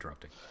sorry. I'm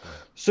interrupting.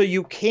 So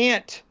you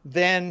can't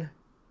then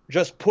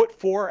just put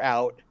 4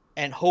 out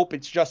and hope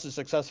it's just as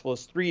successful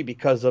as 3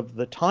 because of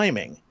the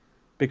timing.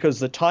 Because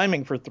the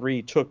timing for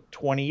 3 took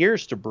 20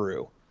 years to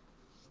brew.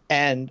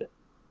 And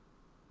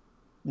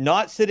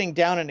not sitting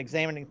down and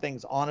examining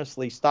things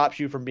honestly stops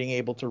you from being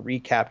able to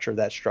recapture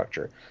that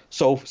structure.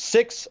 So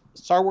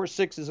Star Wars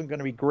 6 isn't going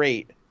to be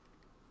great.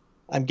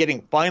 I'm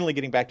finally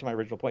getting back to my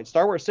original point.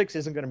 Star Wars 6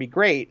 isn't going to be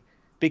great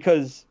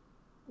because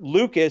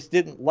Lucas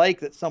didn't like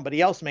that somebody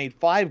else made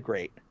 5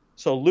 great.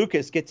 So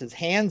Lucas gets his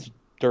hands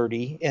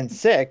dirty in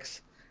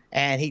 6,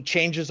 and he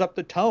changes up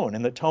the tone,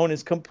 and the tone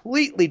is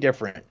completely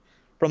different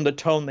from the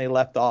tone they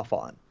left off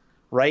on.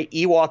 right?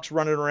 Ewoks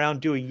running around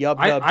doing yub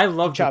yub. I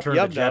love Return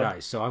of the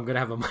Jedi, so I'm gonna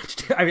have a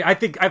much. I mean, I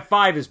think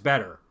 5 is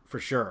better for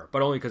sure,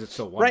 but only because it's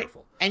so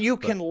wonderful. Right, and you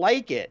can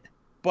like it,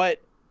 but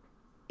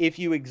if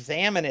you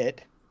examine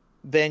it,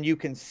 then you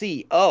can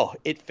see, oh,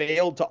 it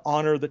failed to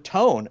honor the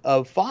tone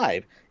of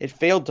 5. It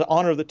failed to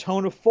honor the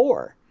tone of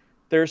 4.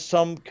 There's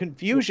some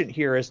confusion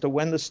here as to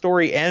when the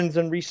story ends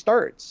and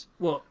restarts.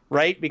 Well,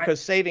 right,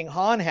 because saving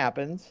Han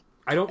happens.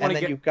 I don't want to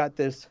get. You've got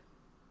this.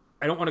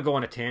 I don't want to go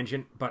on a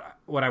tangent, but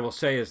what I will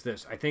say is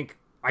this: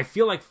 I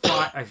feel like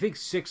 5. I think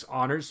 6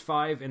 honors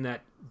 5 in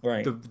that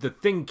the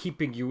thing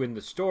keeping you in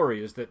the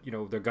story is that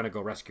they're going to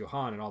go rescue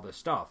Han and all this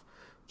stuff.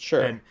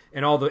 Sure.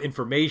 And all the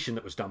information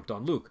that was dumped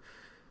on Luke.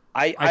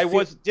 I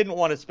didn't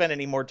want to spend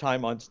any more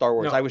time on Star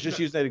Wars. I was just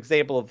using an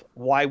example of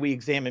why we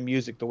examine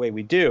music the way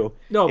we do.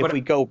 If we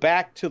go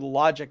back to the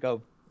logic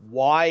of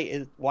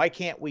why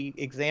can't we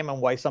examine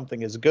why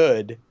something is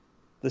good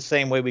the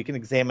same way we can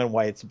examine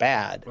why it's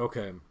bad?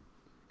 Okay.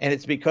 And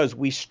it's because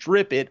we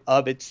strip it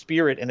of its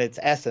spirit and its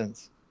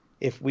essence.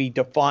 If we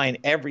define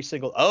every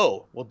single,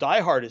 Die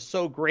Hard is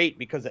so great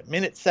because at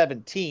minute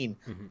 17,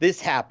 this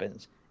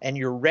happens, and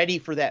you're ready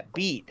for that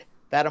beat.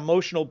 That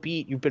emotional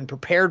beat, you've been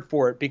prepared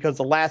for it because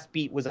the last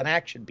beat was an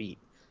action beat.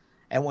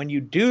 And when you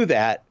do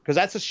that, because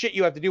that's the shit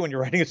you have to do when you're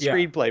writing a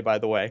screenplay, by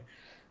the way,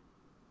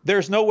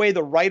 there's no way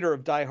the writer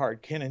of Die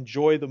Hard can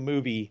enjoy the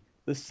movie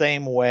the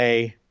same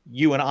way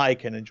you and I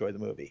can enjoy the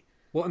movie.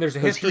 Well, and there's a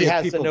history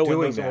of people doing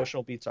when those that.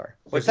 Emotional beats are.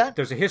 What's that?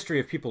 There's a history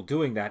of people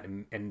doing that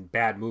and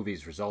bad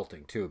movies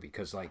resulting too,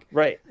 because like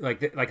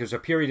there's a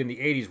period in the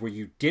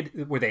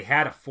 80s where they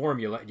had a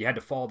formula, you had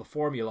to follow the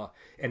formula,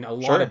 and a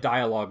lot of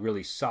dialogue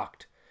really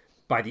sucked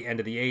by the end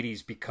of the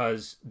 80s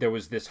because there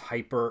was this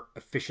hyper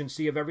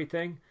efficiency of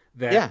everything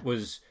that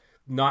was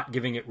not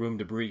giving it room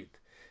to breathe.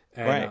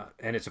 And,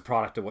 and it's a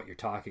product of what you're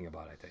talking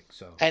about, I think.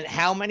 So. And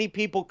how many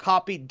people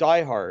copied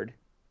Die Hard,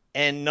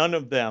 and none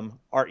of them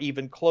are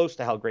even close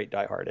to how great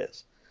Die Hard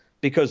is,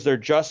 because they're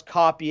just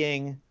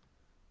copying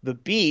the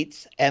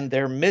beats and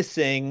they're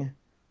missing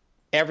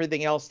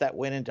everything else that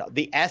went into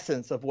the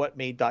essence of what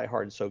made Die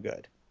Hard so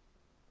good.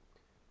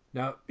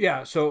 Now,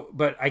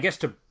 but I guess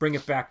to bring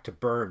it back to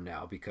Burn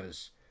now,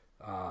 because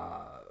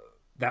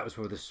that was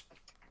where this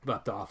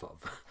left off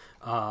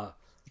of.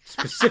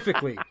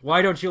 Specifically,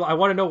 why don't you? I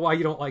want to know why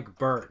you don't like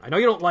Burn. I know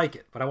you don't like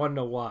it, but I want to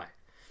know why.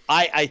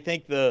 I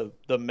think the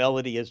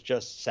melody is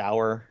just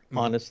sour.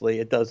 Honestly,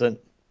 it doesn't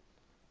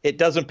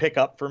pick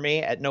up for me.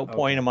 At no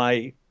point am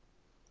I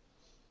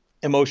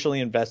emotionally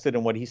invested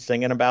in what he's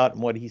singing about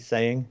and what he's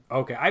saying.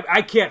 Okay,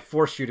 I can't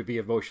force you to be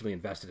emotionally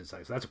invested in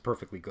something, so that's a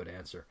perfectly good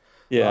answer.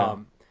 Yeah.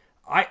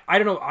 I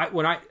don't know.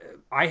 When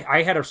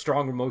I had a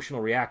strong emotional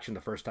reaction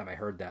the first time I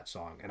heard that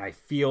song, and I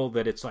feel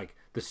that it's like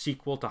the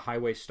sequel to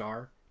Highway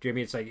Star. Do you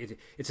know what I mean?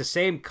 It's the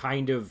same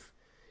kind of.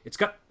 It's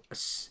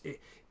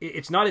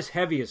not as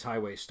heavy as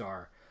Highway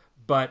Star,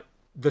 but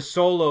the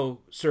solo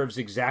serves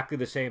exactly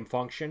the same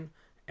function,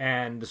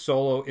 and the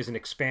solo is an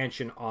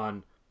expansion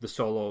on the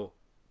solo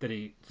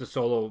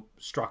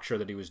structure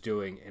that he was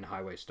doing in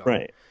Highway Star.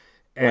 Right.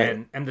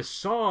 And the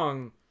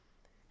song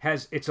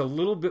it's a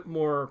little bit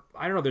more,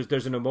 I don't know,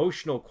 there's an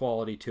emotional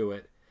quality to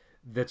it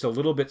that's a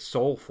little bit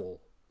soulful,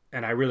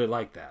 and I really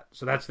like that.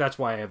 So that's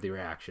why I have the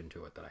reaction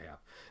to it that I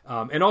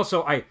have. And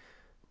also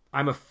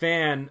I'm a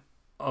fan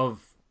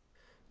of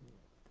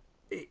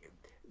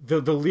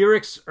the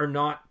lyrics are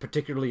not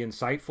particularly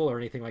insightful or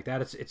anything like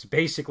that. It's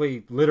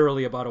basically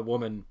literally about a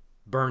woman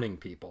burning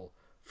people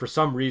for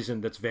some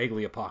reason that's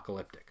vaguely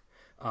apocalyptic.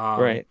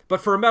 Right.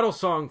 But for a metal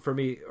song, for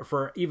me, or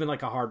for even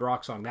like a hard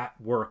rock song, that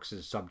works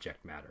as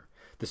subject matter.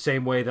 The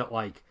same way that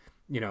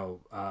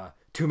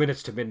 2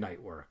 Minutes to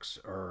Midnight works,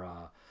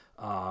 or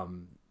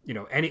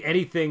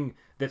anything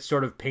that's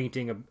sort of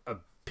painting a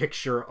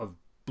picture of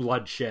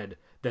bloodshed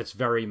that's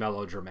very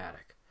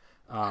melodramatic.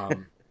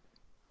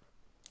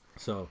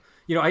 So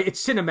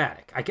it's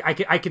cinematic.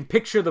 I can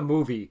picture the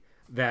movie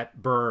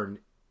that Burn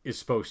is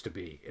supposed to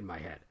be in my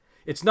head.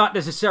 It's not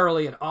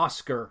necessarily an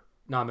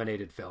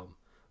Oscar-nominated film,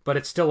 but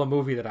it's still a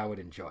movie that I would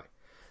enjoy.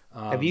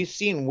 Have you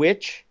seen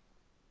Witch?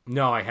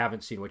 No, I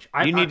haven't seen Witch.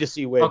 You need to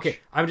see Witch. Okay,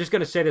 I'm just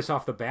going to say this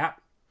off the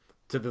bat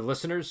to the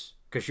listeners,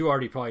 because you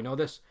already probably know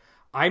this.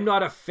 I'm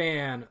not a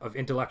fan of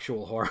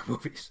intellectual horror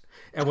movies.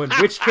 And when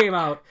Witch came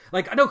out,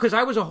 because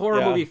I was a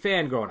horror movie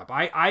fan growing up.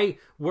 I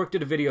worked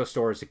at a video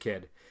store as a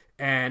kid,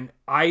 and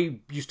I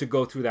used to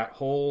go through that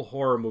whole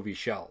horror movie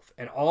shelf.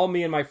 And all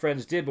me and my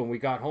friends did when we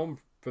got home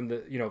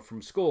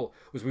from school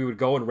was we would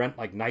go and rent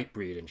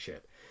Nightbreed and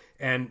shit.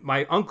 And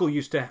my uncle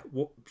used to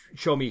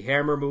show me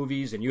Hammer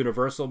movies and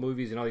Universal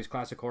movies and all these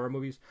classic horror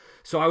movies.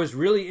 So I was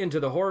really into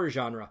the horror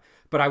genre,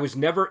 but I was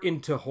never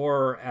into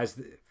horror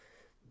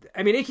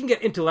it can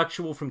get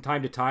intellectual from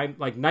time to time.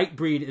 Like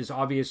Nightbreed is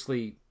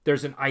obviously,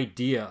 there's an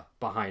idea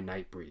behind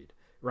Nightbreed,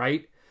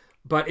 right?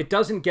 But it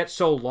doesn't get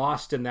so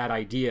lost in that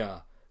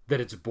idea that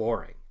it's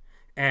boring.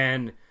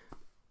 And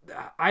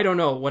I don't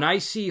know, when I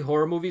see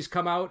horror movies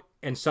come out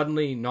and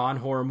suddenly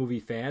non-horror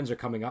movie fans are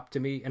coming up to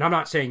me, and I'm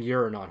not saying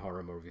you're a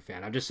non-horror movie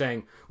fan, I'm just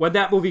saying when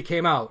that movie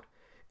came out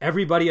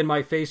everybody in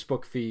my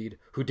Facebook feed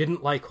who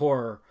didn't like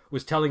horror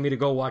was telling me to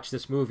go watch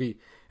this movie.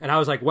 And I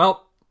was like,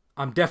 well,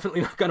 I'm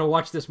definitely not going to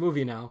watch this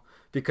movie now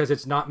because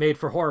it's not made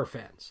for horror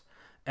fans.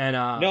 And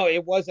no,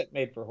 it wasn't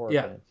made for horror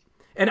fans.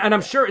 And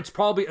I'm sure it's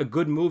probably a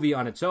good movie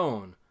on its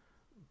own.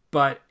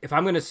 But if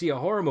I'm going to see a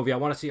horror movie, I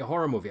want to see a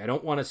horror movie. I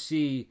don't want to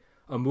see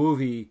a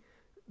movie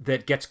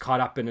that gets caught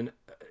up in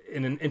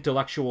an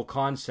intellectual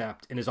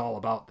concept and is all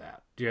about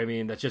that. Do you know what I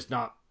mean? That's just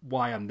not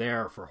why I'm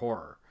there for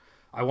horror.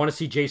 I want to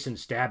see Jason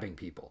stabbing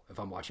people if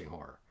I'm watching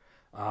horror.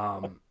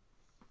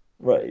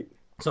 Right.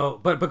 So,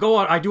 but go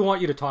on. I do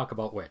want you to talk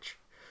about Witch.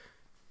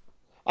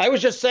 I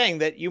was just saying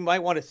that you might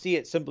want to see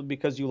it simply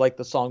because you like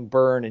the song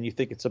Burn and you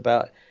think it's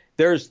about,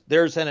 there's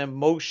an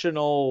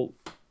emotional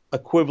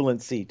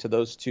equivalency to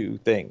those two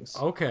things.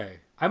 Okay.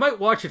 I might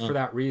watch it for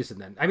that reason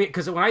then. I mean,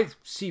 because when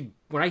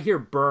I hear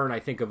Burn, I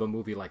think of a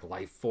movie like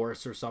Life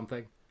Force or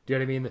something. Do you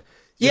know what I mean?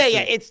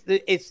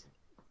 It's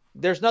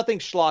there's nothing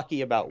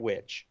schlocky about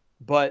Witch,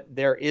 but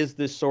there is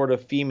this sort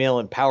of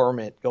female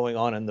empowerment going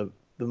on in the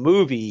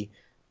movie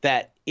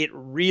that it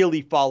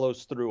really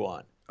follows through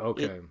on.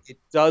 Okay. It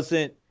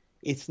doesn't,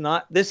 it's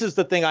not, this is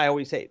the thing I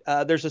always hate.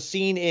 There's a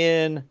scene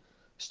in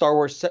Star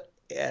Wars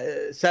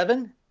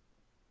 7.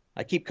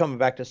 I keep coming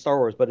back to Star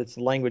Wars, but it's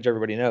the language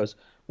everybody knows,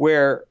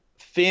 where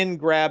Finn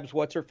grabs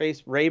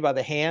what's-her-face, Rey, by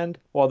the hand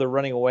while they're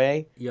running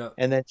away. Yeah.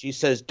 And then she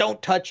says, "Don't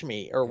touch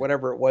me," or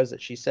whatever it was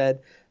that she said.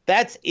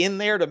 That's in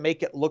there to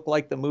make it look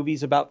like the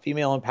movie's about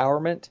female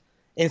empowerment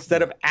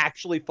instead of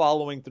actually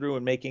following through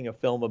and making a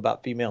film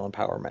about female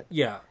empowerment.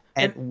 Yeah.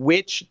 And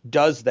Witch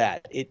does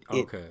that.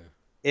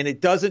 And it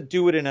doesn't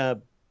do it in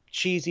a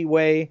cheesy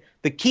way.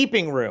 The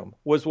Keeping Room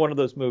was one of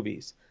those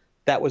movies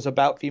that was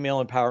about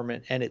female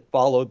empowerment, and it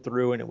followed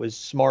through, and it was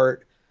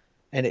smart,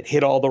 and it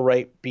hit all the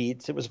right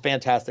beats. It was a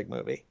fantastic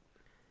movie.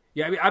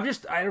 Yeah, I mean,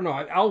 I don't know.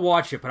 I'll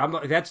watch it,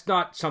 but that's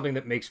not something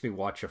that makes me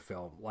watch a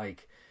film.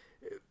 Like,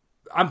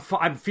 I'm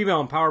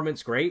female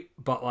empowerment's great,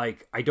 but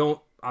like, I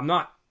don't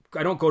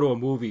go to a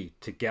movie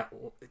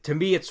to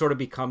me, it sort of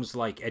becomes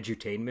like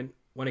edutainment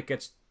when it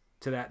gets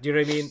to that. Do you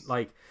know what I mean?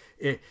 Like,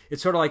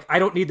 it's sort of like, I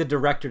don't need the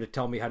director to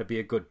tell me how to be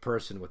a good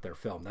person with their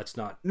film. That's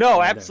not.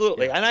 No,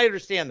 absolutely. Yeah. And I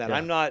understand that.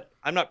 Yeah.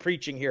 I'm not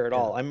preaching here at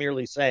all. I'm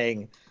merely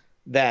saying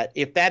that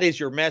if that is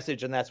your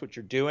message and that's what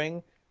you're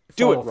doing,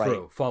 Follow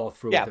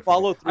through. Yeah,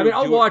 follow through. I mean,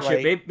 I'll watch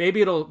it.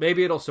 Maybe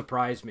it'll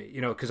surprise me,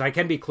 because I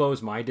can be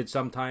closed-minded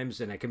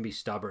sometimes, and I can be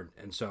stubborn,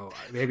 and so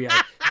maybe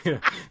I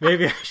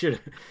should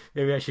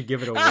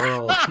give it a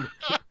whirl.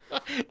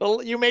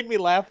 You made me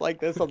laugh like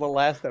this on the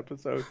last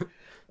episode.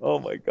 Oh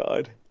my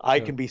God, I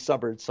can be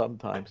stubborn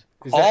sometimes.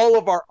 All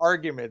of our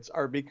arguments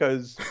are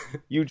because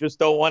you just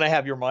don't want to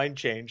have your mind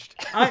changed.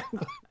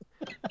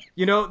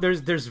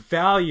 There's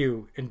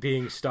value in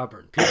being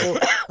stubborn. People,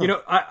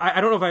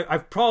 I don't know if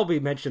I've probably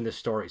mentioned this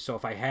story, so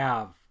if I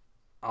have,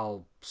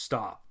 I'll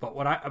stop. But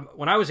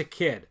when I was a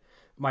kid,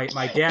 my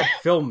dad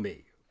filmed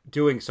me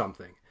doing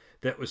something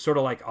that was sort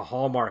of like a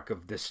hallmark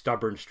of this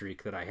stubborn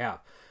streak that I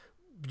have.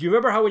 Do you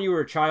remember how when you were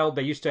a child,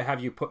 they used to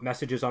have you put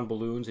messages on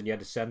balloons and you had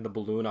to send the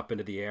balloon up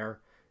into the air?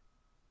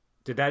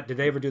 Did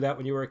they ever do that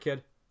when you were a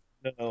kid?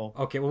 No.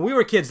 Okay, when we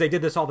were kids, they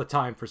did this all the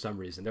time for some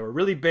reason. They were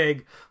really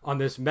big on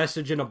this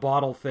message in a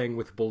bottle thing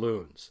with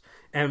balloons.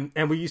 And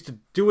we used to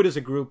do it as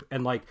a group,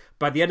 and like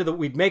by the end of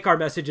we'd make our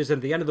messages, and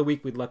at the end of the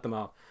week we'd let them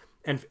out.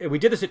 And we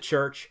did this at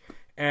church,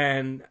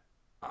 and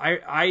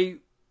I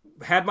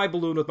had my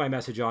balloon with my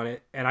message on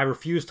it, and I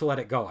refused to let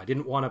it go. I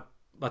didn't want to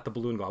let the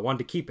balloon go. I wanted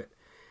to keep it.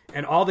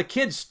 And all the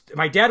kids,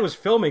 my dad was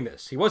filming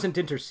this. He wasn't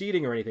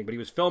interceding or anything, but he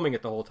was filming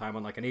it the whole time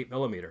on like an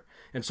 8mm.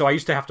 And so I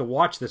used to have to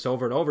watch this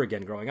over and over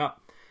again growing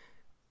up.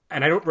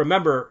 And I don't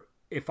remember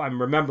if I'm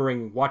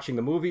remembering watching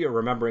the movie or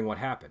remembering what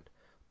happened.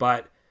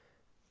 But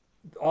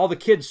all the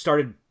kids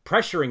started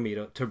pressuring me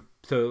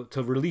to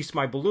release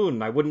my balloon,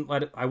 and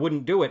I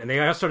wouldn't do it. And they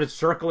all started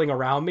circling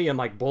around me and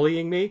like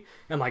bullying me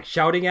and like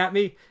shouting at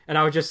me. And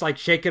I was just like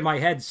shaking my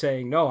head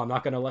saying, no, I'm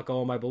not going to let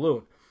go of my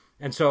balloon.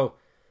 And so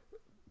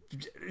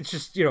it's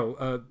just,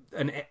 a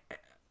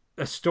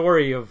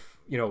story of,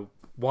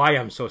 why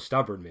I'm so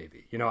stubborn,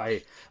 maybe.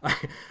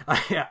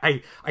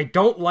 I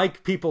don't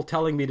like people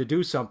telling me to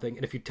do something,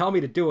 and if you tell me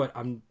to do it,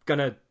 I'm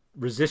gonna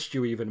resist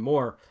you even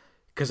more,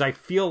 because I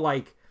feel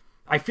like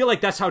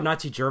that's how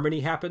Nazi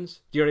Germany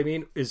happens. Do you know what I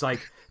mean? Is like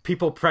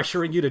people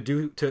pressuring you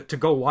to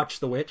go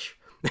watch The Witch,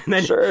 and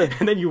then sure.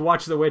 And then you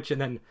watch The Witch,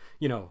 and then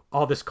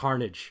all this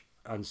carnage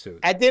ensues.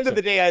 At the end of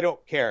the day, I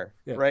don't care,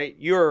 right?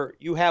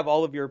 You have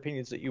all of your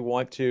opinions that you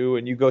want to,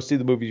 and you go see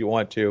the movies you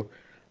want to.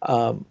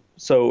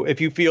 So if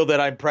you feel that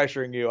I'm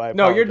pressuring you, I apologize.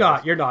 No, you're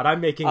not. You're not.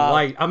 I'm making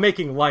light. I'm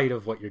making light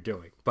of what you're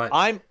doing. But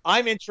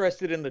I'm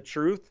interested in the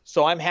truth,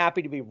 so I'm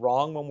happy to be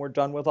wrong when we're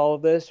done with all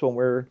of this.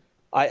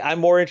 I'm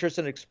more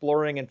interested in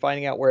exploring and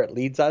finding out where it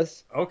leads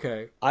us.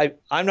 Okay.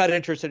 I'm not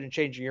interested in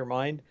changing your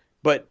mind,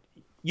 but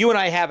you and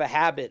I have a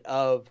habit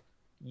of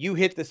you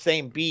hit the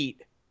same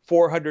beat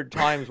 400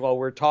 times while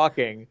we're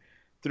talking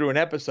through an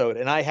episode,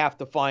 and I have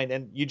to find,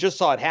 and you just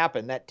saw it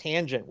happen. That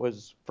tangent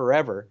was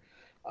forever.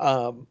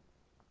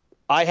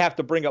 I have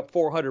to bring up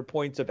 400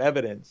 points of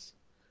evidence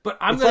But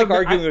I'm it's like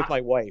arguing with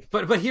my wife.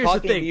 But here's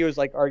Talking the thing: to you is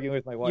like arguing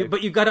with my wife.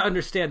 But you've got to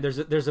understand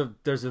there's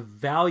a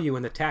value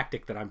in the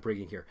tactic that I'm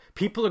bringing here.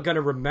 People are going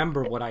to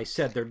remember what I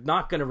said. They're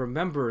not going to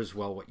remember as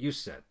well what you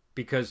said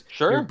because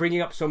you're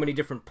bringing up so many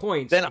different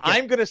points. Then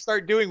I'm going to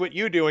start doing what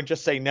you do and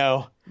just say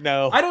no.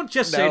 I don't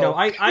just say no.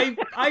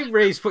 I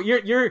raise foot.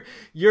 You're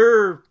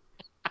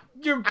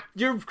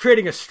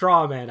creating a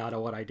straw man out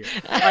of what I do.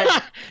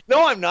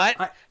 No, I'm not.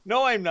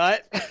 I'm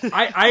not.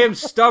 I am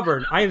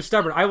stubborn. I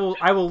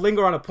will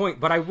linger on a point,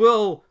 but I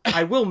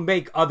will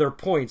make other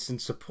points in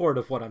support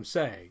of what I'm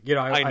saying.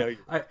 I know.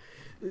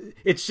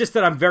 It's just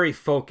that I'm very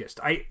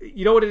focused.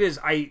 You know what it is?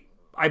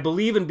 I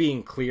believe in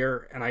being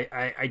clear, and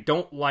I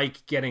don't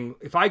like getting.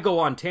 If I go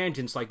on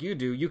tangents like you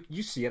do,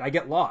 you see it. I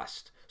get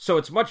lost. So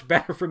it's much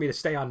better for me to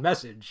stay on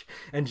message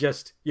and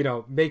just,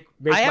 make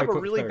I have a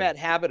really bad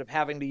habit of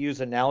having to use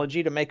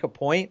analogy to make a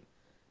point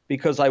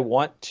because I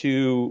want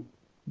to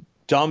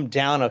dumb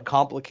down a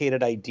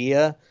complicated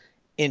idea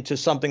into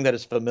something that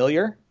is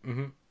familiar.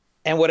 Mm-hmm.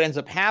 And what ends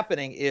up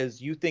happening is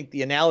you think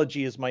the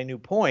analogy is my new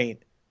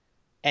point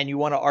and you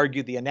want to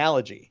argue the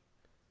analogy.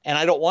 And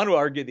I don't want to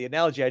argue the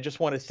analogy. I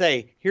just want to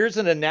say, here's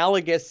an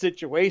analogous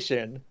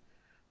situation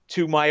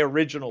to my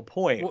original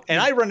point. Well, and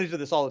I run into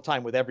this all the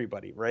time with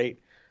everybody, right?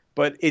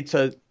 But it's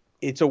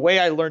a way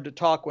I learned to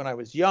talk when I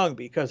was young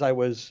because I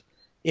was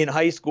in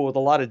high school with a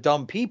lot of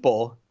dumb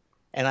people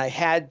and I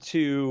had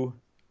to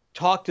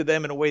talk to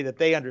them in a way that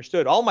they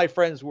understood. All my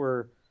friends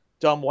were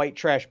dumb white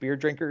trash beer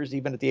drinkers,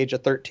 even at the age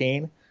of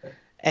 13.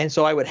 And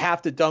so I would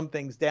have to dumb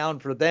things down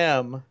for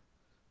them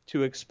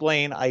to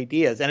explain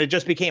ideas. And it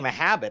just became a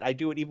habit. I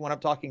do it even when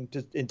I'm talking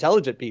to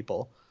intelligent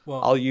people.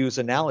 Well, I'll use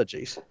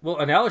analogies. Well,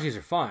 analogies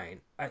are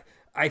fine.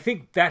 I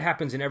think that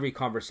happens in every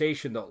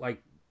conversation, though.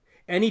 Like,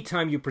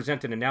 anytime you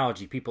present an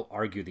analogy, people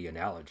argue the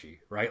analogy,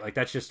 right? Like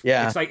that's just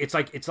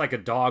it's like a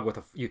dog with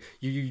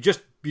you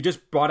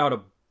just brought out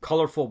a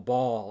colorful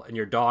ball and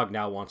your dog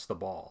now wants the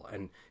ball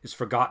and is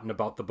forgotten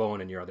about the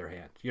bone in your other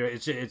hand.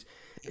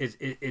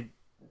 It's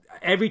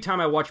every time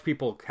I watch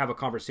people have a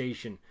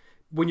conversation,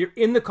 when you're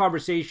in the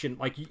conversation,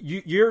 like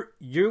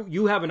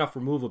you have enough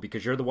removal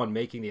because you're the one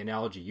making the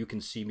analogy. You can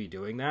see me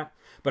doing that.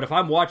 But if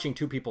I'm watching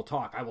two people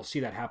talk, I will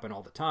see that happen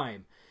all the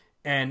time.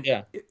 And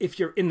if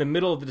you're in the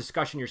middle of the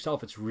discussion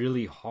yourself, it's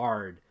really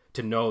hard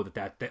to know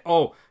that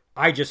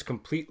I just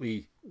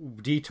completely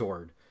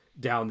detoured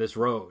down this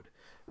road.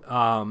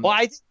 Well,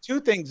 I think two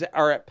things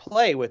are at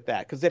play with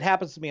that because it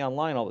happens to me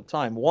online all the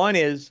time. One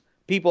is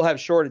people have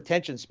short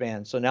attention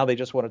spans, so now they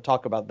just want to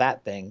talk about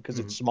that thing because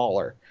it's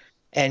smaller.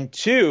 And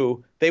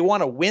two, they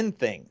want to win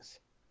things.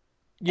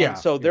 Yeah. And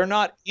so they're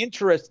not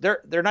interested.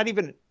 They're not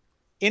even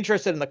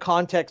interested in the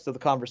context of the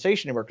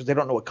conversation anymore because they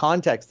don't know what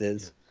context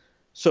is. Yeah.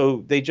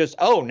 So they just,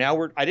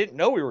 I didn't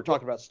know we were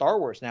talking about Star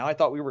Wars now. I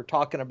thought we were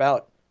talking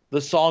about the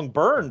song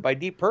Burn by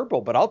Deep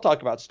Purple, but I'll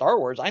talk about Star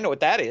Wars. I know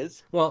what that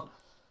is. Well,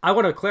 I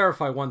want to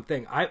clarify one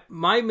thing.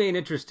 My main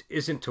interest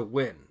isn't to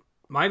win.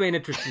 My main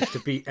interest is to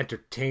be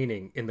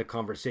entertaining in the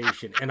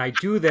conversation. And I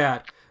do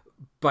that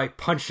by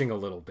punching a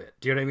little bit.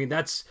 Do you know what I mean?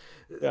 That's,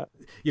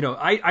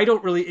 I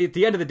don't really, at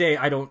the end of the day,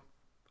 I don't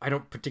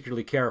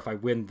particularly care if I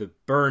win the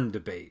Burn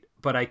debate,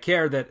 but I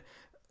care that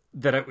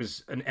it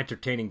was an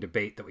entertaining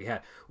debate that we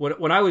had.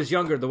 When I was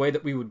younger, the way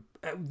that we would...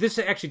 This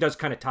actually does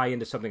kind of tie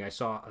into something I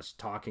saw us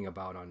talking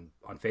about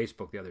on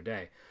Facebook the other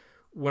day.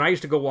 When I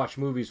used to go watch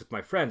movies with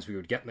my friends, we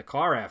would get in the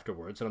car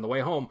afterwards, and on the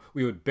way home,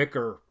 we would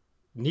bicker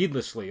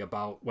needlessly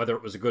about whether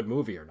it was a good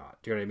movie or not.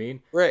 Do you know what I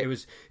mean? Right.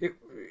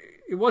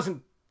 It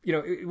wasn't,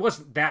 it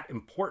wasn't that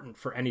important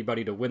for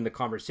anybody to win the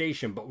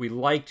conversation, but we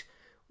liked...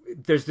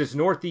 There's this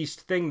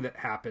Northeast thing that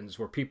happens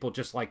where people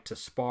just like to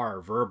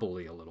spar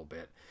verbally a little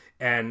bit,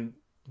 and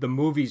the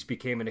movies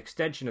became an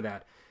extension of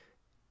that.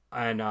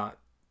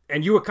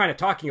 And you were kind of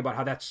talking about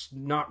how that's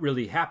not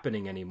really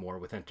happening anymore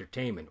with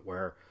entertainment,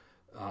 where,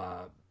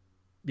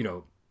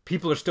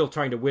 people are still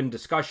trying to win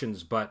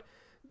discussions, but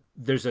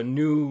there's a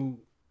new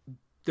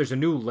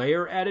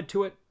layer added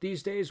to it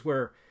these days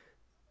where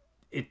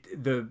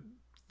the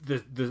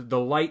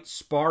light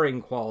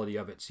sparring quality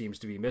of it seems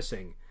to be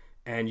missing,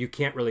 and you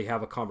can't really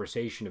have a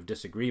conversation of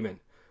disagreement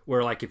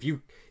where, like, if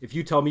you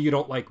tell me you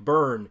don't like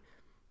Burn,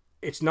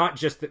 it's not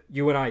just that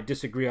you and I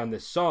disagree on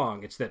this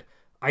song. It's that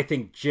I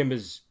think Jim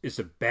is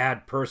a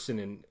bad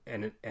person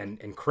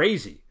and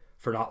crazy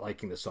for not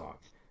liking the song.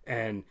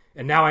 And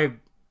now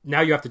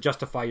you have to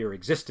justify your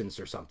existence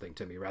or something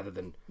to me rather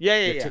than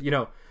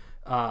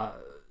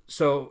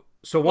So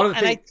one of the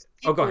things.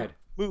 Go ahead.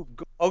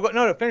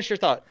 No, finish your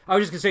thought. I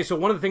was just gonna say. So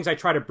one of the things I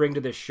try to bring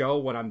to this show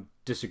when I'm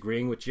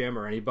disagreeing with Jim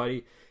or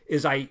anybody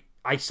is I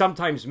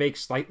sometimes make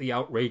slightly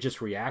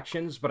outrageous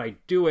reactions, but I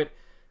do it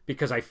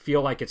because I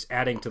feel like it's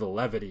adding to the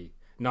levity.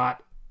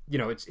 Not,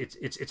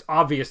 it's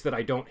obvious that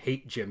I don't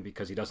hate Jim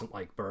because he doesn't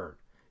like Burn.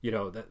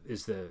 That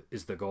is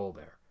the goal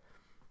there.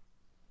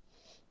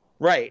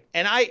 Right.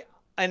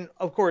 And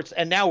of course,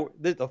 and now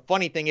the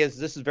funny thing is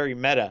this is very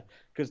meta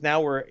because now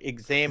we're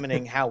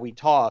examining how we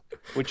talk,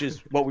 which is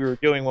what we were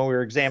doing when we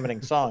were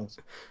examining songs.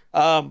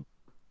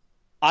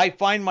 I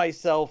find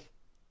myself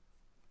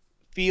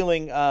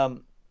feeling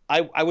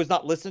I was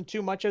not listened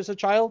to much as a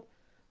child,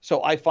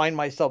 so I find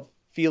myself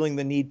feeling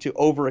the need to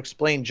over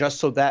explain just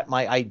so that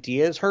my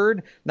idea is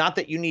heard. Not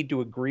that you need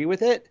to agree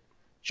with it,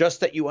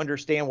 just that you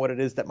understand what it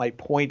is that my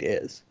point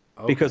is.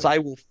 Okay. Because I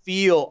will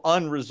feel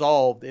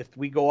unresolved if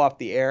we go off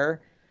the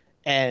air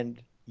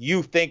and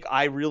you think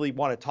I really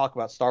want to talk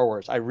about Star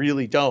Wars. I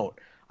really don't.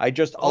 I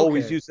just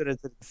always use it as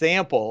an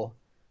example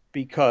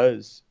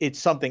because it's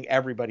something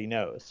everybody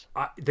knows.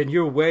 Then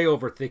you're way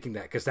overthinking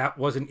that, because that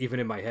wasn't even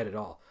in my head at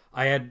all.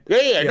 I had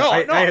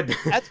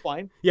that's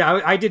fine.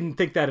 Yeah, I didn't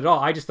think that at all.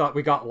 I just thought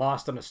we got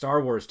lost on a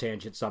Star Wars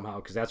tangent somehow,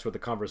 because that's where the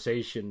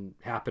conversation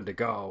happened to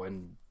go,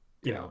 and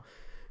you know.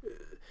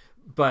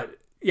 But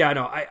yeah,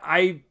 no,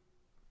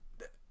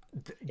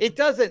 it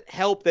doesn't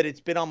help that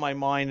it's been on my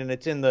mind and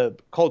it's in the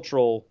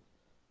cultural.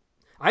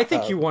 I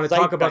think you want to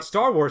talk about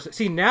Star Wars.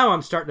 See, now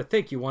I'm starting to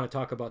think you want to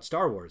talk about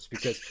Star Wars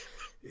because,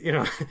 you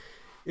know,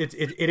 it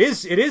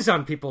is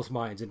on people's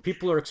minds, and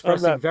people are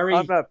expressing I'm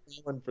not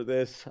falling for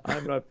this.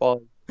 I'm not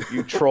falling.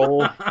 You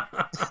troll.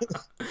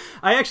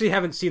 I actually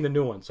haven't seen the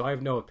new one, so I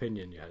have no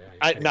opinion yet.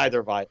 Neither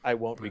have I. I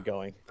won't be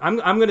going. I'm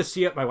going to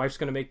see it. My wife's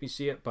going to make me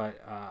see it,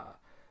 but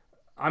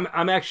I'm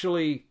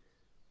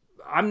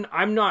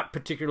not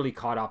particularly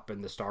caught up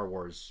in the Star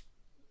Wars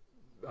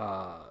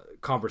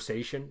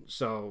conversation.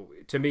 So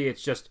to me,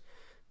 it's just,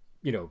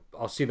 you know,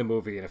 I'll see the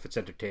movie, and if it's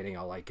entertaining,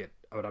 I'll like it.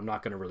 But I'm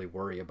not going to really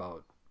worry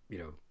about, you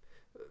know,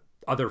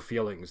 other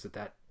feelings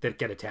that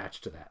get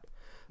attached to that.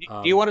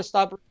 Do you want to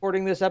stop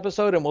recording this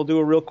episode and we'll do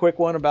a real quick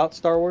one about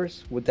Star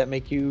Wars? Would that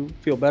make you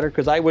feel better?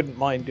 Because I wouldn't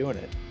mind doing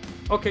it.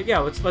 Okay, yeah,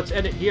 let's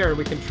end it here, and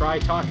we can try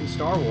talking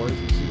Star Wars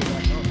and see